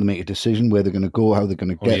radio, they make a decision where they're going to go, how they're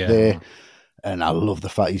going to get there. And I love the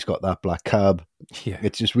fact he's got that black cab. Yeah.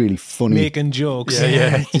 It's just really funny. Making jokes.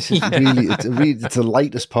 Yeah. It's the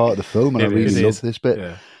lightest part of the film, and I really love this bit.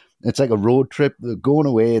 Yeah. It's like a road trip. They're going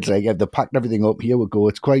away. It's like they packed everything up. Here we go.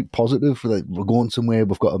 It's quite positive. We're going somewhere.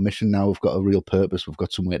 We've got a mission now. We've got a real purpose. We've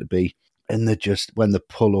got somewhere to be. And they just, when they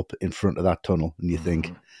pull up in front of that tunnel, and you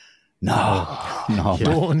think, no,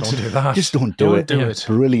 don't do that. Just don't do it.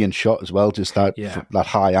 Brilliant shot as well. Just that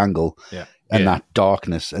high angle. Yeah. And that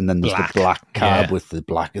darkness, and then there's the black cab with the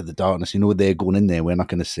black of the darkness. They're going in there. We're not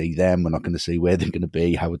going to see them. We're not going to see where they're going to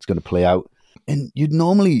be, how it's going to play out. And you'd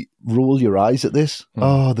normally roll your eyes at this.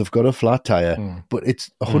 Oh, they've got a flat tire, but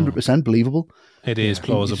it's 100% believable. It is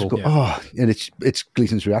plausible. And it's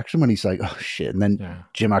Gleason's reaction when he's like, oh shit. And then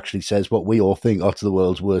Jim actually says what we all think, it's the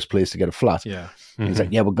world's worst place to get a flat. Yeah. He's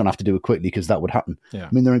like, we're going to have to do it quickly because that would happen. Yeah. I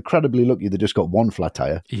mean, they're incredibly lucky they just got one flat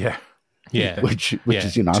tire. Yeah. Yeah. Which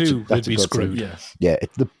is, two that's would be screwed. Yeah.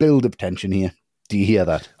 It's the build of tension here. Do you hear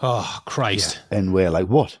that? Oh, Christ. Yeah. And we're like,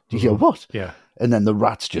 what? Do you hear what? Yeah. And then the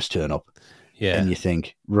rats just turn up. Yeah. And you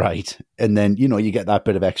think, right. And then, you get that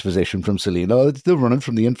bit of exposition from Celine. Oh, they're running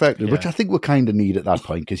from the infected, which I think we kind of need at that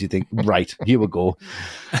point because you think, right, here we go.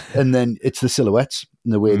 And then it's the silhouettes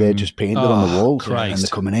and the way they're just painted on the walls. Christ. And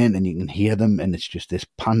they're coming in and you can hear them and it's just this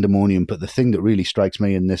pandemonium. But the thing that really strikes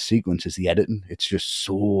me in this sequence is the editing. It's just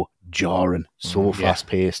so jarring, so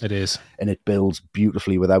fast-paced. It is. And it builds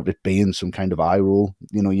beautifully without it being some kind of eye roll.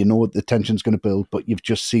 You know the tension's going to build, but you've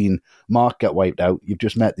just seen Mark get wiped out. You've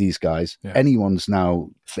just met these guys. Yeah. Anyone's now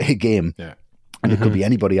fair game. Yeah. And it could be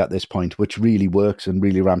anybody at this point, which really works and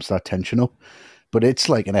really ramps that tension up. But it's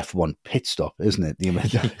like an F1 pit stop, isn't it?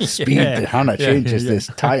 The speed that Hannah changes this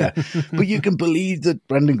tyre. But you can believe that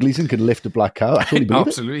Brendan Gleeson could lift a black car. I totally believe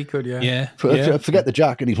Absolutely could, Forget the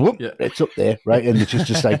jack, and he's, it's up there, right? And it's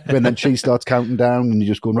just like, and then she starts counting down, and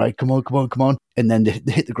you're just going, right, come on. And then they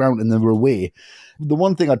hit the ground, and then we're away. The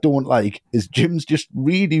one thing I don't like is Jim's just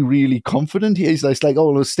really, really confident. He's like,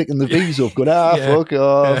 oh, we're sticking the V's up. Good, fuck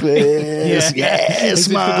off. Yes, man. As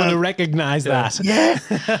if they're going to recognise that. Yeah.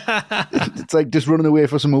 It's like, just running away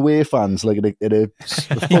for some away fans, like at a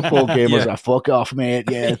football game. I was like, fuck off, mate.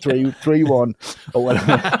 Yeah, 3-1 or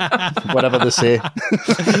whatever they say.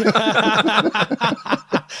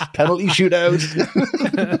 Penalty shootout.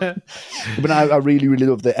 But I really, really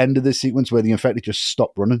love the end of this sequence where the infected just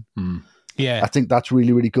stop running. Yeah. I think that's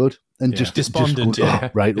really, really good. And just despondent.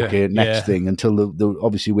 Just right, okay, next thing, until they're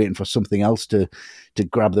obviously waiting for something else to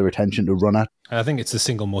grab their attention to run at. I think it's the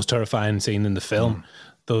single most terrifying scene in the film.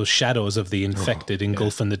 Those shadows of the infected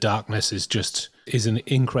engulfing the darkness is an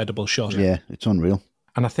incredible shot. Yeah, it's unreal.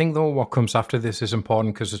 And I think, though, what comes after this is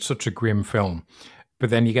important because it's such a grim film. But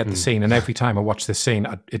then you get the scene, and every time I watch this scene,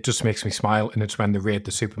 it just makes me smile, and it's when they raid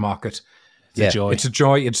the supermarket. It's a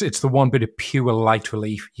joy. It's the one bit of pure light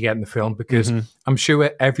relief you get in the film, because I'm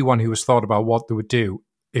sure everyone who has thought about what they would do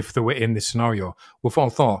if they were in this scenario would have all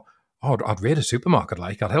thought, I'd raid a supermarket,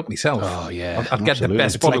 I'd help myself. Oh, yeah. I'd get the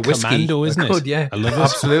best bottle of whiskey. Commando, isn't it? Yeah. I love it.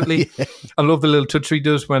 Absolutely. I love the little touch he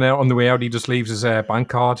does when on the way out he just leaves his bank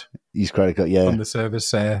card. His credit card, on the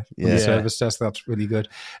service on the service desk. That's really good.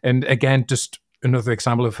 And again, just another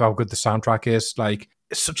example of how good the soundtrack is.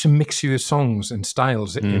 It's such a mixture of songs and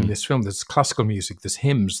styles in this film. There's classical music, there's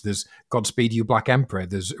hymns, there's Godspeed You Black Emperor,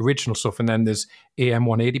 there's original stuff, and then there's AM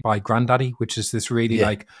 180 by Grandaddy, which is this really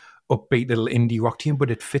upbeat little indie rock tune,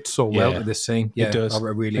 but it fits so well to this scene. Yeah, it does. I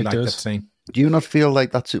really like that scene. Do you not feel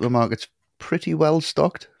like that supermarket's pretty well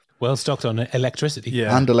stocked? Well stocked on electricity.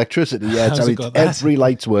 And electricity, every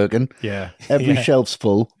light's working. Yeah. Every shelf's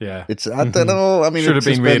full. Yeah. It's, I don't know, I mean... Should have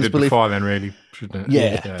been rated before then, really, shouldn't it?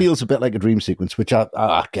 Yeah, it feels a bit like a dream sequence, which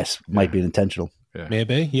I guess might be intentional. Yeah.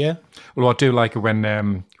 Maybe, yeah. Well, I do like it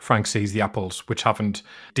when Frank sees the apples, which haven't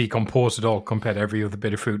decomposed at all compared to every other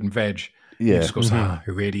bit of fruit and veg. Yeah. He just goes,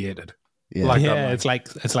 irradiated. Yeah, it's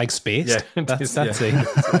like space. Yeah, that's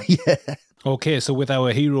it. Yeah. Okay, so with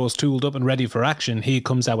our heroes tooled up and ready for action, here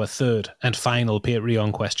comes our third and final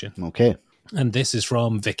Patreon question. Okay. And this is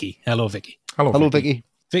from Vicky. Hello, Vicky. Hello, Vicky.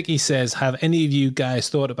 Vicky says, have any of you guys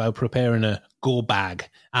thought about preparing a go bag,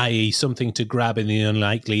 i.e. something to grab in the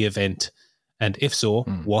unlikely event? And if so,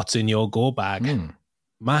 what's in your go bag?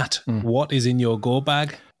 Matt, what is in your go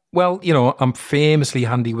bag? Well, I'm famously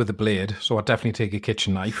handy with a blade, so I'd definitely take a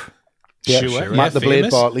kitchen knife. Yeah, sure. Matt the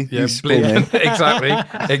Blade Bartley. Yeah, Blade. Exactly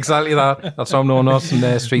that. That's how I'm known us in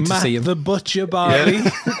the street to see him. Matt the Butcher Bartley.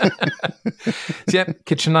 So,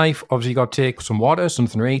 kitchen knife. Obviously, you got to take some water,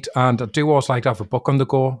 something to eat, and I do also like to have a book on the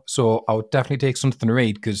go. So I would definitely take something to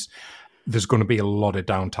read because there's going to be a lot of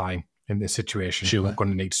downtime in this situation. Sure. I'm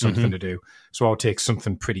going to need something to do. So I'll take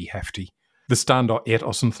something pretty hefty. The Stand or 8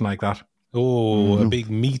 or something like that. Oh, a big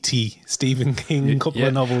meaty Stephen King couple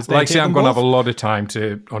of novels. Like I say, I'm going to have a lot of time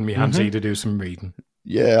on my hands to do some reading.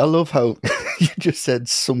 Yeah, I love how you just said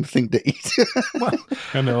something to eat. Well,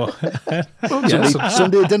 I know.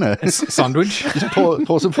 Sunday dinner. Sandwich. Just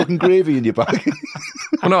pour some fucking gravy in your bag.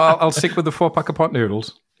 Well, no, I'll stick with the 4-pack of pot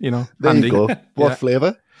noodles. There handy. You go. What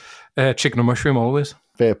flavour? Chicken and mushroom, always.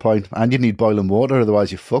 Fair point. And you need boiling water, otherwise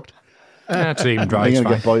you're fucked. It's even dry. You're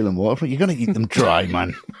going to get boiling water. You're going to eat them dry,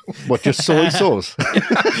 man. What, just soy sauce?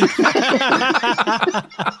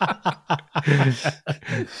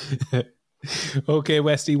 Okay,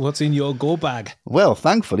 Westy, what's in your go bag? Well,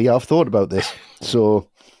 thankfully, I've thought about this. So,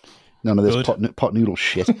 none of this pot noodle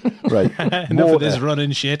shit. Right. Enough of this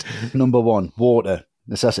running shit. Number 1, water.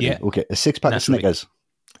 Necessity. Yeah. Okay, a 6-pack of Snickers.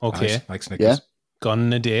 Okay. Nice. Like Snickers. Yeah. Gone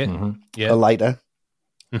in a day. Yeah. A lighter.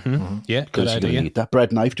 Yeah, good idea. You need that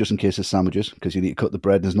bread knife just in case there's sandwiches, because you need to cut the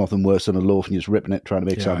bread. There's nothing worse than a loaf and you're just ripping it trying to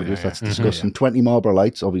make sandwiches. That's disgusting. 20 Marlboro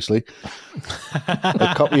Lights, obviously.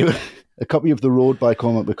 a copy of The Road by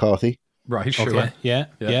Cormac McCarthy. Right, sure. Okay. Yeah.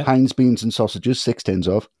 Heinz beans and sausages, 6 tins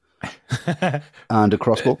of. And a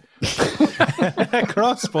crossbow. A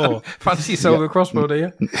crossbow. Fancy yourself a crossbow, do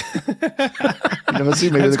you? You never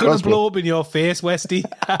see me with a crossbow. It's going to blow up in your face, Westy.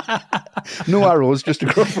 No arrows, just a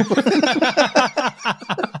crossbow.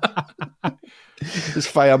 Just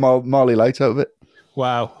fire Marley lights out of it.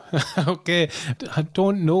 Wow. Okay. I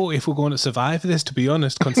don't know if we're going to survive this, to be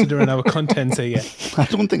honest, considering our contents here. I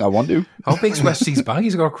don't think I want to. How big's Westy's bag?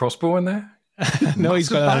 He's got a crossbow in there? No, he's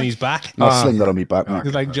got that on his back. I'll sling that on my back, Mark.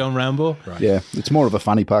 He's like John Rambo. Right. Yeah, it's more of a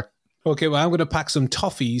fanny pack. Okay, well, I'm going to pack some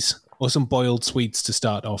toffees or some boiled sweets to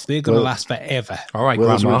start off. They're going to last forever. All right,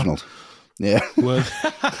 Werther's Grandma. Originals. Yeah.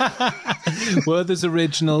 Werther's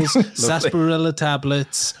Originals, sarsaparilla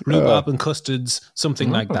tablets, rhubarb and custards,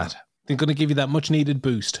 something like that. They're going to give you that much needed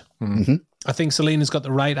boost. Mm-hmm. I think Selena's got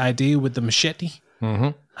the right idea with the machete.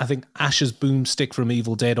 I think Ash's boomstick from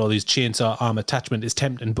Evil Dead or his chainsaw arm attachment is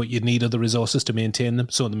tempting, but you'd need other resources to maintain them.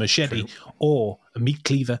 So the machete or a meat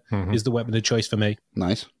cleaver is the weapon of choice for me.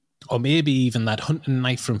 Nice. Or maybe even that hunting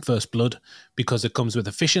knife from First Blood, because it comes with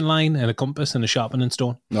a fishing line and a compass and a sharpening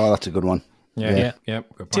stone. No, that's a good one. Yeah. Good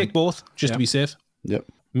point. Take both, just to be safe. Yep.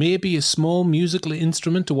 Maybe a small musical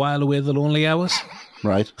instrument to while away the lonely hours.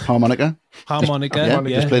 Right. Harmonica.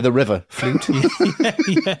 Just play the river. Flute.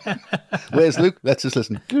 Yeah. Where's Luke? Let's just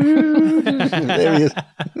listen. There he is.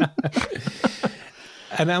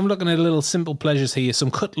 And I'm looking at little simple pleasures here.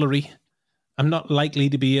 Some cutlery. I'm not likely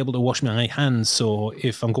to be able to wash my hands, so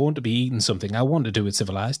if I'm going to be eating something, I want to do it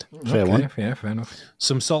civilized. Fair one. Yeah, fair enough.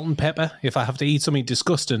 Some salt and pepper. If I have to eat something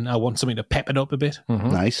disgusting, I want something to pep it up a bit.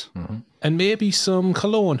 Nice. And maybe some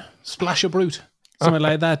cologne, splash of Brut, something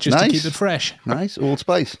like that, just to keep it fresh. Nice. Old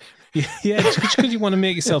Spice. Yeah, just because you want to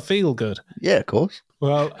make yourself feel good. Yeah, of course.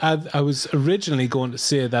 Well, I was originally going to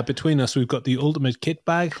say that between us, we've got the ultimate kit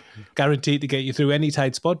bag, guaranteed to get you through any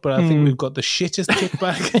tight spot, but I think we've got the shittest kit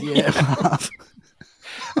bag. Yeah.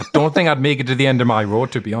 I don't think I'd make it to the end of my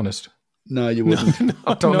road, to be honest. No, you wouldn't.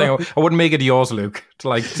 I don't think I wouldn't make it to yours, Luke, to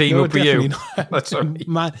like team up with you. That's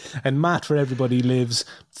Matt, for everybody, lives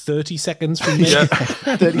 30 seconds from me. Yeah.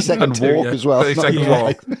 30-second walk as well. 30-second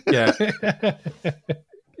walk. Yeah.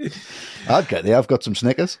 I'd get there. I've got some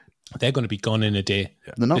Snickers. They're going to be gone in a day.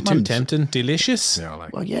 They're not too tempting. Delicious. Yeah,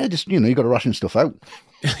 well, yeah, just, you got to ration stuff out.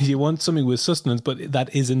 You want something with sustenance, but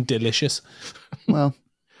that isn't delicious. Well,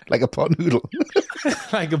 like a pot noodle.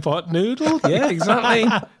 Like a pot noodle? Yeah, exactly.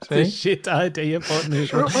 The shit idea, pot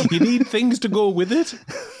noodle. You need things to go with it.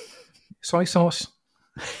 Soy sauce.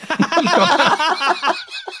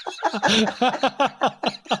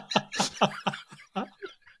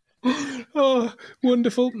 Oh,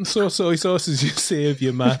 wonderful. So soy sauce, as you save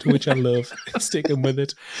you, Matt, which I love. Sticking with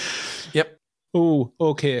it. Yep. Oh,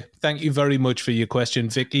 okay. Thank you very much for your question,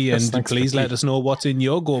 Vicky. And please let us know what's in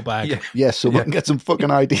your go bag. Yeah. Yes, so we can get some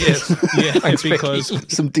fucking ideas. Yeah, thanks, because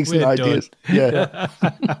some decent ideas. Done. Yeah.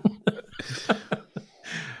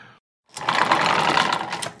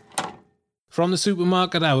 From the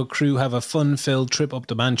supermarket, our crew have a fun-filled trip up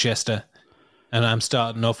to Manchester. And I'm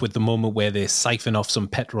starting off with the moment where they siphon off some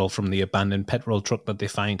petrol from the abandoned petrol truck that they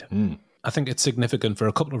find. I think it's significant for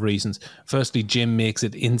a couple of reasons. Firstly, Jim makes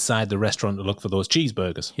it inside the restaurant to look for those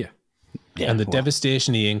cheeseburgers. Yeah. And the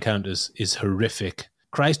devastation he encounters is horrific.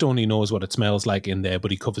 Christ only knows what it smells like in there,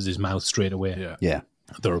 but he covers his mouth straight away. Yeah.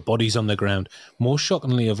 There are bodies on the ground. Most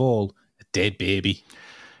shockingly of all, a dead baby.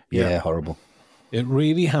 Yeah, horrible. It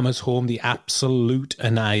really hammers home the absolute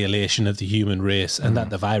annihilation of the human race and that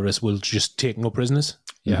the virus will just take no prisoners.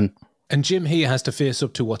 Yeah. And Jim here has to face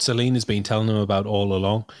up to what Celine has been telling him about all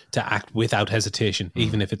along, to act without hesitation,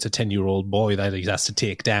 even if it's a 10-year-old boy that he has to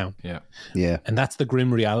take down. Yeah. Yeah. And that's the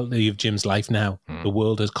grim reality of Jim's life now. The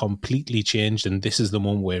world has completely changed, and this is the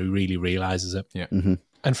moment where he really realises it. Yeah.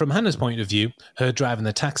 And from Hannah's point of view, her driving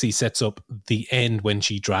the taxi sets up the end when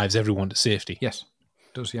she drives everyone to safety. Yes.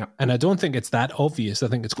 It does, yeah. And I don't think it's that obvious. I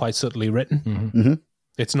think it's quite subtly written.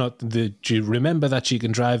 It's not do you remember that she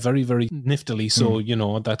can drive very, very niftily, so,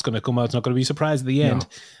 that's going to come out. It's not going to be surprised at the end.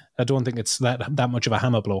 I don't think it's that much of a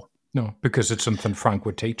hammer blow. No, because it's something Frank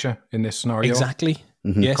would teach her in this scenario. Exactly.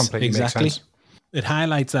 Yes, Completely exactly. makes sense. It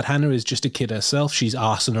highlights that Hannah is just a kid herself. She's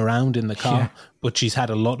arsing around in the car, but she's had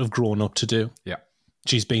a lot of growing up to do. Yeah.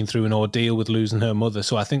 She's been through an ordeal with losing her mother.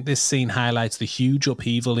 So I think this scene highlights the huge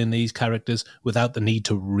upheaval in these characters without the need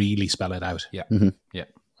to really spell it out. Yeah. Yeah.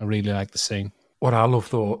 I really like the scene. What I love,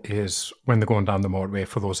 though, is when they're going down the motorway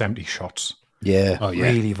for those empty shots. Yeah. Oh, yeah.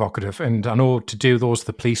 Really evocative. And I know to do those,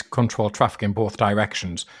 the police control traffic in both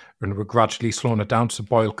directions, and we're gradually slowing it down so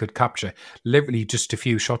Boyle could capture literally just a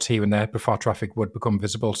few shots here and there before traffic would become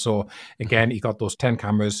visible. So again, he got those 10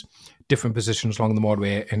 cameras, different positions along the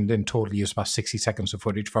motorway, and in total used about 60 seconds of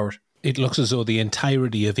footage for it. It looks as though the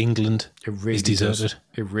entirety of England is deserted.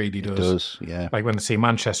 It really does. It does, yeah. Like when they see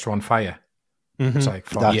Manchester on fire. It's like,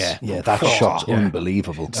 that shot's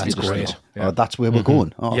unbelievable. That's great. Oh, that's where we're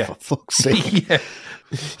going. Oh, for fuck's sake.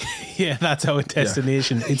 Yeah, that's our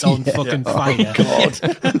destination. It's on fucking fire. Oh,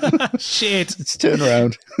 God. Shit. Let's turn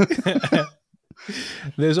around.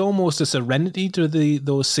 There's almost a serenity to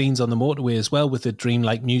those scenes on the motorway as well, with the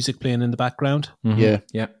dreamlike music playing in the background. Yeah.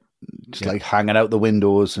 Yeah. Just like hanging out the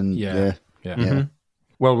windows and Yeah.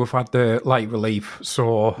 Well, we've had the light relief,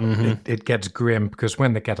 so it gets grim because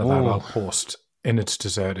when they get to that outpost and it's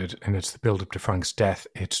deserted and it's the build-up to Frank's death,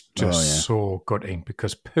 it's just so gutting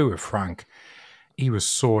because poor Frank, he was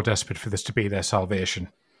so desperate for this to be their salvation.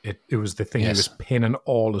 It was the thing he was pinning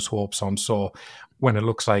all his hopes on. So when it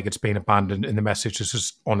looks like it's been abandoned and the message is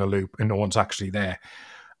just on a loop and no one's actually there,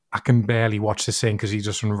 I can barely watch the scene because he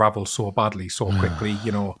just unravels so badly, so quickly.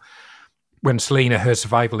 When Selena, her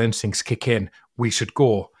survival instincts kick in, we should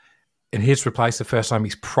go. And his replies the first time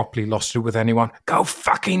he's properly lost it with anyone, go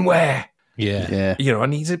fucking where? Yeah. You know,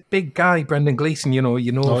 and he's a big guy, Brendan Gleeson,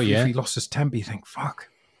 if he lost his temper, you think, fuck.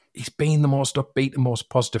 He's been the most upbeat, the most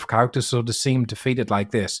positive character, so to see him defeated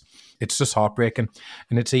like this, it's just heartbreaking.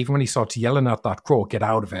 And it's even when he starts yelling at that crow, get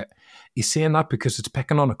out of it. He's saying that because it's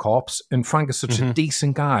pecking on a corpse, and Frank is such a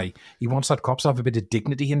decent guy. He wants that corpse to have a bit of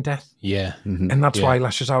dignity in death. Yeah. And that's why he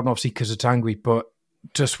lashes out, and obviously because it's angry, but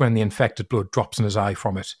just when the infected blood drops in his eye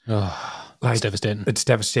from it. It's devastating. It's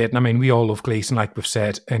devastating. I mean, we all love Gleeson, like we've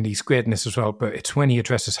said, and he's great in this as well, but it's when he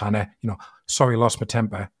addresses Hannah, sorry, I lost my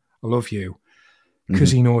temper. I love you.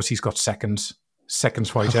 Because he knows he's got seconds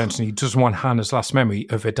for he turns, and he doesn't want Hannah's last memory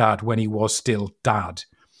of her dad when he was still dad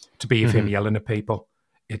to be of him yelling at people.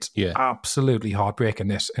 It's absolutely heartbreaking,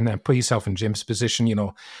 this. And then put yourself in Jim's position,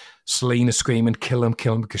 Selena screaming, kill him,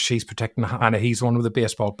 because she's protecting Hannah. He's the one with the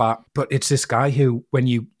baseball bat. But it's this guy who, when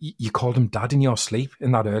you called him dad in your sleep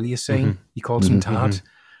in that earlier scene, you called him dad.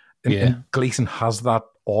 And Gleeson has that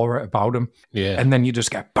aura about him. Yeah. And then you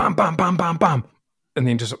just get bam, bam, bam, bam, bam. And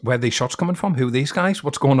then just, where are these shots coming from? Who are these guys?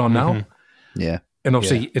 What's going on now? Yeah. And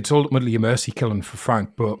obviously, it's ultimately a mercy killing for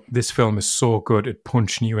Frank, but this film is so good at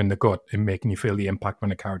punching you in the gut and making you feel the impact when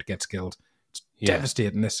a character gets killed. It's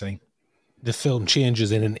devastating, this scene. The film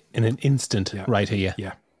changes in an instant right here.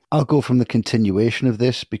 Yeah. I'll go from the continuation of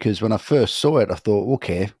this, because when I first saw it, I thought,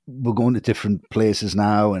 okay, we're going to different places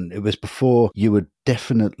now. And it was before you would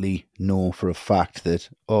definitely know for a fact that,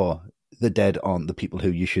 the dead aren't the people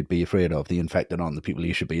who you should be afraid of. The infected aren't the people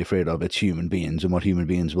you should be afraid of. It's human beings and what human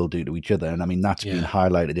beings will do to each other. And I mean, that's been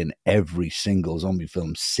highlighted in every single zombie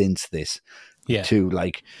film since this. Yeah. To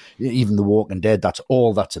like, even The Walking Dead, that's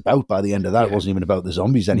all that's about by the end of that. It wasn't even about the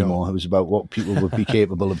zombies anymore. It was about what people would be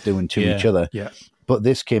capable of doing to each other. Yeah. But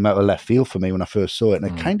this came out of left field for me when I first saw it,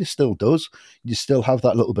 and it kind of still does. You still have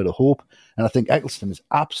that little bit of hope. And I think Eccleston is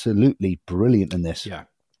absolutely brilliant in this. Yeah.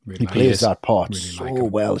 Really he plays that part so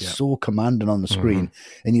well, so commanding on the screen.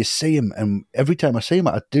 And you see him, and every time I see him,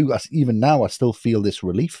 even now, I still feel this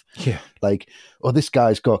relief. Yeah. Like, this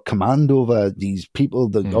guy's got command over these people.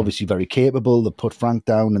 They're obviously very capable. They put Frank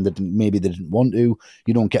down, and maybe they didn't want to.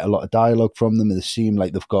 You don't get a lot of dialogue from them. They seem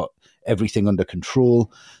like they've got everything under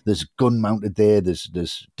control. There's a gun mounted there.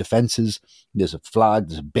 There's defenses. There's a flag.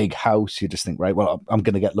 There's a big house. You just think, right, well, I'm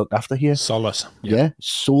going to get looked after here. Solace. Yeah.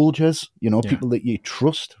 Soldiers, people that you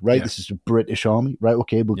trust, right? Yeah. This is the British Army, right?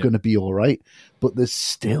 Okay, we're going to be all right. But there's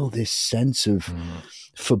still this sense of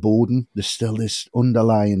foreboding. There's still this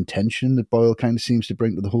underlying tension that Boyle kind of seems to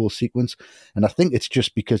bring to the whole sequence. And I think it's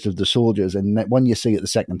just because of the soldiers. And when you see it the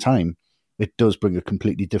second time, it does bring a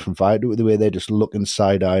completely different vibe to it, the way they're just looking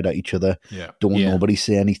side-eyed at each other. Yeah. Don't nobody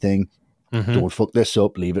say anything. Don't fuck this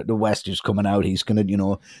up. Leave it to West, who's coming out. He's going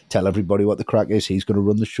to, tell everybody what the crack is. He's going to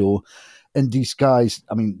run the show. And these guys,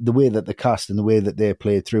 I mean, the way that they're cast and the way that they're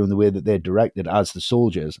played through and the way that they're directed as the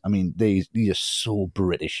soldiers, I mean, they are so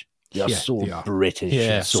British. They are British.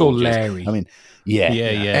 Yeah, so Larry. I mean,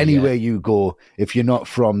 anywhere you go, if you're not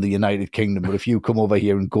from the United Kingdom, but if you come over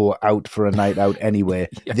here and go out for a night out anywhere,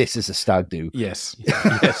 this is a stag do. Yes.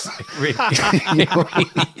 Yes. It really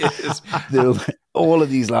is. All of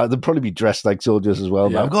these lads, they'll probably be dressed like soldiers as well.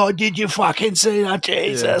 Yeah. Oh, did you fucking see that?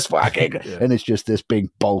 Jesus fucking. And it's just this big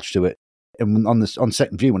bulge to it. And on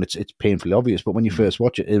second view, when it's painfully obvious, but when you first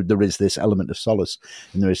watch it, there is this element of solace,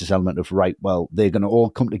 and there is this element of, right, well, they're going to all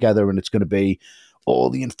come together, and it's going to be all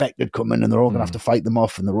the infected coming, and they're all going to have to fight them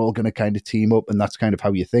off, and they're all going to kind of team up, and that's kind of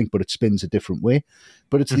how you think, but it spins a different way.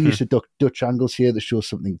 But it's the use of Dutch angles here that shows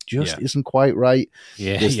something just isn't quite right.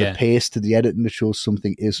 There's the pace to the editing that shows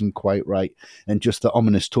something isn't quite right, and just the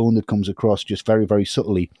ominous tone that comes across just very, very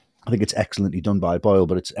subtly. I think it's excellently done by Boyle,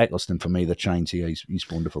 but it's Eccleston for me that shines here. He's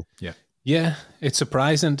wonderful. Yeah. Yeah, it's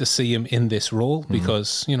surprising to see him in this role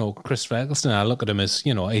because, Christopher Eccleston, I look at him as,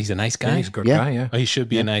 he's a nice guy. He's a good guy, yeah. He should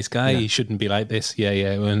be a nice guy. He shouldn't be like this.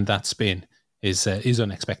 Yeah. And that spin is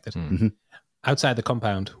unexpected. Outside the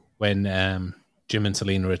compound, when Jim and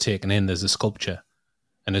Selena are taken in, there's a sculpture,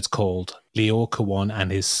 and it's called Laocoon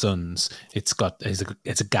and His Sons. It's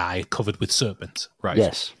a guy covered with serpents. Right.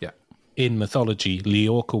 Yes. Yeah. In mythology,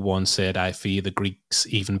 Laocoon said, "I fear the Greeks,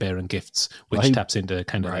 even bearing gifts," which taps into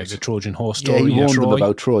kind of like the Trojan horse story. Yeah, he warned them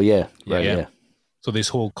about Troy, yeah. So this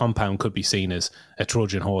whole compound could be seen as a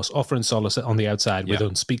Trojan horse, offering solace on the outside with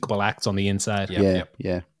unspeakable acts on the inside.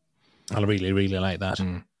 Yeah. I really, really like that.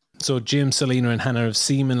 So Jim, Selena and Hannah have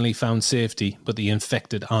seemingly found safety, but the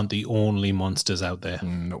infected aren't the only monsters out there.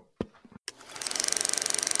 Nope.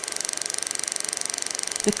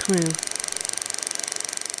 The crew.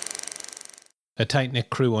 A tight-knit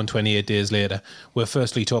crew on 28 Days Later. We're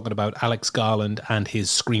firstly talking about Alex Garland and his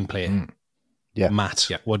screenplay. Yeah. Matt,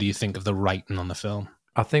 what do you think of the writing on the film?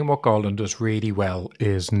 I think what Garland does really well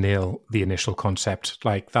is nail the initial concept,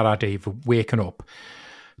 like that idea of waking up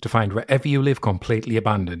to find wherever you live completely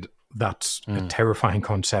abandoned. That's a terrifying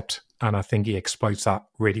concept, and I think he exploits that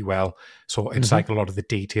really well. So it's like a lot of the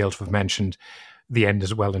details we've mentioned. The end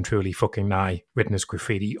is well and truly fucking nigh, written as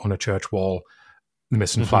graffiti on a church wall. The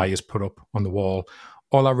missing fly is put up on the wall.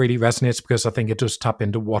 All that really resonates because I think it does tap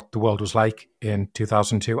into what the world was like in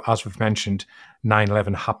 2002. As we've mentioned,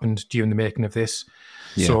 9/11 happened during the making of this.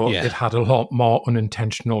 So it had a lot more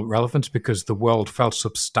unintentional relevance because the world felt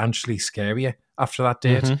substantially scarier after that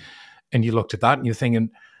date. And you looked at that and you're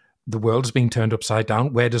thinking, the world's being turned upside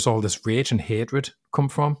down. Where does all this rage and hatred come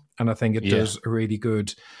from? And I think it does a really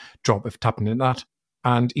good job of tapping into that.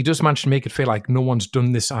 And he does manage to make it feel like no one's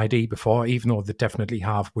done this ID before, even though they definitely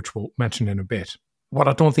have, which we'll mention in a bit. What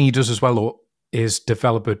I don't think he does as well, though, is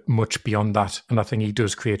develop it much beyond that. And I think he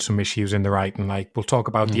does create some issues in the writing. Like, we'll talk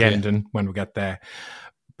about the ending when we get there.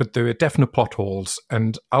 But there are definite plot holes.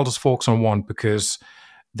 And I'll just focus on one because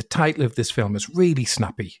the title of this film is really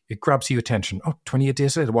snappy. It grabs your attention. Oh, 28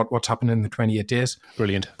 days later, what's happening in the 28 days?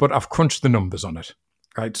 Brilliant. But I've crunched the numbers on it.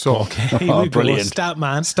 Right, so okay, here we go. Stat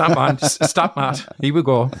man. Here we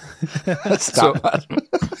go. Stat man.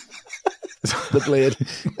 The blade.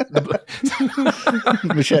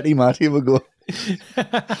 Machete Matt, here we go.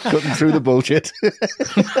 Cutting through the bullshit.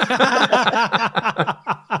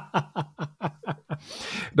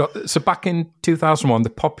 No, so back in 2001, the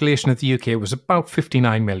population of the UK was about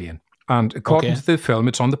 59 million. And according to the film,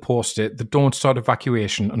 it's on the poster, they don't start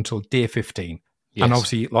evacuation until day 15. Yes. And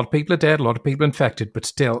obviously, a lot of people are dead, a lot of people infected, but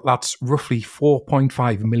still, that's roughly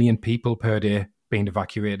 4.5 million people per day being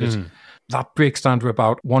evacuated. That breaks down to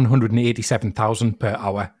about 187,000 per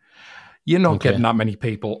hour. You're not getting that many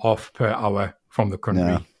people off per hour from the country.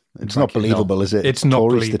 No, it's not believable, is it? It's not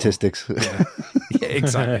Tory believable. Statistics. Yeah,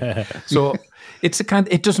 exactly. So it's a kind.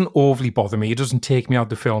 It doesn't overly bother me. It doesn't take me out of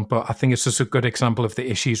the film, but I think it's just a good example of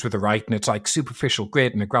the issues with the writing. It's like superficial,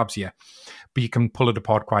 great, and it grabs you. But you can pull it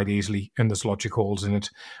apart quite easily, and there's logic holes in it.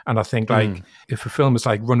 And I think, like, if a film is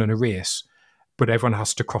like running a race, but everyone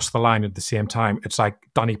has to cross the line at the same time, it's like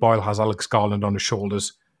Danny Boyle has Alex Garland on his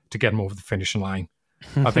shoulders to get him over the finishing line.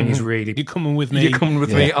 I think he's really... You're coming with me. You're coming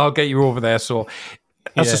with me. I'll get you over there. So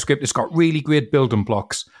as a script, it's got really great building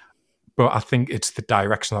blocks, but I think it's the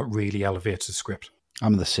direction that really elevates the script.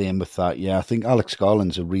 I'm the same with that, yeah. I think Alex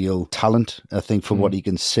Garland's a real talent. I think for what he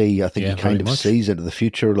can see, I think he kind of sees into the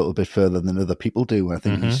future a little bit further than other people do. I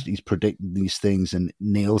think he's predicting these things and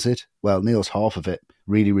nails it. Well, nails half of it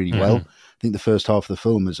really, really well. I think the first half of the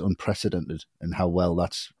film is unprecedented in how well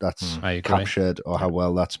that's captured or how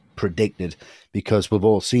well that's predicted, because we've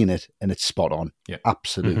all seen it and it's spot on. Yeah.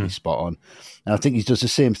 Absolutely spot on. And I think he does the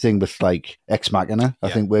same thing with like Ex Machina. I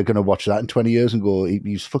think we're going to watch that in 20 years and go,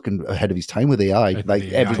 he's fucking ahead of his time with AI. Like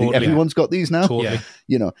everyone's got these now,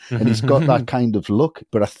 you know, and he's got that kind of look.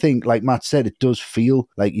 But I think, like Matt said, it does feel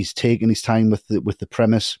like he's taking his time with the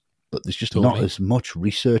premise. But there's just not as much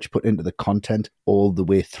research put into the content all the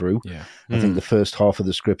way through. Yeah. I think the first half of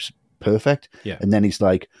the script's perfect. Yeah. And then he's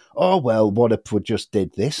like, oh, well, what if we just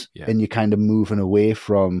did this? Yeah. And you're kind of moving away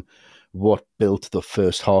from what built the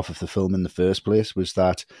first half of the film in the first place, was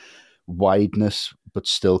that wideness, but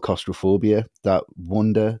still claustrophobia, that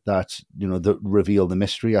wonder, that, you know, that reveal the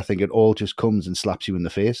mystery. I think it all just comes and slaps you in the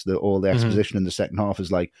face. All the exposition in the second half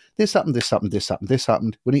is like, this happened, this happened, this happened, this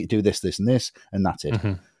happened. We need to do this, this, and this, and that's it.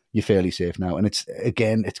 You're fairly safe now. And it's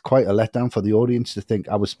quite a letdown for the audience to think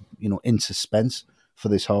I was, you know, in suspense for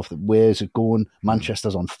this half. Where's it going?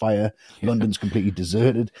 Manchester's on fire. London's completely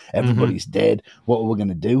deserted. Everybody's dead. What are we going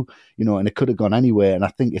to do? You know, and it could have gone anywhere. And I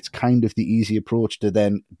think it's kind of the easy approach to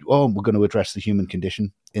then, we're going to address the human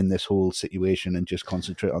condition in this whole situation and just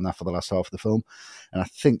concentrate on that for the last half of the film. And I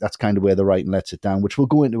think that's kind of where the writing lets it down, which we'll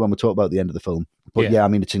go into when we talk about the end of the film. But I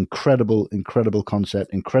mean, it's incredible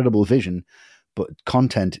concept, incredible vision. But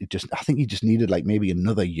content, I think he just needed like maybe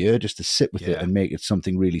another year just to sit with it and make it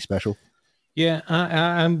something really special. Yeah,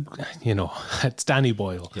 I'm, you know, it's Danny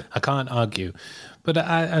Boyle. Yeah. I can't argue. But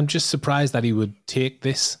I'm just surprised that he would take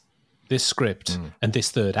this script and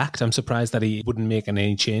this third act. I'm surprised that he wouldn't make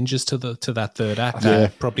any changes to that third act. I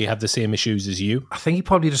probably have the same issues as you. I think he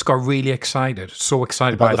probably just got really excited, so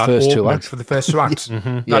excited by that opening for the first two acts.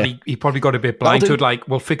 That he probably got a bit blind to it, like,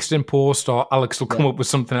 we'll fix it in post, or Alex will come up with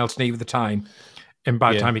something else near the time. And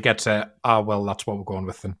by the time he gets there, well, that's what we're going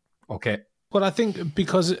with then. Okay. Well, I think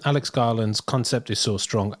because Alex Garland's concept is so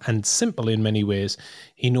strong and simple in many ways,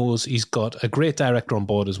 he knows he's got a great director on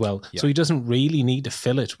board as well. Yeah. So he doesn't really need to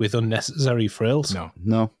fill it with unnecessary frills.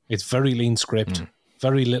 No. It's very lean script,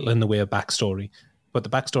 very little in the way of backstory. But the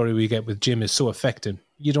backstory we get with Jim is so affecting.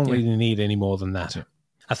 You don't really need any more than that. Yeah.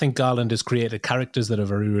 I think Garland has created characters that are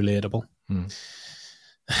very relatable.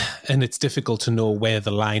 And it's difficult to know where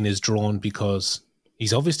the line is drawn because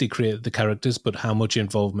he's obviously created the characters, but how much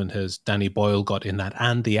involvement has Danny Boyle got in that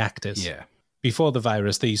and the actors? Yeah. Before the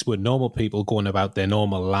virus, these were normal people going about their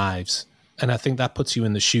normal lives. And I think that puts you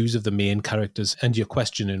in the shoes of the main characters and you're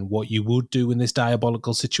questioning what you would do in this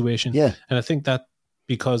diabolical situation. Yeah. And I think that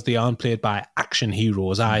because they aren't played by action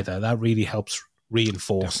heroes either, that really helps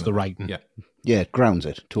reinforce the writing. Yeah. Yeah, it grounds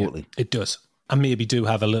it, totally. Yeah, it does. I maybe do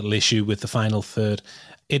have a little issue with the final third.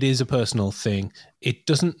 It is a personal thing. It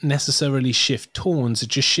doesn't necessarily shift tones, it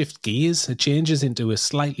just shifts gears. It changes into a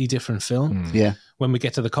slightly different film. Yeah. When we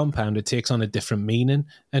get to the compound, it takes on a different meaning.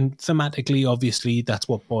 And thematically, obviously, that's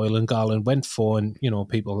what Boyle and Garland went for. And, you know,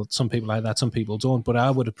 some people like that, some people don't. But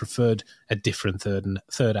I would have preferred a different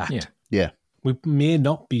third act. Yeah. Yeah. We may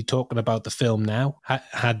not be talking about the film now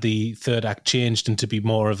had the third act changed into be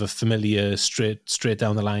more of a familiar, straight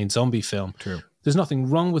down the line zombie film. True. There's nothing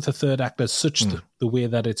wrong with the third act as such, the way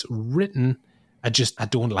that it's written. I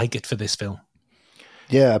don't like it for this film.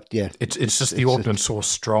 Yeah, yeah. It's just the opening's so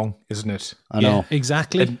strong, isn't it? I know. Yeah,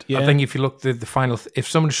 exactly. And I think if you look the final, if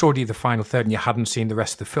someone showed you the final third and you hadn't seen the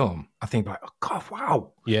rest of the film, I think like, oh God,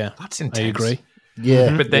 wow, yeah, that's intense. I agree.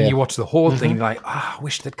 Yeah, but then you watch the whole thing, like, I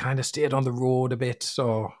wish they'd kind of stayed on the road a bit.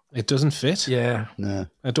 So it doesn't fit. Yeah, no.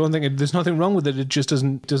 I don't think there's nothing wrong with it. It just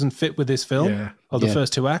doesn't fit with this film or the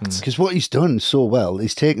first two acts. Because what he's done so well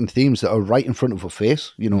is taken themes that are right in front of our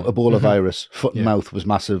face. You know, Ebola virus, foot and mouth was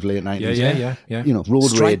massive late 90s. Yeah. You know, road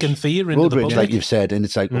Striking rage, fear into road the rage, public. like you've said, and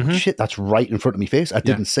it's like, oh shit, that's right in front of my face. I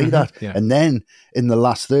didn't see that. Yeah. And then in the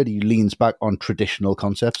last third, he leans back on traditional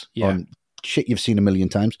concepts, on shit you've seen a million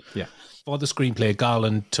times. Yeah. For the screenplay,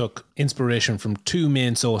 Garland took inspiration from two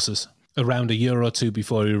main sources. Around a year or two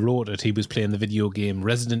before he wrote it, he was playing the video game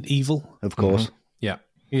Resident Evil. Of course. Yeah.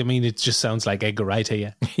 I mean, it just sounds like Edgar Wright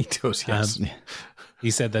here. He does, yes.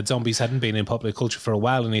 He said that zombies hadn't been in popular culture for a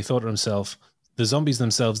while, and he thought to himself, the zombies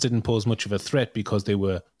themselves didn't pose much of a threat because they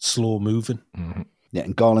were slow moving. Mm-hmm. Yeah,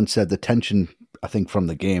 and Garland said the tension, I think, from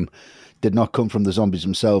the game did not come from the zombies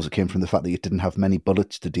themselves. It came from the fact that you didn't have many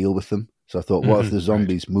bullets to deal with them. So I thought, what if the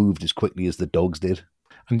zombies moved as quickly as the dogs did?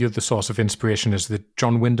 And the other source of inspiration is the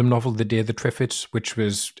John Wyndham novel, The Day of the Triffids, which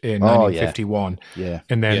was in 1951. Yeah.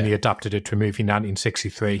 And then they adapted it to a movie in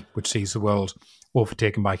 1963, which sees the world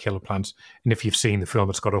overtaken by killer plants. And if you've seen the film,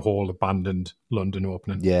 it's got a whole abandoned London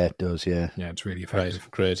opening. Yeah, it does, yeah. Yeah, it's really effective.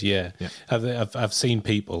 Right, great, yeah. I've seen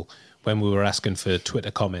people, when we were asking for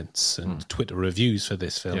Twitter comments and Twitter reviews for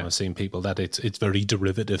this film, I've seen people that it's very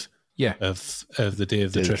derivative of the Day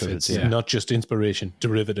of the Triffids. Not just inspiration,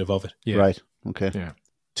 derivative of it. Yeah. Right, okay. Yeah.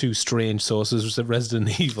 Two strange sources,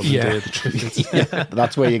 Resident Evil and Day of the Triffids.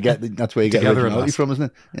 That's where you get originality from,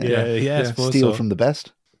 isn't it? Yeah. I suppose Steal so. from the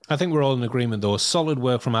best. I think we're all in agreement, though. Solid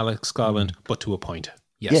work from Alex Garland, but to a point.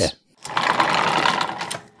 Yes. Yeah.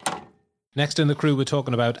 Next in the crew, we're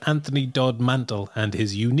talking about Anthony Dodd Mantle and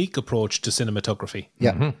his unique approach to cinematography.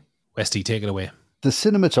 Yeah. Westy, take it away. The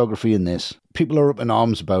cinematography in this, people are up in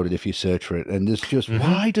arms about it if you search for it. And it's just,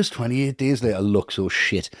 why does 28 Days Later look so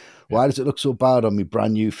shit? Why does it look so bad on my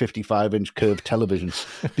brand new 55-inch curved television?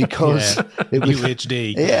 Because it was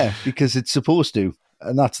UHD. Yeah, because it's supposed to.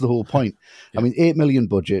 And that's the whole point. I mean, $8 million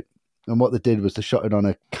budget. And what they did was they shot it on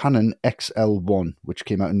a Canon XL1, which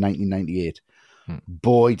came out in 1998.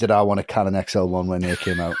 Boy, did I want a Canon XL1 when they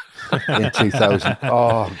came out in 2000.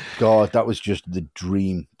 Oh, God, that was just the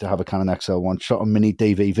dream to have a Canon XL1 shot on mini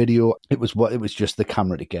DV video. It was just the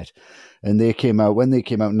camera to get. And when they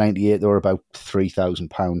came out in 98, they were about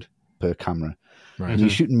 £3,000 per camera. Right. And you're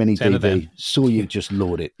shooting mini DV, so you just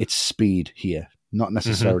load it. It's speed here, not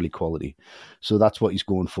necessarily quality. So that's what he's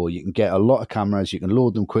going for. You can get a lot of cameras, you can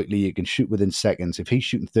load them quickly, you can shoot within seconds. If he's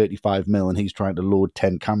shooting 35mm and he's trying to load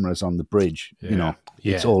 10 cameras on the bridge,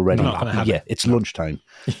 it's already it's lunchtime.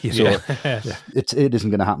 So it isn't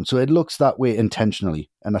going to happen. So it looks that way intentionally.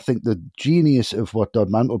 And I think the genius of what Dodd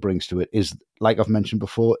Mantle brings to it is, like I've mentioned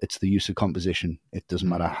before, it's the use of composition. It doesn't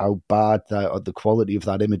matter how bad the quality of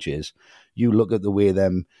that image is. You look at the way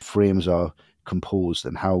them frames are composed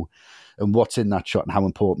and what's in that shot and how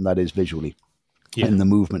important that is visually. And the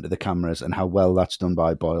movement of the cameras and how well that's done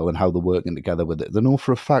by Boyle and how they're working together with it. They know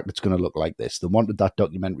for a fact it's going to look like this. They wanted that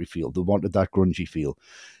documentary feel. They wanted that grungy feel.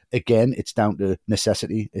 Again, it's down to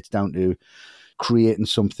necessity. It's down to creating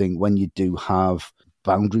something when you do have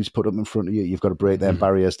boundaries put up in front of you. You've got to break them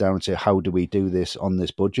barriers down and say, how do we do this on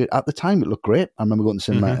this budget? At the time, it looked great. I remember going to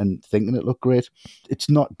cinema and thinking it looked great. It's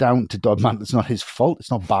not down to Todd Mantle. It's not his fault.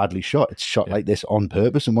 It's not badly shot. It's shot like this on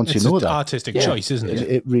purpose. And once you know that, artistic choice, isn't it?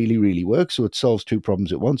 It really, really works. So it solves two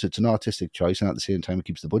problems at once. It's an artistic choice, and at the same time, it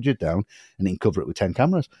keeps the budget down, and you can cover it with 10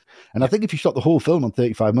 cameras. And I think if you shot the whole film on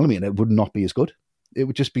 35mm, it would not be as good. It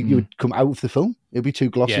would just be, you would come out of the film. It would be too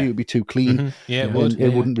glossy. It would be too clean. Yeah, it would.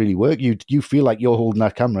 It wouldn't really work. You feel like you're holding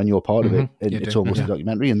that camera and you're part of it. It's almost a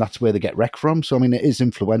documentary, and that's where they get wrecked from. So, I mean, it is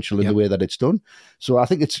influential in the way that it's done. So I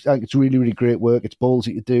think it's really, really great work. It's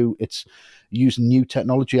ballsy to do. It's using new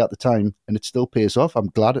technology at the time, and it still pays off. I'm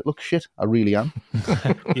glad it looks shit. I really am.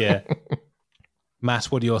 Yeah. Matt,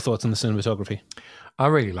 what are your thoughts on the cinematography? I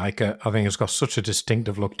really like it. I think it's got such a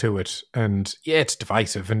distinctive look to it. And yeah, it's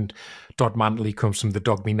divisive. And Todd Mantle comes from the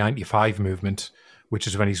Dog Me 95 movement, which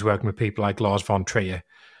is when he's working with people like Lars von Trier,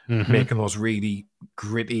 making those really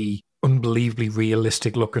gritty, unbelievably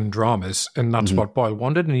realistic looking dramas. And that's what Boyle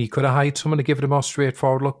wanted. And he could have hired someone to give it a more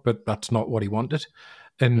straightforward look, but that's not what he wanted.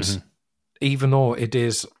 And even though it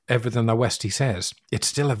is everything that Westy says, it's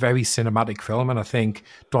still a very cinematic film. And I think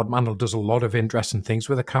Todd Mantle does a lot of interesting things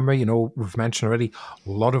with the camera. You know, we've mentioned already a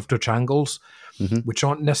lot of Dutch angles, which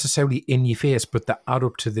aren't necessarily in your face, but that add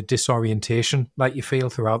up to the disorientation that you feel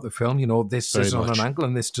throughout the film. You know, this is on an angle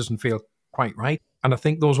and this doesn't feel quite right. And I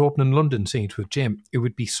think those opening London scenes with Jim, it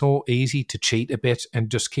would be so easy to cheat a bit and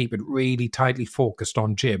just keep it really tightly focused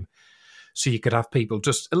on Jim. So you could have people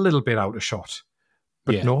just a little bit out of shot.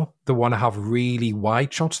 But no, they want to have really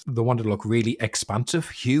wide shots. They want to look really expansive,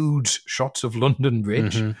 huge shots of London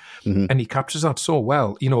Bridge. And he captures that so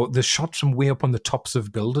well. You know, the shots from way up on the tops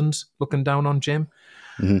of buildings looking down on Jim.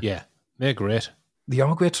 Yeah, they're great. The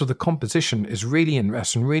are great. So the composition is really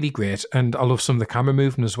interesting, really great. And I love some of the camera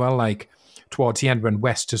movement as well, like towards the end when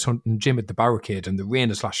West is hunting Jim at the barricade and the rain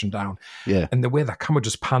is lashing down. Yeah. And the way that camera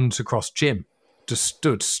just pans across Jim. Just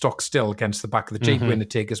stood stock still against the back of the Jeep when to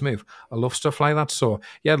take his move. I love stuff like that. So,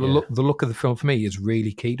 yeah, the look of the film for me is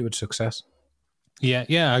really key to its success. Yeah,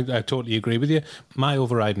 I totally agree with you. My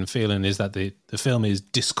overriding feeling is that the film is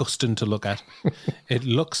disgusting to look at. It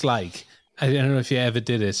looks like, I don't know if you ever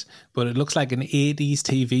did it, but it looks like an 80s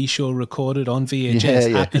TV show recorded on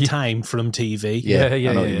VHS at the time from TV.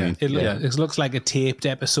 It looks like a taped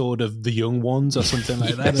episode of The Young Ones or something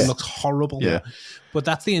like that. It looks horrible. Yeah. But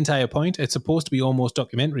that's the entire point. It's supposed to be almost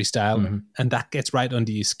documentary style, and that gets right under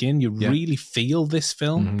your skin. You really feel this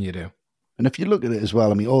film. You do. And if you look at it as well,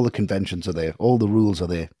 I mean, all the conventions are there, all the rules are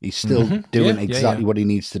there. He's still doing exactly what he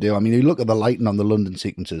needs to do. I mean, you look at the lighting on the London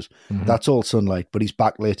sequences, that's all sunlight, but he's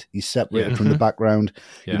backlit, he's separated from the background,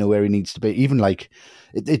 you know, where he needs to be. Even like,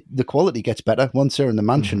 the quality gets better. Once they're in the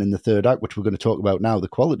mansion in the third act, which we're going to talk about now, the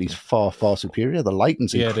quality's far, far superior. The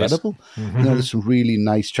lighting's incredible. You know, there's some really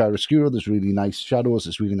nice chiaroscuro, there's really nice shadows,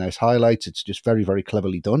 there's really nice highlights. It's just very, very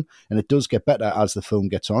cleverly done. And it does get better as the film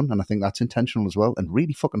gets on. And I think that's intentional as well, and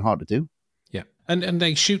really fucking hard to do. Yeah. And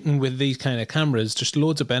like shooting with these kind of cameras, just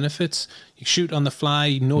loads of benefits. You shoot on the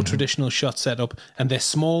fly, no traditional shot setup, and they're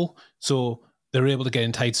small, so they're able to get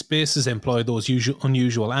in tight spaces, employ those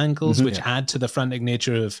unusual angles, which add to the frantic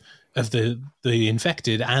nature of the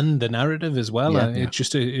infected and the narrative as well.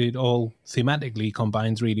 It all thematically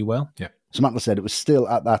combines really well. Yeah. So Mantle said it was still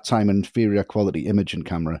at that time an inferior quality imaging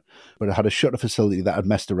camera, but it had a shutter facility that had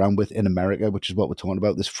messed around with in America, which is what we're talking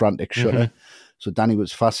about, this frantic shutter. So Danny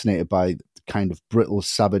was fascinated by the kind of brittle,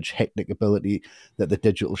 savage, hectic ability that the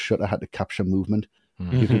digital shutter had to capture movement.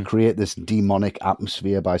 You can create this demonic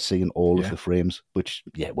atmosphere by seeing all of the frames, which,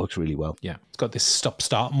 works really well. Yeah. It's got this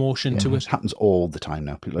stop-start motion to it. It happens all the time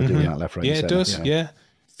now. People are doing that left, right, and center. It does,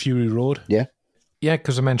 Fury Road. Yeah. Yeah,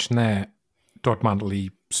 because I mentioned there, Todd Mantle, he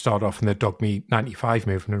started off in the Dog Me 95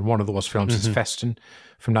 movement, and one of those films is Festen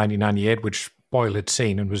from 1998, which Boyle had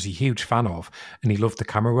seen and was a huge fan of, and he loved the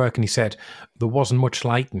camera work, and he said there wasn't much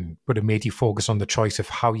lighting, but it made you focus on the choice of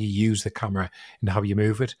how you use the camera and how you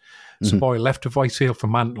move it. So Boyle left a voicemail for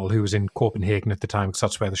Mantle, who was in Copenhagen at the time, because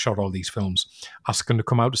that's where they shot all these films, asking to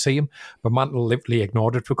come out to see him, but Mantle literally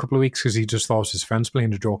ignored it for a couple of weeks because he just thought it was his friends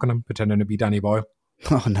playing a joke on him, pretending to be Danny Boyle.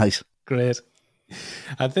 Oh, nice. Great.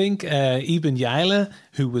 I think Iben Jejle,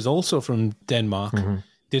 who was also from Denmark,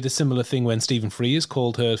 did a similar thing when Stephen Frears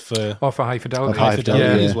called her for High Fidelity. High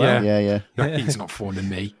Fidelity as well. Yeah. He's not phoning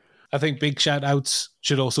me. I think big shout outs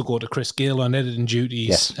should also go to Chris Gill on editing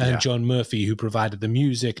duties and John Murphy, who provided the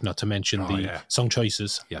music, not to mention the song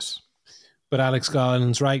choices. Yes. But Alex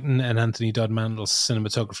Garland's writing and Anthony Todd Mantle's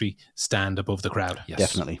cinematography stand above the crowd. Yes.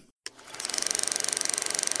 Definitely.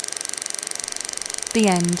 The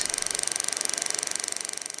end.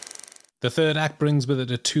 The third act brings with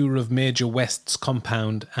it a tour of Major West's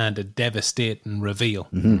compound and a devastating reveal.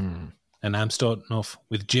 And I'm starting off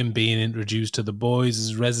with Jim being introduced to the boys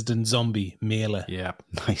as resident zombie, Mailer. Yeah.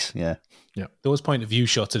 Nice, yeah. Those point of view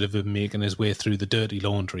shots that have been making his way through the dirty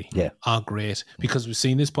laundry are great because we've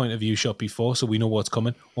seen this point of view shot before, so we know what's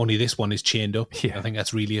coming. Only this one is chained up. Yeah. I think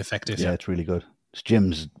that's really effective. Yeah, it's really good. It's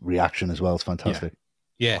Jim's reaction as well. It's fantastic.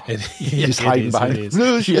 Yeah. He's just hiding behind it is.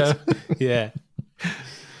 No, shit. Yeah.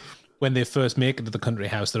 When they first make it to the country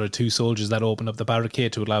house, there are two soldiers that open up the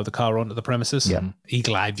barricade to allow the car onto the premises. Yeah.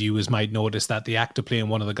 Eagle-eyed viewers might notice that the actor playing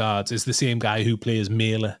one of the guards is the same guy who plays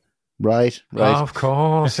Mailer. Right. Oh, of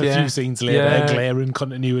course. A few scenes later, glaring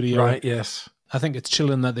continuity. Right, yes. I think it's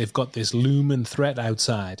chilling that they've got this looming threat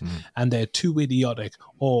outside and they're too idiotic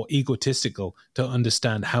or egotistical to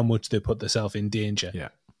understand how much they put themselves in danger. Yeah.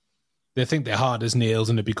 They think they're hard as nails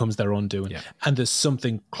and it becomes their undoing. Yeah. And there's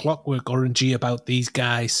something clockwork orangey about these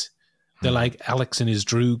guys. They're like Alex and his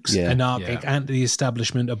droogs, anarchic,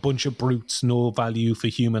 anti-establishment, a bunch of brutes, no value for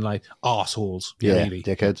human life, arseholes, really.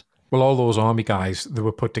 Dickheads. Well, all those army guys, they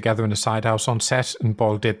were put together in a side house on set, and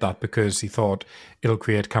Boyle did that because he thought it'll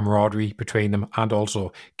create camaraderie between them and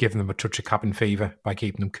also give them a touch of cabin fever by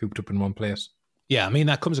keeping them cooped up in one place. Yeah, I mean,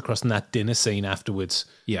 that comes across in that dinner scene afterwards.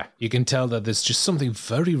 Yeah. You can tell that there's just something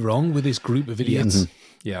very wrong with this group of idiots.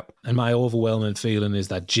 Yeah. And my overwhelming feeling is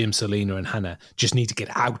that Jim, Selena and Hannah just need to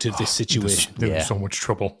get out of this situation. They're in so much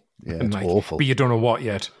trouble. Yeah, it's awful. But you don't know what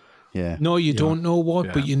yet. Yeah. No, you don't know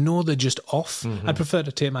what, but you know they're just off. I'd prefer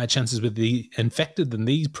to take my chances with the infected than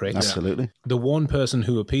these pricks. Absolutely. The one person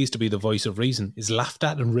who appears to be the voice of reason is laughed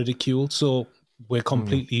at and ridiculed, so we're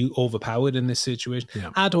completely overpowered in this situation.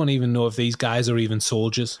 Yeah. I don't even know if these guys are even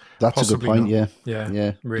soldiers. That's possibly a good point,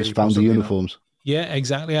 Yeah. Really, just found the uniforms. Yeah,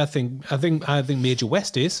 exactly. I think Major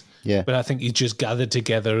West is. Yeah. But I think he just gathered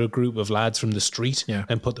together a group of lads from the street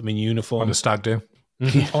and put them in uniform. On a stag do.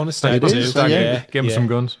 On a stag do. Give them some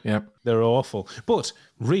guns. Yeah. They're awful. But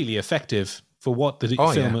really effective for what the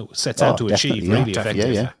film sets out to achieve. Really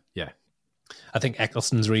effective. Yeah. I think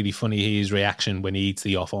Eccleston's really funny, his reaction when he eats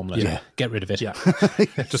the off omelette. Yeah. Get rid of it. Yeah.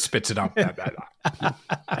 Just spits it out.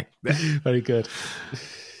 Very good.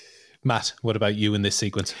 Matt, what about you in this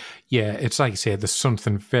sequence? Yeah, it's like you say, there's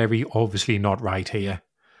something very obviously not right here.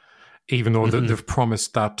 Even though they've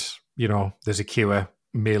promised that, there's a cure,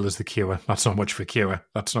 Mail is the cure. That's not much for a cure.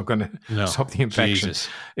 That's not going to stop the infection. Jesus.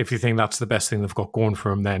 If you think that's the best thing they've got going for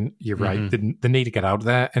them, then you're right. They need to get out of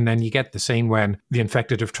there. And then you get the scene when the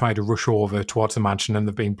infected have tried to rush over towards the mansion and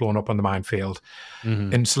they've been blown up on the minefield.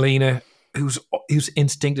 And Selena, whose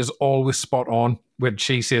instinct is always spot on, when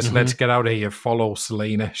she says, let's get out of here, follow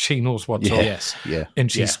Selena. She knows what's up. Yes. Yeah.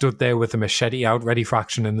 And she stood there with a machete out, ready for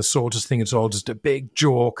action, and the soldiers think it's all just a big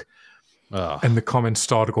joke. And the comments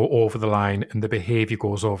start to go over the line and the behaviour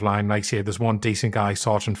goes over the line. Like I say, there's one decent guy,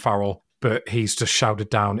 Sergeant Farrell, but he's just shouted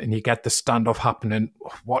down and you get the standoff happening.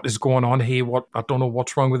 What is going on here? I don't know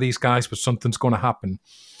what's wrong with these guys, but something's going to happen.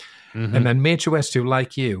 And then Major West, who,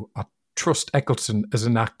 like you, I trust Eccleston as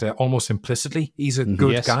an actor almost implicitly. He's a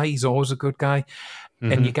good guy. He's always a good guy.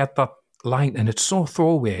 And you get that line and it's so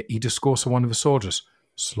throwaway. He just goes to one of the soldiers,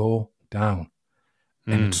 slow down.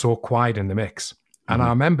 And it's so quiet in the mix. And I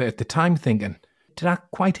remember at the time thinking, did I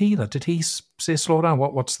quite hear that? Did he say slow down?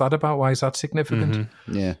 What's that about? Why is that significant?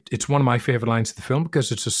 Yeah. It's one of my favourite lines of the film because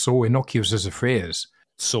it's just so innocuous as a phrase.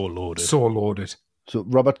 So loaded. So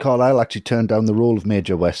Robert Carlyle actually turned down the role of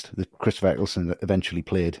Major West that Christopher Eccleston eventually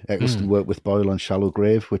played. Eccleston worked with Boyle on Shallow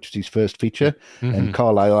Grave, which is his first feature. And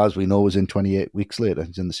Carlyle, as we know, was in 28 Weeks Later.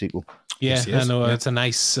 He's in the sequel. Yeah, I know. It's a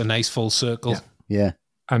nice full circle. Yeah.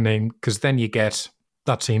 And then, because then you get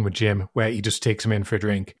that scene with Jim where he just takes him in for a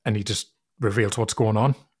drink and he just reveals what's going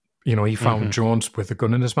on. He found Jones with a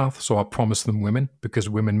gun in his mouth, so I promised them women because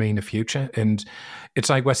women mean the future. And it's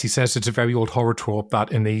like Wesley says, it's a very old horror trope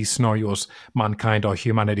that in these scenarios, mankind or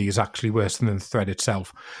humanity is actually worse than the threat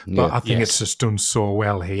itself. But I think it's just done so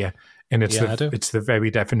well here. And it's the very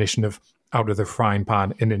definition of out of the frying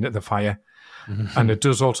pan and into the fire. And it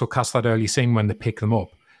does also cast that early scene when they pick them up.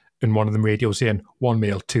 And one of them radios in, 1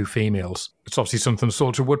 male, 2 females. It's obviously something a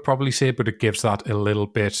soldier would probably say, but it gives that a little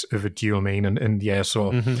bit of a dual meaning. And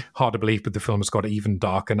hard to believe, but the film has got even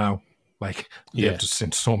darker now. They're just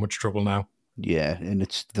in so much trouble now. Yeah, and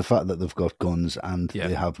it's the fact that they've got guns and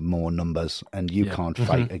they have more numbers, and you can't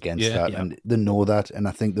fight against that. And they know that, and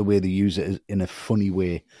I think the way they use it is in a funny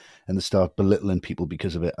way, and they start belittling people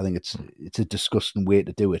because of it. I think it's a disgusting way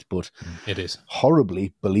to do it, but it is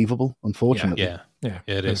horribly believable, unfortunately. Yeah,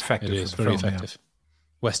 it is effective. It is very effective.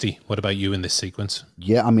 Westy, what about you in this sequence?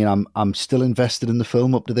 Yeah, I mean, I'm still invested in the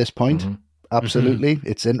film up to this point. absolutely.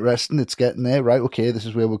 It's interesting. It's getting there. Right, okay, this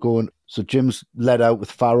is where we're going. So Jim's led out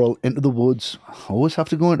with Farrell into the woods. Always have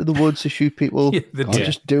to go into the woods to shoot people. Can't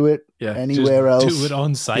just do it anywhere else. Do it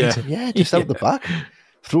on site. Yeah, just out the back.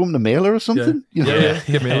 Throw them the mailer or something.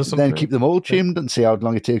 Then keep them all chained and see how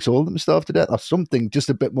long it takes all of them to starve to death or something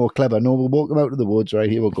just a bit more clever. No, we'll walk them out to the woods. Right,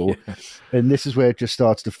 here we'll go. And this is where it just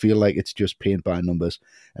starts to feel like it's just paint by numbers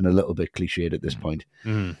and a little bit cliched at this point.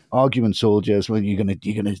 Arguing soldiers, well, you're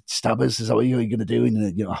gonna stab us. Is that what you're gonna do?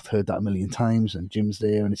 And I've heard that a million times. And Jim's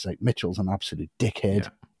there, and it's like Mitchell's an absolute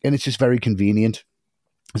dickhead, and it's just very convenient.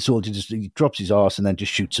 The soldier he drops his arse and then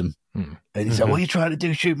just shoots him. And he's like, what are you trying to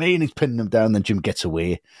do? Shoot me? And he's pinning him down. Then Jim gets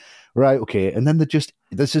away. Right, okay. And then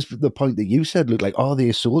this is the point that you said, look, like, are they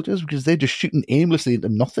soldiers? Because they're just shooting aimlessly into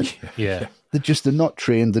nothing. Yeah. They're not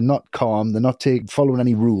trained. They're not calm. They're not following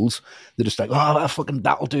any rules. They're just like,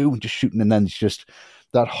 that'll do. And just shooting. And then it's just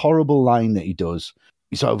that horrible line that he does.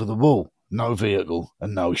 He's over the wall. No vehicle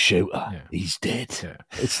and no shooter. Yeah. He's dead. Yeah.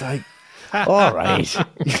 It's like, all right.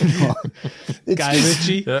 Guy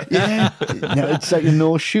Ritchie. It's like a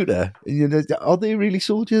no shooter. Are they really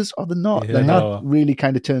soldiers? Are they not? Yeah. That really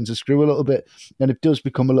kind of turns the screw a little bit, and it does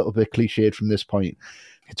become a little bit cliched from this point.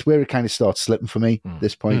 It's where it kind of starts slipping for me,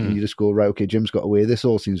 this point, and you just go, right, okay, Jim's got away. This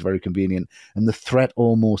all seems very convenient, and the threat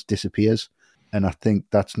almost disappears. And I think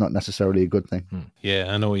that's not necessarily a good thing. Yeah,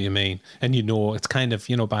 I know what you mean. And it's kind of,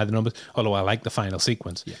 by the numbers, although I like the final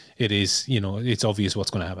sequence. Yeah. It is, it's obvious what's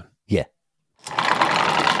going to happen. Yeah.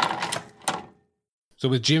 So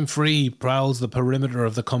with Jim free, prowls the perimeter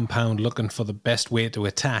of the compound looking for the best way to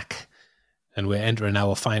attack. And we're entering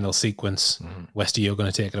our final sequence. Westy, you're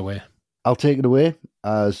going to take it away. I'll take it away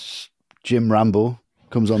as Jim Rambo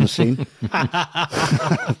comes on the scene.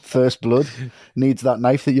 First blood. Needs that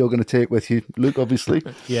knife that you're going to take with you, Luke, obviously.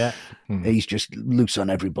 Yeah. He's just loose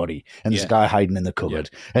on everybody. And there's a guy hiding in the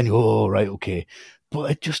cupboard. And right, okay. But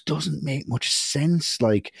it just doesn't make much sense.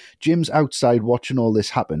 Like, Jim's outside watching all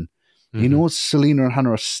this happen. He knows Selena and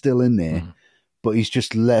Hannah are still in there, but he's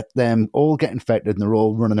just let them all get infected and they're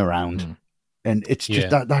all running around. And it's just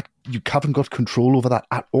that you haven't got control over that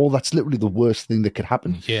at all. That's literally the worst thing that could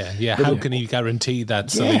happen. Yeah. How can he guarantee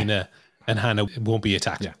that Selena and Hannah won't be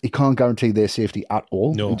attacked? He can't guarantee their safety at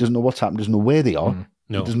all. No. He doesn't know what's happened. He doesn't know where they are.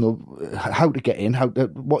 No. He doesn't know how to get in,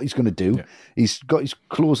 what he's going to do. Yeah. He's got his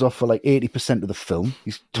clothes off for like 80% of the film.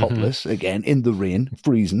 He's topless, again, in the rain,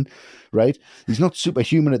 freezing, right? He's not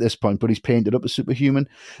superhuman at this point, but he's painted up as superhuman.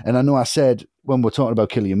 And I know I said when we're talking about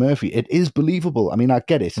Cillian Murphy, it is believable. I mean, I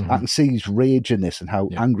get it. I can see his rage in this and how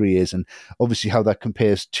angry he is, and obviously how that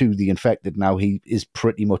compares to the infected. Now he is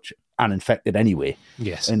pretty much uninfected anyway.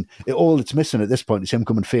 Yes. And all it's missing at this point is him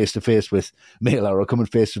coming face to face with Mailer or coming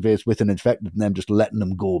face to face with an infected and them just letting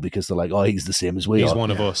them go because they're like, oh, he's the same as we are. He's one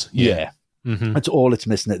of us. Yeah. That's all it's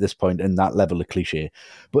missing at this point in that level of cliche.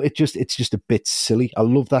 But it's just a bit silly. I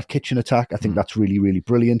love that kitchen attack. I think that's really, really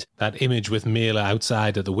brilliant. That image with Mailer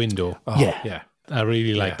outside of the window. Oh, yeah. I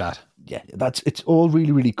really like that. Yeah, it's all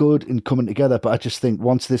really, really good in coming together. But I just think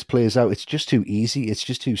once this plays out, it's just too easy. It's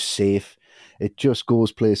just too safe. It just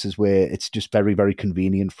goes places where it's just very, very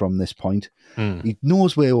convenient from this point. He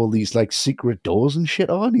knows where all these like secret doors and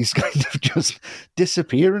shit are, and he's kind of just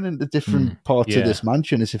disappearing into different parts of this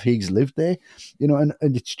mansion as if he's lived there, and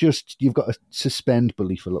it's just, you've got to suspend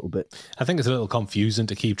belief a little bit. I think it's a little confusing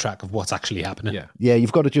to keep track of what's actually happening. Yeah,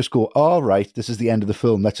 you've got to just go, all right, this is the end of the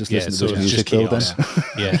film. Let's just listen to this music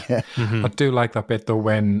then. I do like that bit though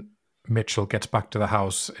when Mitchell gets back to the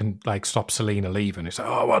house and like stops Selena leaving. He's like,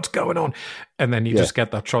 oh, what's going on? And then you just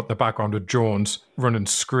get that shot in the background with Jones running,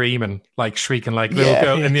 screaming, like shrieking like little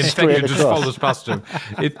girl, and the infected just follows past him.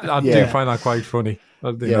 I do find that quite funny. I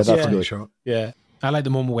think that's a funny shot. Yeah. I like the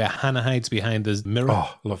moment where Hannah hides behind the mirror.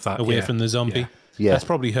 Oh, love that. Away from the zombie. Yeah. That's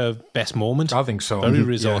probably her best moment. I think so. Very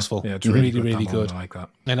resourceful. Yeah, it's really good. I like that.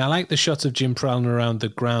 And I like the shots of Jim prowling around the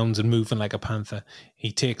grounds and moving like a panther.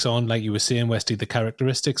 He takes on, like you were saying, Westy, the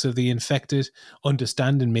characteristics of the infected,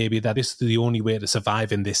 understanding maybe that this is the only way to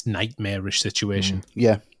survive in this nightmarish situation.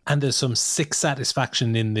 Yeah. And there's some sick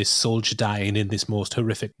satisfaction in this soldier dying in this most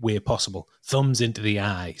horrific way possible. Thumbs into the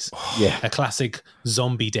eyes. Yeah. A classic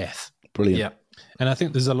zombie death. Brilliant. Yeah. And I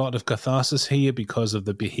think there's a lot of catharsis here because of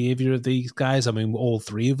the behavior of these guys. I mean, all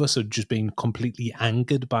three of us are just being completely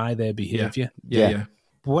angered by their behavior. Yeah.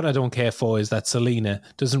 What I don't care for is that Selena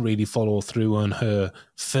doesn't really follow through on her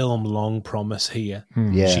film-long promise here.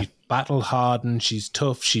 She's battle-hardened, she's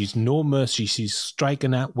tough, she's no mercy, she's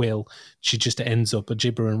striking at will. She just ends up a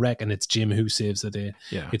gibber and wreck, and it's Jim who saves the day.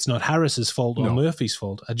 Yeah. It's not Harris's fault or Murphy's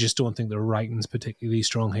fault. I just don't think the writing's particularly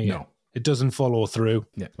strong here. No. It doesn't follow through.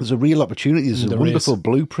 Yeah. There's a real opportunity. There's a wonderful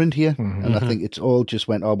blueprint here. And I think it's all just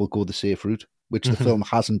went, we'll go the safe route, which the film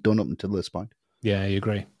hasn't done up until this point. Yeah, I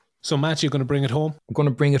agree. So, Matt, you're going to bring it home? I'm going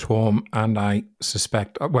to bring it home, and I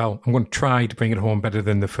suspect, I'm going to try to bring it home better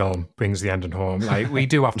than the film brings the ending home. Like, we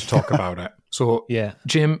do have to talk about it. So,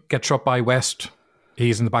 Jim gets shot by West.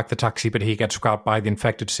 He's in the back of the taxi, but he gets grabbed by the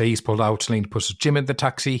infected. So he's pulled out. Selena puts Jim in the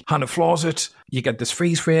taxi. Hannah floors it. You get this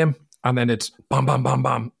freeze frame, and then it's bam, bam, bam,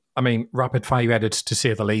 bam. I mean, rapid fire edits, to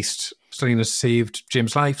say the least. Selena saved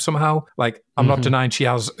Jim's life somehow. Like, I'm not denying she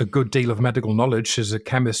has a good deal of medical knowledge. She's a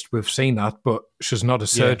chemist. We've seen that, but she's not a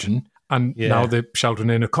surgeon. And now they're sheltering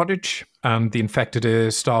in a cottage, and the infected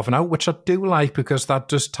are starving out, which I do like, because that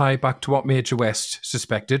does tie back to what Major West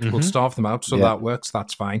suspected. We'll starve them out, so that works.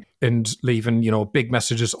 That's fine. And leaving, big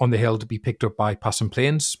messages on the hill to be picked up by passing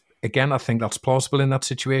planes. Again, I think that's plausible in that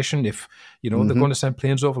situation. If, they're going to send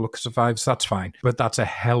planes over, look, survives, that's fine. But that's a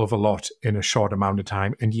hell of a lot in a short amount of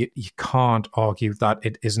time. And you can't argue that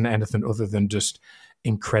it isn't anything other than just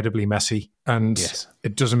incredibly messy. And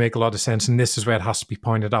it doesn't make a lot of sense. And this is where it has to be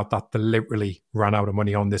pointed out that they literally ran out of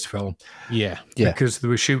money on this film. Yeah. Because they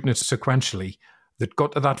were shooting it sequentially. They'd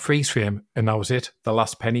got to that freeze frame, and that was it. The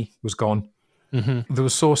last penny was gone. They were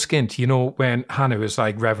so skint, when Hannah was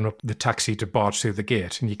like revving up the taxi to barge through the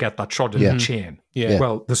gate, and you get that shot in the chain. Yeah.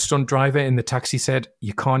 Well, the stunt driver in the taxi said,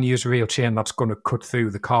 you can't use a real chain that's going to cut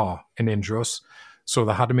through the car and injure us. So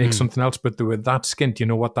they had to make something else, but they were that skint. You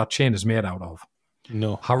know what that chain is made out of?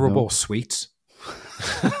 No. Haribo sweets.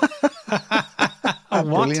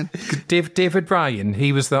 What? David Bryan,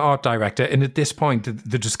 he was the art director, and at this point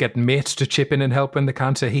they're just getting mates to chip in and help in the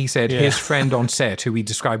cancer. He said his friend on set, who he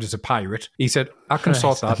described as a pirate, he said, I can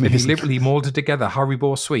sort that. And he literally molded together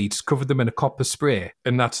Haribo sweets, covered them in a copper spray,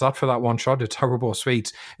 and that's that for that one shot. It's Haribo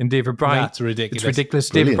sweets. And David Bryan, that's ridiculous. It's ridiculous.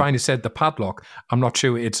 Brilliant. David Bryan has said the padlock, I'm not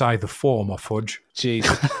sure it's either foam or fudge. Jeez.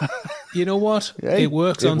 You know what? It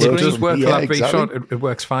works on screen. It does work for that brief exactly. shot. It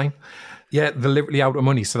works fine. Yeah, they're literally out of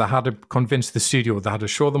money, so they had to convince the studio, they had to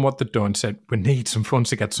show them what they'd done, said, we need some funds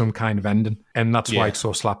to get some kind of ending. And that's why it's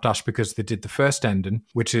so slapdash, because they did the first ending,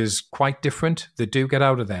 which is quite different. They do get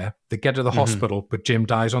out of there, they get to the hospital, but Jim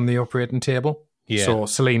dies on the operating table. Yeah. So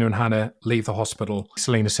Selena and Hannah leave the hospital.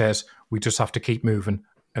 Selena says, we just have to keep moving.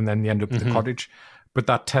 And then they end up at the cottage. But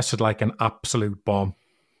that tested like an absolute bomb.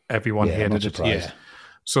 Everyone hated it. Yeah.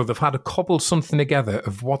 So they've had to cobble something together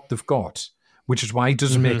of what they've got, which is why it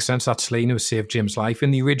doesn't make sense that Selena saved Jim's life.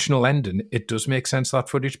 In the original ending, it does make sense, that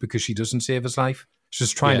footage, because she doesn't save his life.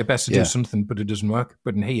 She's trying her best to do something, but it doesn't work.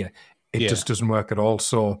 But in here, it just doesn't work at all.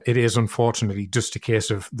 So it is, unfortunately, just a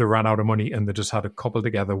case of they ran out of money and they just had to cobble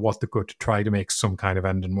together what they could to try to make some kind of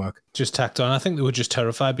ending work. Just tacked on. I think they were just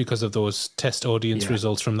terrified because of those test audience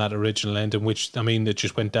results from that original ending, which, I mean, it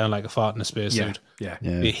just went down like a fart in a spacesuit. Yeah.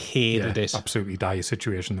 They hated it. Absolutely dire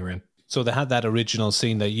situation they're in. So they had that original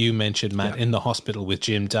scene that you mentioned, Matt, in the hospital with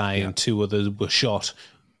Jim dying, and two others were shot,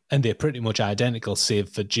 and they're pretty much identical, save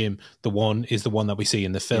for Jim. The one is the one that we see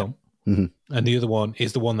in the film, and the other one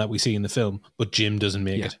is the one that we see in the film, but Jim doesn't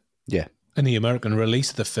make it. Yeah. In the American release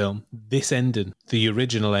of the film, this ending, the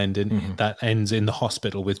original ending that ends in the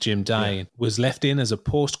hospital with Jim dying, was left in as a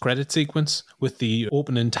post-credit sequence with the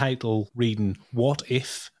opening title reading, "What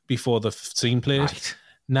If?" before the scene played. Right.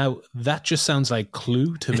 Now, that just sounds like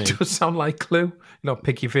Clue to me. It does sound like Clue.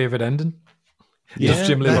 Pick your favourite ending. Yeah, Does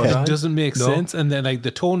Jim live or die? It doesn't make sense. And then, like,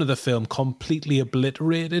 the tone of the film completely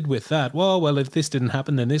obliterated with that. Well, if this didn't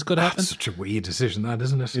happen, then this could happen. That's such a weird decision, that,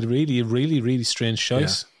 isn't it? It really, really, really strange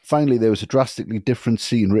choice. Yeah. Finally, there was a drastically different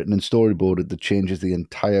scene written and storyboarded that changes the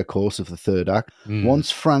entire course of the third act. Once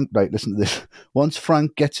Frank, listen to this. Once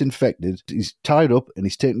Frank gets infected, he's tied up and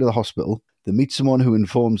he's taken to the hospital. They meet someone who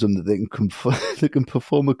informs them that they can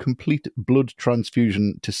perform a complete blood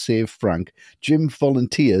transfusion to save Frank. Jim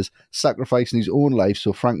volunteers, sacrificing his own life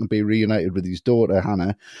so Frank can be reunited with his daughter,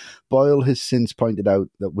 Hannah. Boyle has since pointed out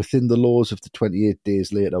that within the laws of the 28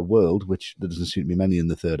 Days Later world, which there doesn't seem to be many in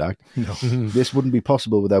the third act, this wouldn't be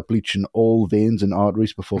possible without bleaching all veins and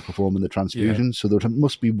arteries before performing the transfusion. So there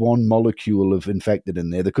must be one molecule of infected in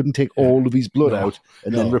there. They couldn't take all of his blood out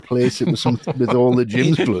and then replace it with all the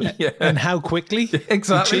Jim's blood. And how quickly?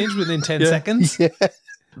 Exactly. It changed within 10 seconds. Yeah.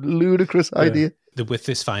 Ludicrous idea. With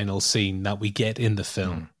this final scene that we get in the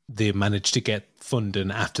film, they managed to get funding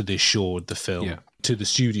after they showed the film to the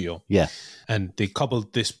studio. Yeah. And they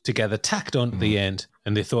cobbled this together, tacked on at the end,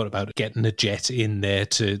 and they thought about getting a jet in there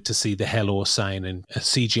to see the hello sign, and a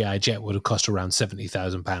CGI jet would have cost around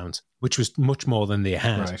 £70,000, which was much more than they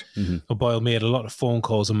had. Right. Boyle made a lot of phone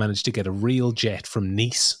calls and managed to get a real jet from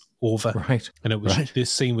Nice over. Right. And it was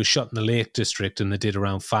this scene was shot in the Lake District, and they did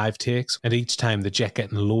around 5 takes. And each time the jet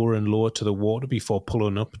getting lower and lower to the water before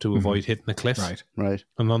pulling up to avoid hitting the cliff. Right.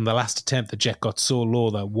 And on the last attempt, the jet got so low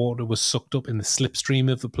that water was sucked up in the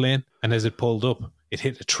slipstream of the plane. And as it pulled up, it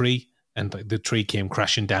hit a tree. And the tree came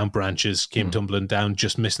crashing down, branches came tumbling down,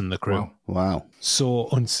 just missing the crew. Wow. So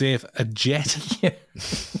unsafe. A jet. Yeah.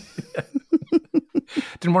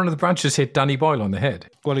 Didn't one of the branches hit Danny Boyle on the head?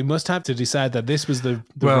 Well, he must have to decide that this was the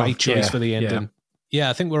right choice for the ending. Yeah,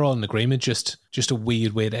 I think we're all in agreement. Just a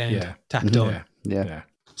weird way to end. Tacked on. Yeah.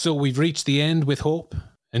 So we've reached the end with hope,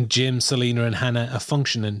 and Jim, Selena, and Hannah a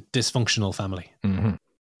functioning, dysfunctional family. Mm-hmm.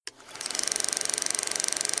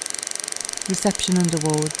 Reception and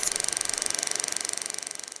awards.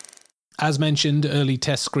 As mentioned, early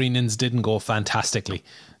test screenings didn't go fantastically.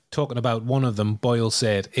 Talking about one of them, Boyle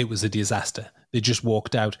said it was a disaster. They just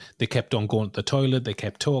walked out. They kept on going to the toilet. They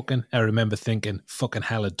kept talking. I remember thinking, fucking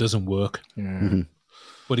hell, it doesn't work. Mm-hmm.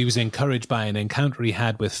 But he was encouraged by an encounter he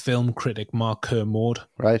had with film critic Mark Kermode.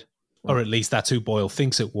 Right. Or at least that's who Boyle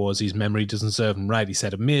thinks it was. His memory doesn't serve him right. He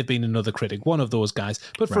said it may have been another critic, one of those guys.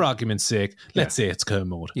 But for argument's sake, let's say it's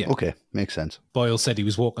Kermode. Yeah. Okay, makes sense. Boyle said he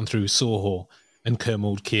was walking through Soho, and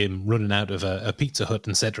Kermode came running out of a Pizza Hut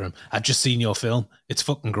and said to him, "I've just seen your film. It's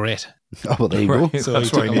fucking great." Oh, well, there you go. So he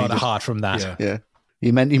took a lot of heart from that. Yeah.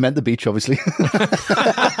 He meant the beach, obviously.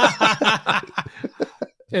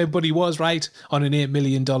 But he was right. On an $8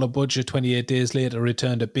 million budget, 28 days later,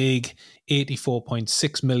 returned a big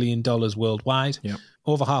 $84.6 million worldwide. Yep.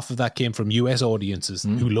 Over half of that came from US audiences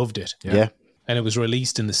who loved it. Yeah. And it was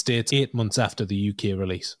released in the States 8 months after the UK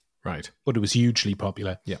release. Right. But it was hugely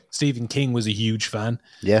popular. Yeah. Stephen King was a huge fan.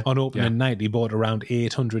 Yeah. On opening night, he bought around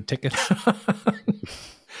 800 tickets.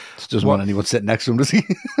 Doesn't want anyone sitting next to him, does he?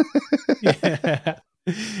 Yeah.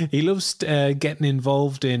 He loves getting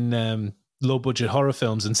involved in low-budget horror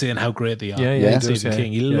films and saying how great they are. Yeah. Stephen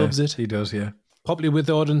King, he loves it. He does, yeah. Popular with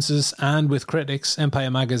audiences and with critics, Empire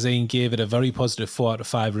Magazine gave it a very positive 4 out of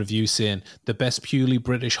 5 review, saying the best purely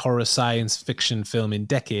British horror science fiction film in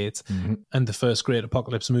decades and the first great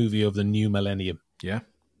apocalypse movie of the new millennium. Yeah.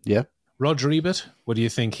 Yeah. Roger Ebert, what do you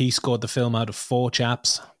think? He scored the film out of 4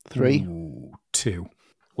 chaps. 3. Ooh, 2.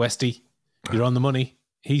 Westy, you're on the money.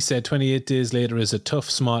 He said 28 Days Later is a tough,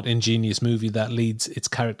 smart, ingenious movie that leads its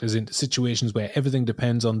characters into situations where everything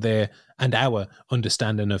depends on their and our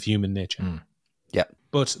understanding of human nature. Yeah.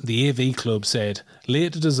 But the AV Club said,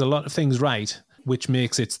 Later does a lot of things right, which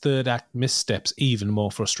makes its third act missteps even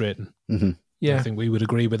more frustrating. Mm-hmm. Yeah. I think we would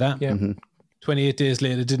agree with that. Yeah. 28 Days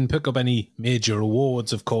Later didn't pick up any major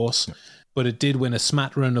awards, of course, but it did win a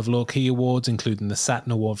smattering of low-key awards, including the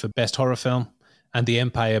Saturn Award for Best Horror Film and the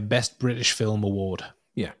Empire Best British Film Award.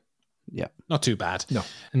 Yeah. Yeah. Not too bad. No.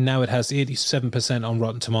 And now it has 87% on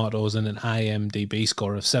Rotten Tomatoes and an IMDb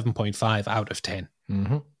score of 7.5 out of 10.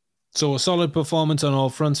 Mm-hmm. So a solid performance on all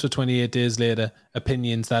fronts for 28 Days Later.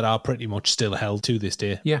 Opinions that are pretty much still held to this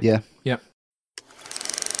day. Yeah. Yeah. Yeah.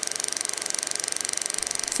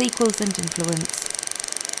 Sequels and influence.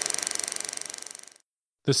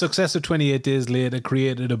 The success of 28 Days Later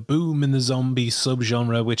created a boom in the zombie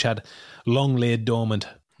subgenre which had long laid dormant.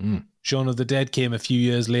 Shaun of the Dead came a few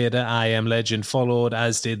years later. I Am Legend followed,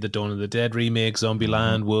 as did the Dawn of the Dead remake,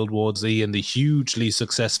 Zombieland, World War Z, and the hugely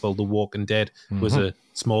successful The Walking Dead was a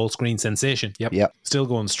small screen sensation. Yep. Still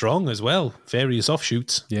going strong as well. Various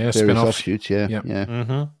offshoots. Yeah, Various spin-offs. offshoots, yeah. Yep.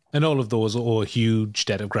 Yeah. And all of those owe a huge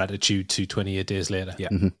debt of gratitude to 28 Days Later. Yeah.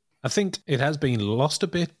 I think it has been lost a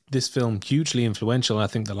bit. This film, hugely influential. I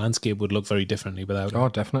think the landscape would look very differently without it. Oh,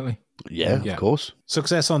 definitely. Yeah, of course.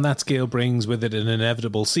 Success on that scale brings with it an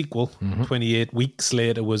inevitable sequel. 28 weeks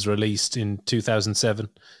later was released in 2007.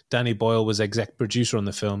 Danny Boyle was exec producer on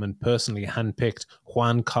the film and personally handpicked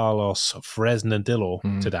Juan Carlos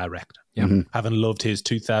Fresnadillo to direct, having loved his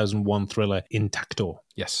 2001 thriller Intacto.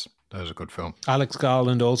 Yes, that was a good film. Alex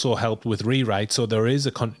Garland also helped with rewrites, so there is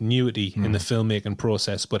a continuity in the filmmaking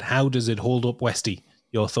process. But how does it hold up, Westy?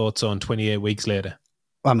 Your thoughts on 28 weeks later?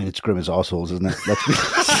 I mean, it's grim as arseholes, isn't it? Let's be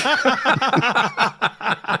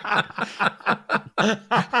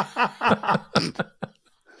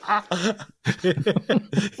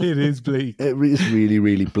It is bleak. It is really,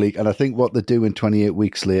 really bleak. And I think what they do in 28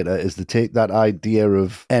 weeks later is they take that idea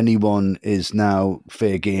of anyone is now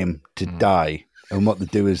fair game to die. And what they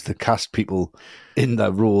do is they cast people in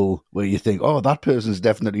that role where you think, oh, that person's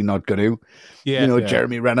definitely not going to. Yeah, you know,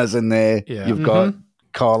 Jeremy Renner's in there. Yeah. You've got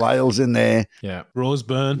Carlisle's in there. Yeah. Rose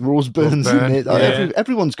Byrne's in there. Yeah.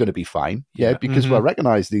 Everyone's going to be fine. Yeah, because we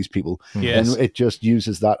recognise these people. Yes. And it just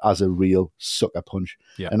uses that as a real sucker punch.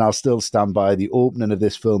 Yeah. And I'll still stand by the opening of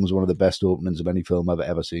this film is one of the best openings of any film I've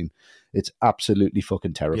ever seen. It's absolutely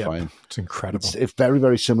fucking terrifying. It's incredible. It's very,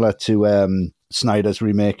 very similar to Snyder's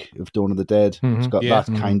remake of Dawn of the Dead. It's got that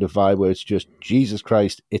kind of vibe where it's just, Jesus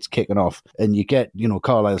Christ, it's kicking off. And you get,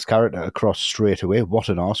 Carlisle's character across straight away. What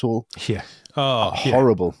an arsehole. Yeah. Oh,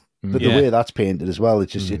 horrible. But the way that's painted as well,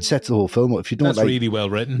 it sets the whole film up. If you don't that's really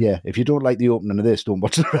well written. Yeah, if you don't like the opening of this, don't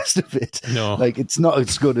watch the rest of it. No. Like, it's not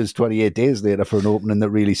as good as 28 Days Later for an opening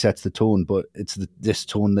that really sets the tone, but it's this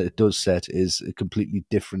tone that it does set is a completely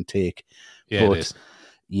different take. Yeah, but, it is.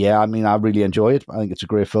 Yeah, I mean, I really enjoy it. I think it's a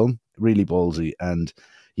great film, really ballsy, and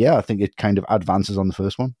yeah, I think it kind of advances on the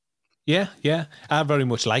first one. Yeah, I very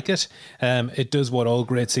much like it. It does what all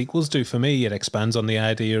great sequels do for me. It expands on the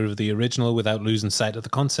idea of the original without losing sight of the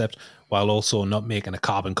concept, while also not making a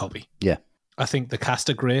carbon copy. Yeah. I think the cast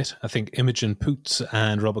are great. I think Imogen Poots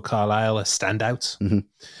and Robert Carlyle are standouts. Mm-hmm.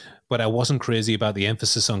 But I wasn't crazy about the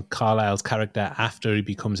emphasis on Carlyle's character after he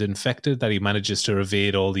becomes infected, that he manages to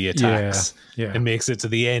evade all the attacks and makes it to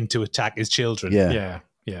the end to attack his children. Yeah.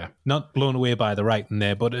 Not blown away by the writing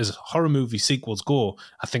there, but as horror movie sequels go,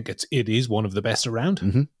 I think it is one of the best around.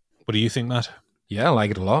 Mm-hmm. What do you think, Matt? Yeah, I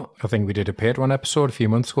like it a lot. I think we did a Patreon episode a few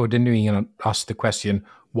months ago, didn't we? And asked the question,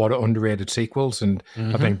 what are underrated sequels? And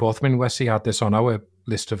I think both me and Wesley had this on our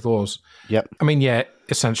list of those. Yep. I mean, yeah,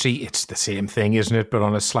 essentially it's the same thing, isn't it? But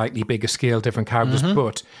on a slightly bigger scale, different characters.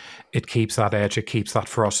 But it keeps that edge, it keeps that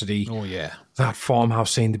ferocity. Oh, yeah. That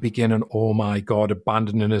farmhouse scene in the beginning, oh my God,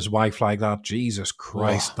 abandoning his wife like that. Jesus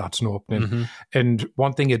Christ, that's an opening. And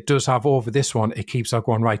one thing it does have over this one, it keeps that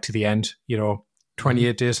going right to the end.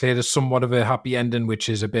 28 days later, somewhat of a happy ending, which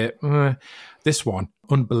is a bit, this one,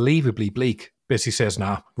 unbelievably bleak. Basically says,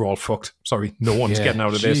 nah, we're all fucked. Sorry, no one's getting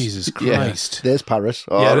out of this. Jesus Christ. Yeah. There's Paris.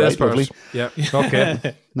 Oh, yeah, there's Paris. Yeah,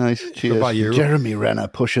 okay. Nice. Cheers. About you? Jeremy Renner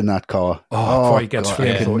pushing that car. Before he gets God,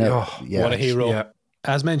 flamed. What a hero. Yeah.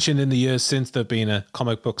 As mentioned, in the years since, there have been a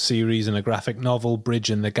comic book series and a graphic novel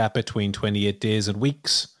bridging the gap between 28 Days and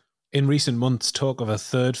Weeks. In recent months, talk of a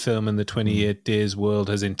third film in the 28 Days world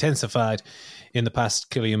has intensified. In the past,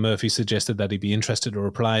 Cillian Murphy suggested that he'd be interested to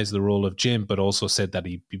reprise the role of Jim, but also said that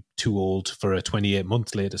he'd be too old for a 28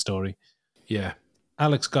 months later story. Yeah.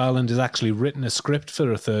 Alex Garland has actually written a script for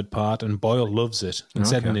a third part, and Boyle loves it, and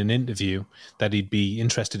said in an interview that he'd be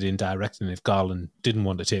interested in directing if Garland didn't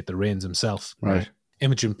want to take the reins himself. Right.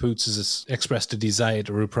 Imogen Poots has expressed a desire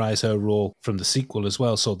to reprise her role from the sequel as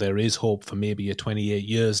well, so there is hope for maybe a 28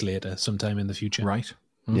 years later, sometime in the future. Right.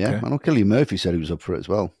 Okay. Yeah, I know Cillian Murphy said he was up for it as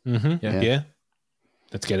well. Yeah.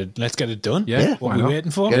 Let's get it done. Yeah. What are we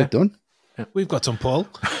waiting for? Get it done. We've got some pull.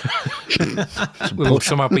 Will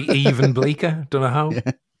somehow be even bleaker? Don't know how.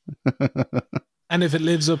 Yeah. And if it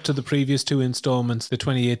lives up to the previous two installments, the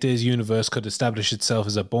 28 Days universe could establish itself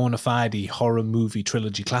as a bona fide horror movie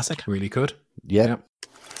trilogy classic. Really could. Yeah.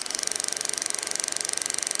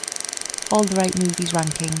 All the Right Movies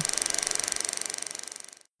ranking.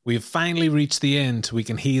 We've finally reached the end. We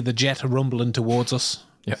can hear the jet rumbling towards us.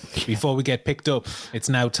 Yeah. Before we get picked up, it's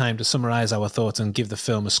now time to summarise our thoughts and give the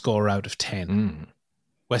film a score out of 10.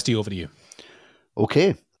 Westy, over to you.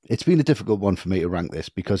 Okay. It's been a difficult one for me to rank this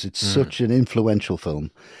because it's such an influential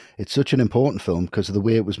film. It's such an important film because of the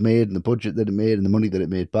way it was made and the budget that it made and the money that it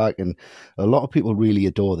made back. And a lot of people really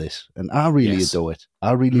adore this. And I really adore it.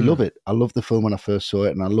 I really love it. I loved the film when I first saw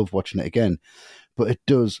it and I love watching it again. But it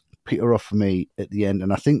does peter off for me at the end.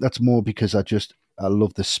 And I think that's more because I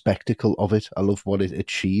love the spectacle of it. I love what it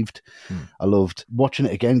achieved. I loved watching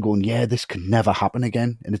it again going, yeah, this can never happen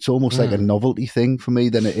again. And it's almost like a novelty thing for me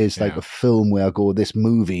than it is like a film where I go, this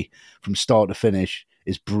movie from start to finish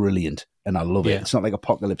is brilliant and I love it. It's not like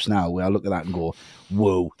Apocalypse Now where I look at that and go,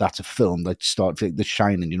 whoa, that's a film that starts like The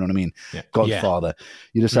Shining, you know what I mean? Yeah. Godfather.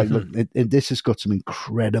 You're just like, look, this has got some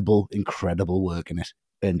incredible work in it.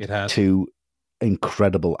 And it has. Two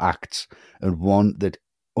incredible acts and one that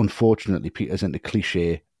unfortunately peters into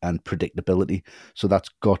cliche and predictability, so that's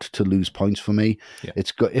got to lose points for me.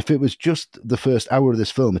 It's got, if it was just the first hour of this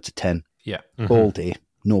film, it's a 10 all day,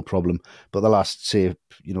 no problem, but the last, say,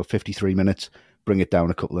 53 minutes bring it down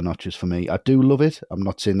a couple of notches for me. I do love it. I'm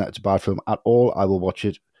not saying that it's a bad film at all. I will watch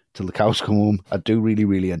it till the cows come home. I do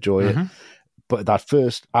really enjoy it, but that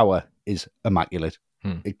first hour is immaculate.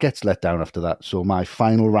 It gets let down after that, so my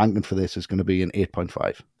final ranking for this is going to be an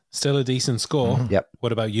 8.5. Still a decent score. Yep.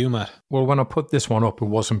 What about you, Matt? Well, when I put this one up, it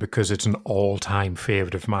wasn't because it's an all-time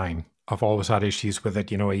favourite of mine. I've always had issues with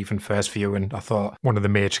it, even first viewing. I thought one of the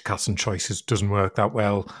major casting choices doesn't work that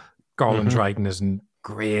well. Garland's writing isn't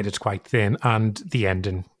great. It's quite thin. And the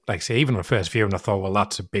ending, like I say, even on first viewing, I thought, well,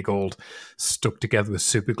 that's a big old stuck together with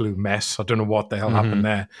super glue mess. I don't know what the hell happened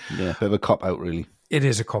there. Yeah, bit of a cop-out, really. It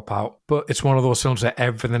is a cop-out, but it's one of those films that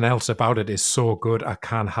everything else about it is so good, I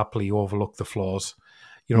can't happily overlook the flaws.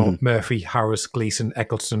 You know, Murphy, Harris, Gleason,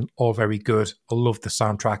 Eccleston, all very good. I love the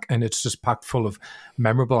soundtrack, and it's just packed full of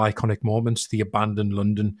memorable, iconic moments. The abandoned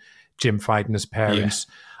London, Jim fighting his parents.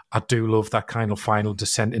 Yeah. I do love that kind of final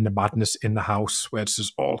descent into madness in the house where it's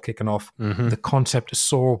just all kicking off. The concept is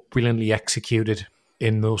so brilliantly executed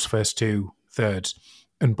in those first 2/3.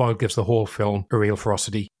 And Boyle gives the whole film a real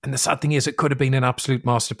ferocity. And the sad thing is, it could have been an absolute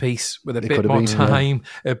masterpiece with a bit more time,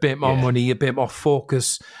 a bit more money, a bit more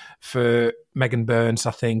focus for Megan Burns,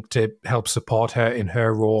 I think, to help support her in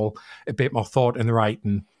her role, a bit more thought in the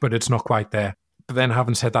writing, but it's not quite there. But then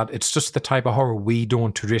having said that, it's just the type of horror we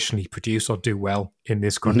don't traditionally produce or do well in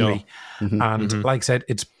this country. And like I said,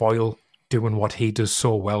 it's Boyle doing what he does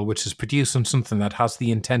so well, which is producing something that has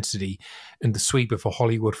the intensity and the sweep of a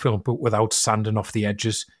Hollywood film, but without sanding off the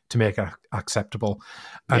edges to make it acceptable.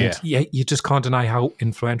 And you just can't deny how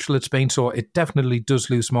influential it's been. So it definitely does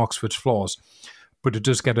lose marks for its flaws, but it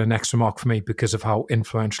does get an extra mark for me because of how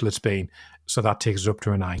influential it's been. So that takes it up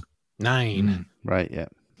to a 9. 9. Right, yeah.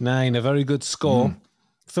 9, a very good score.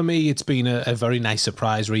 For me, it's been a very nice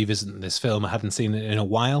surprise revisiting this film. I hadn't seen it in a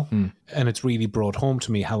while, and it's really brought home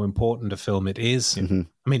to me how important a film it is. I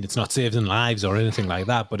mean, it's not saving lives or anything like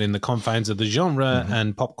that, but in the confines of the genre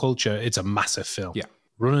and pop culture, it's a massive film. Yeah.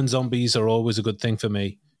 Running zombies are always a good thing for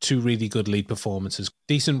me. 2 really good lead performances,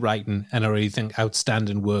 decent writing, and I really think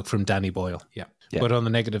outstanding work from Danny Boyle. Yeah. But on the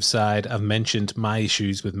negative side, I've mentioned my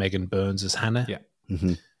issues with Megan Burns as Hannah. Yeah.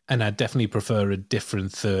 And I definitely prefer a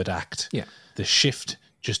different third act. Yeah. The shift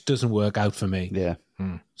just doesn't work out for me. Yeah.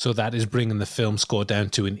 So that is bringing the film score down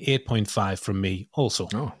to an 8.5 from me also.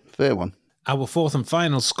 Oh, fair one. Our fourth and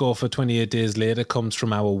final score for 28 Days Later comes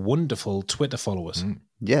from our wonderful Twitter followers.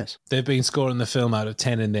 Yes. They've been scoring the film out of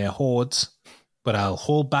 10 in their hordes, but I'll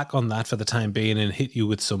hold back on that for the time being and hit you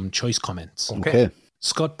with some choice comments. Okay.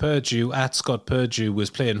 Scott Purdue, at Scott Purdue, was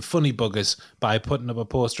playing funny buggers by putting up a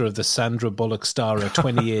poster of the Sandra Bullock star of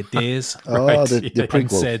 28 Days. The prequel.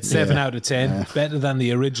 And said 7 out of 10. Better than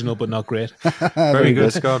the original, but not great. Very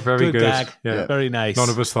good, Scott. Very good. Gag. Yeah. Very nice. None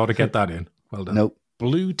of us thought to get that in. Well done. Nope.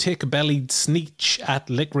 Blue tick-bellied Sneech at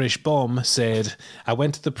Licorice Bomb said, I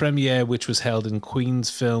went to the premiere, which was held in Queen's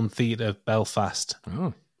Film Theatre, Belfast.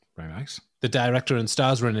 Oh, very nice. The director and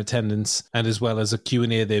stars were in attendance, and as well as a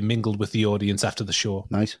Q&A, they mingled with the audience after the show.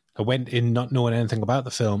 Nice. I went in not knowing anything about the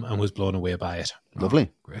film and was blown away by it. Lovely.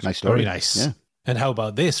 Great. Nice story. Very nice. Yeah. And how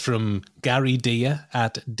about this from Gary Deer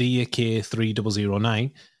at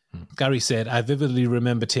DK3009? Gary said, I vividly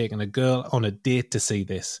remember taking a girl on a date to see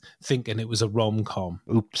this, thinking it was a rom-com.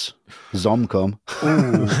 Oops. Zomcom.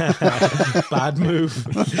 Bad move.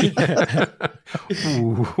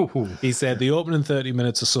 He said, the opening 30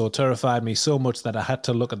 minutes or so terrified me so much that I had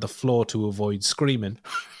to look at the floor to avoid screaming.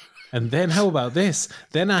 And then how about this?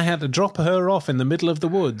 Then I had to drop her off in the middle of the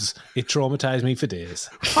woods. It traumatized me for days.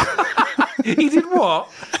 He did what?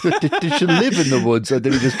 Did she live in the woods or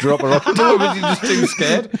did he just drop her off? No, was he just too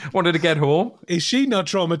scared? Wanted to get home? Is she not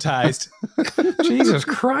traumatized? Jesus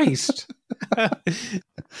Christ.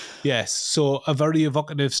 Yes, so a very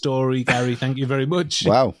evocative story, Gary. Thank you very much.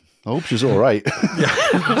 Wow. I hope she's all right.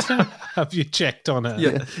 Have you checked on her?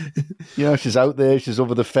 Yeah. Yeah, she's out there. She's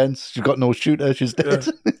over the fence. She's got no shooter. She's dead.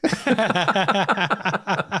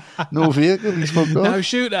 No vehicle. He's fucked off. No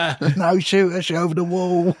shooter. No shooter. She's over the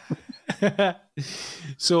wall.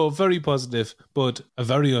 So very positive, but a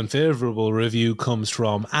very unfavourable review comes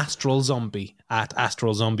from Astral Zombie at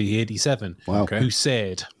Astral Zombie 87, who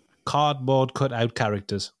said, cardboard cutout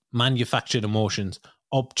characters, manufactured emotions,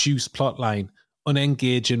 obtuse plotline,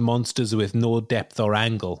 unengaging monsters with no depth or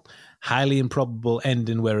angle, highly improbable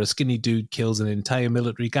ending where a skinny dude kills an entire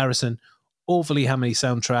military garrison, overly hammy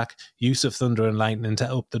soundtrack, use of thunder and lightning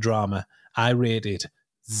to up the drama. I rate it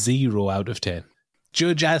 0 out of 10.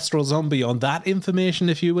 Judge Astral Zombie on that information,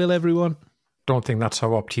 if you will, everyone. Don't think that's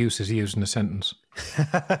how obtuse is used in a sentence.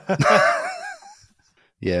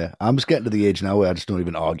 Yeah, I'm just getting to the age now where I just don't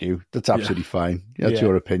even argue. That's absolutely fine. That's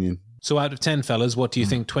your opinion. So out of 10, fellas, what do you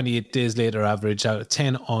think 28 Days Later averaged out of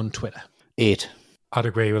 10 on Twitter? 8. I'd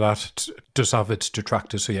agree with that. It does have its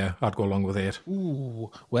detractors, so yeah, I'd go along with 8. Ooh,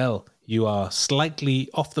 well, you are slightly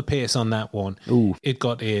off the pace on that one. Ooh. It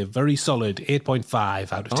got a very solid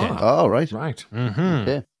 8.5 out of 10. Oh, right. Right. Mm-hmm.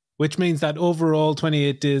 Okay. Which means that overall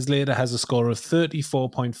 28 Days Later has a score of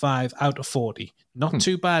 34.5 out of 40. Not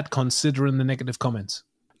too bad considering the negative comments.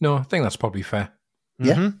 No, I think that's probably fair.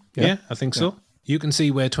 Yeah. Mm-hmm. Yeah, I think so. You can see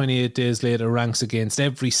where 28 Days Later ranks against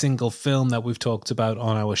every single film that we've talked about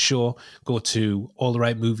on our show. Go to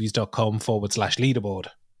alltherightmovies.com/leaderboard.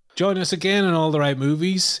 Join us again on All the Right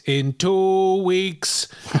Movies in 2 weeks.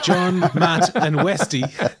 John, Matt and Westy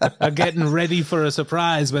are getting ready for a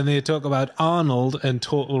surprise when they talk about Arnold and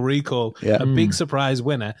Total Recall. A big surprise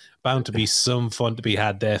winner. Bound to be some fun to be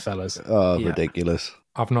had there, fellas. Oh, ridiculous.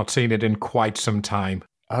 I've not seen it in quite some time.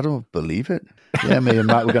 I don't believe it. Yeah, me and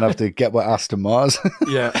Matt, we're going to have to get what asked to Mars.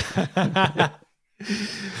 Yeah.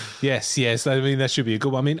 Yes. I mean, that should be a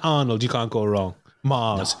good one. I mean, Arnold, you can't go wrong.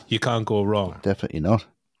 Mars, you can't go wrong. Definitely not.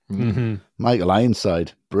 Michael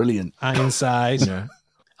Ironside, brilliant. Ironside. Yeah.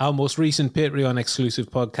 Our most recent Patreon exclusive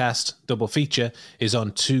podcast, Double Feature, is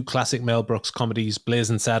on 2 classic Mel Brooks comedies,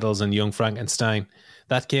 Blazing Saddles and Young Frankenstein.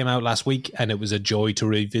 That came out last week, and it was a joy to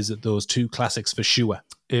revisit those 2 classics for sure.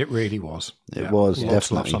 It really was. It was,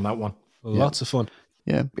 definitely. Lots on that one. Lots of fun.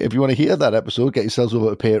 Yeah, if you want to hear that episode, get yourselves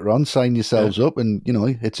over to Patreon, sign yourselves up, and, you know,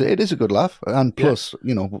 it is a good laugh. And plus,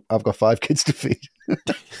 you know, I've got 5 kids to feed.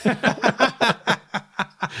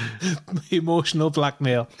 Emotional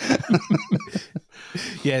blackmail.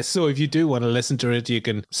 Yeah, so if you do want to listen to it, you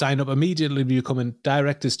can sign up immediately, become a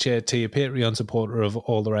director's chair to your Patreon supporter of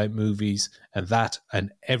All the Right Movies, and that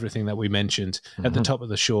and everything that we mentioned at the top of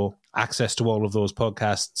the show. Access to all of those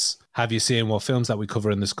podcasts. Have you seen what films that we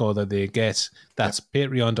cover in the score that they get? That's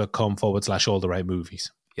patreon.com/All the Right Movies.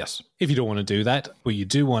 Yes. If you don't want to do that, but you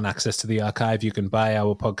do want access to the archive, you can buy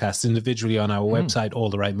our podcasts individually on our website,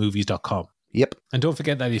 alltherightmovies.com. Yep. And don't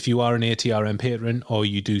forget that if you are an ATRM patron or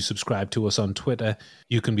you do subscribe to us on Twitter,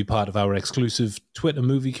 you can be part of our exclusive Twitter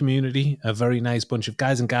movie community, a very nice bunch of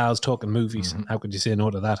guys and gals talking movies. How could you say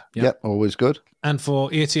no to that? Yep, always good. And for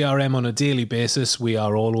ATRM on a daily basis, we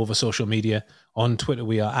are all over social media. On Twitter,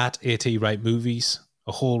 we are at ATRightMovies.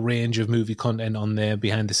 A whole range of movie content on there,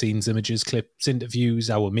 behind the scenes images, clips, interviews,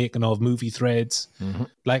 our making of movie threads.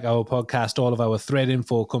 Like our podcast, all of our thread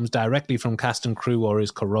info comes directly from cast and crew or is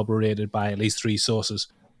corroborated by at least 3 sources.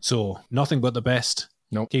 So nothing but the best.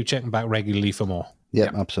 Nope. Keep checking back regularly for more.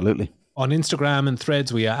 Yep, absolutely. On Instagram and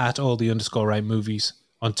threads, we are at @all_right_movies.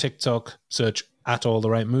 On TikTok, search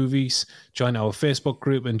 @all_the_right_movies. Join our Facebook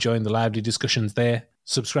group and join the lively discussions there.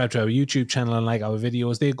 Subscribe to our YouTube channel and like our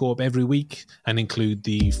videos. They go up every week and include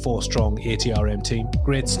the 4-strong ATRM team.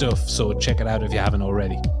 Great stuff, so check it out if you haven't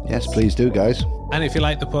already. Yes, please do, guys. And if you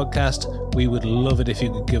like the podcast, we would love it if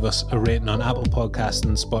you could give us a rating on Apple Podcasts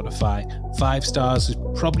and Spotify. 5 stars is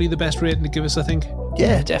probably the best rating to give us, I think.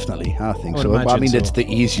 Yeah, definitely. I think so. I mean, it's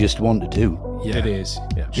the easiest one to do. Yeah. It is.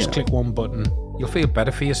 Yeah. Just click one button. You'll feel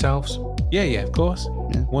better for yourselves. Yeah, of course.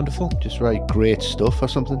 Yeah. Wonderful. Just write great stuff or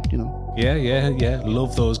something, you know. Yeah.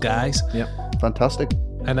 Love those guys. Yeah. Fantastic.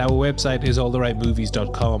 And our website is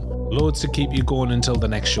alltherightmovies.com. Loads to keep you going until the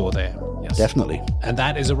next show there. Yes. Definitely. And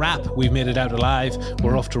that is a wrap. We've made it out alive.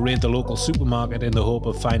 We're off to raid the local supermarket in the hope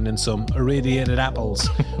of finding some irradiated apples.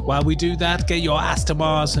 While we do that, get your ass to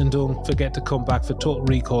Mars and don't forget to come back for Total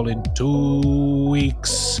Recall in 2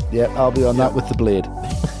 weeks. Yeah, I'll be on that with the blade.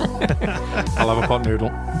 I'll have a pot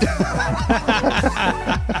noodle.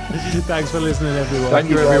 Thanks for listening, everyone.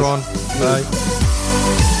 Thank you, everyone. Bye.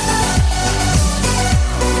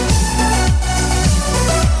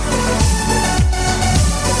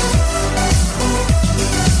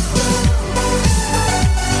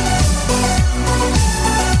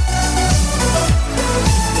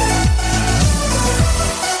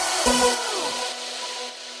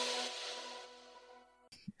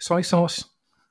 Soy sauce.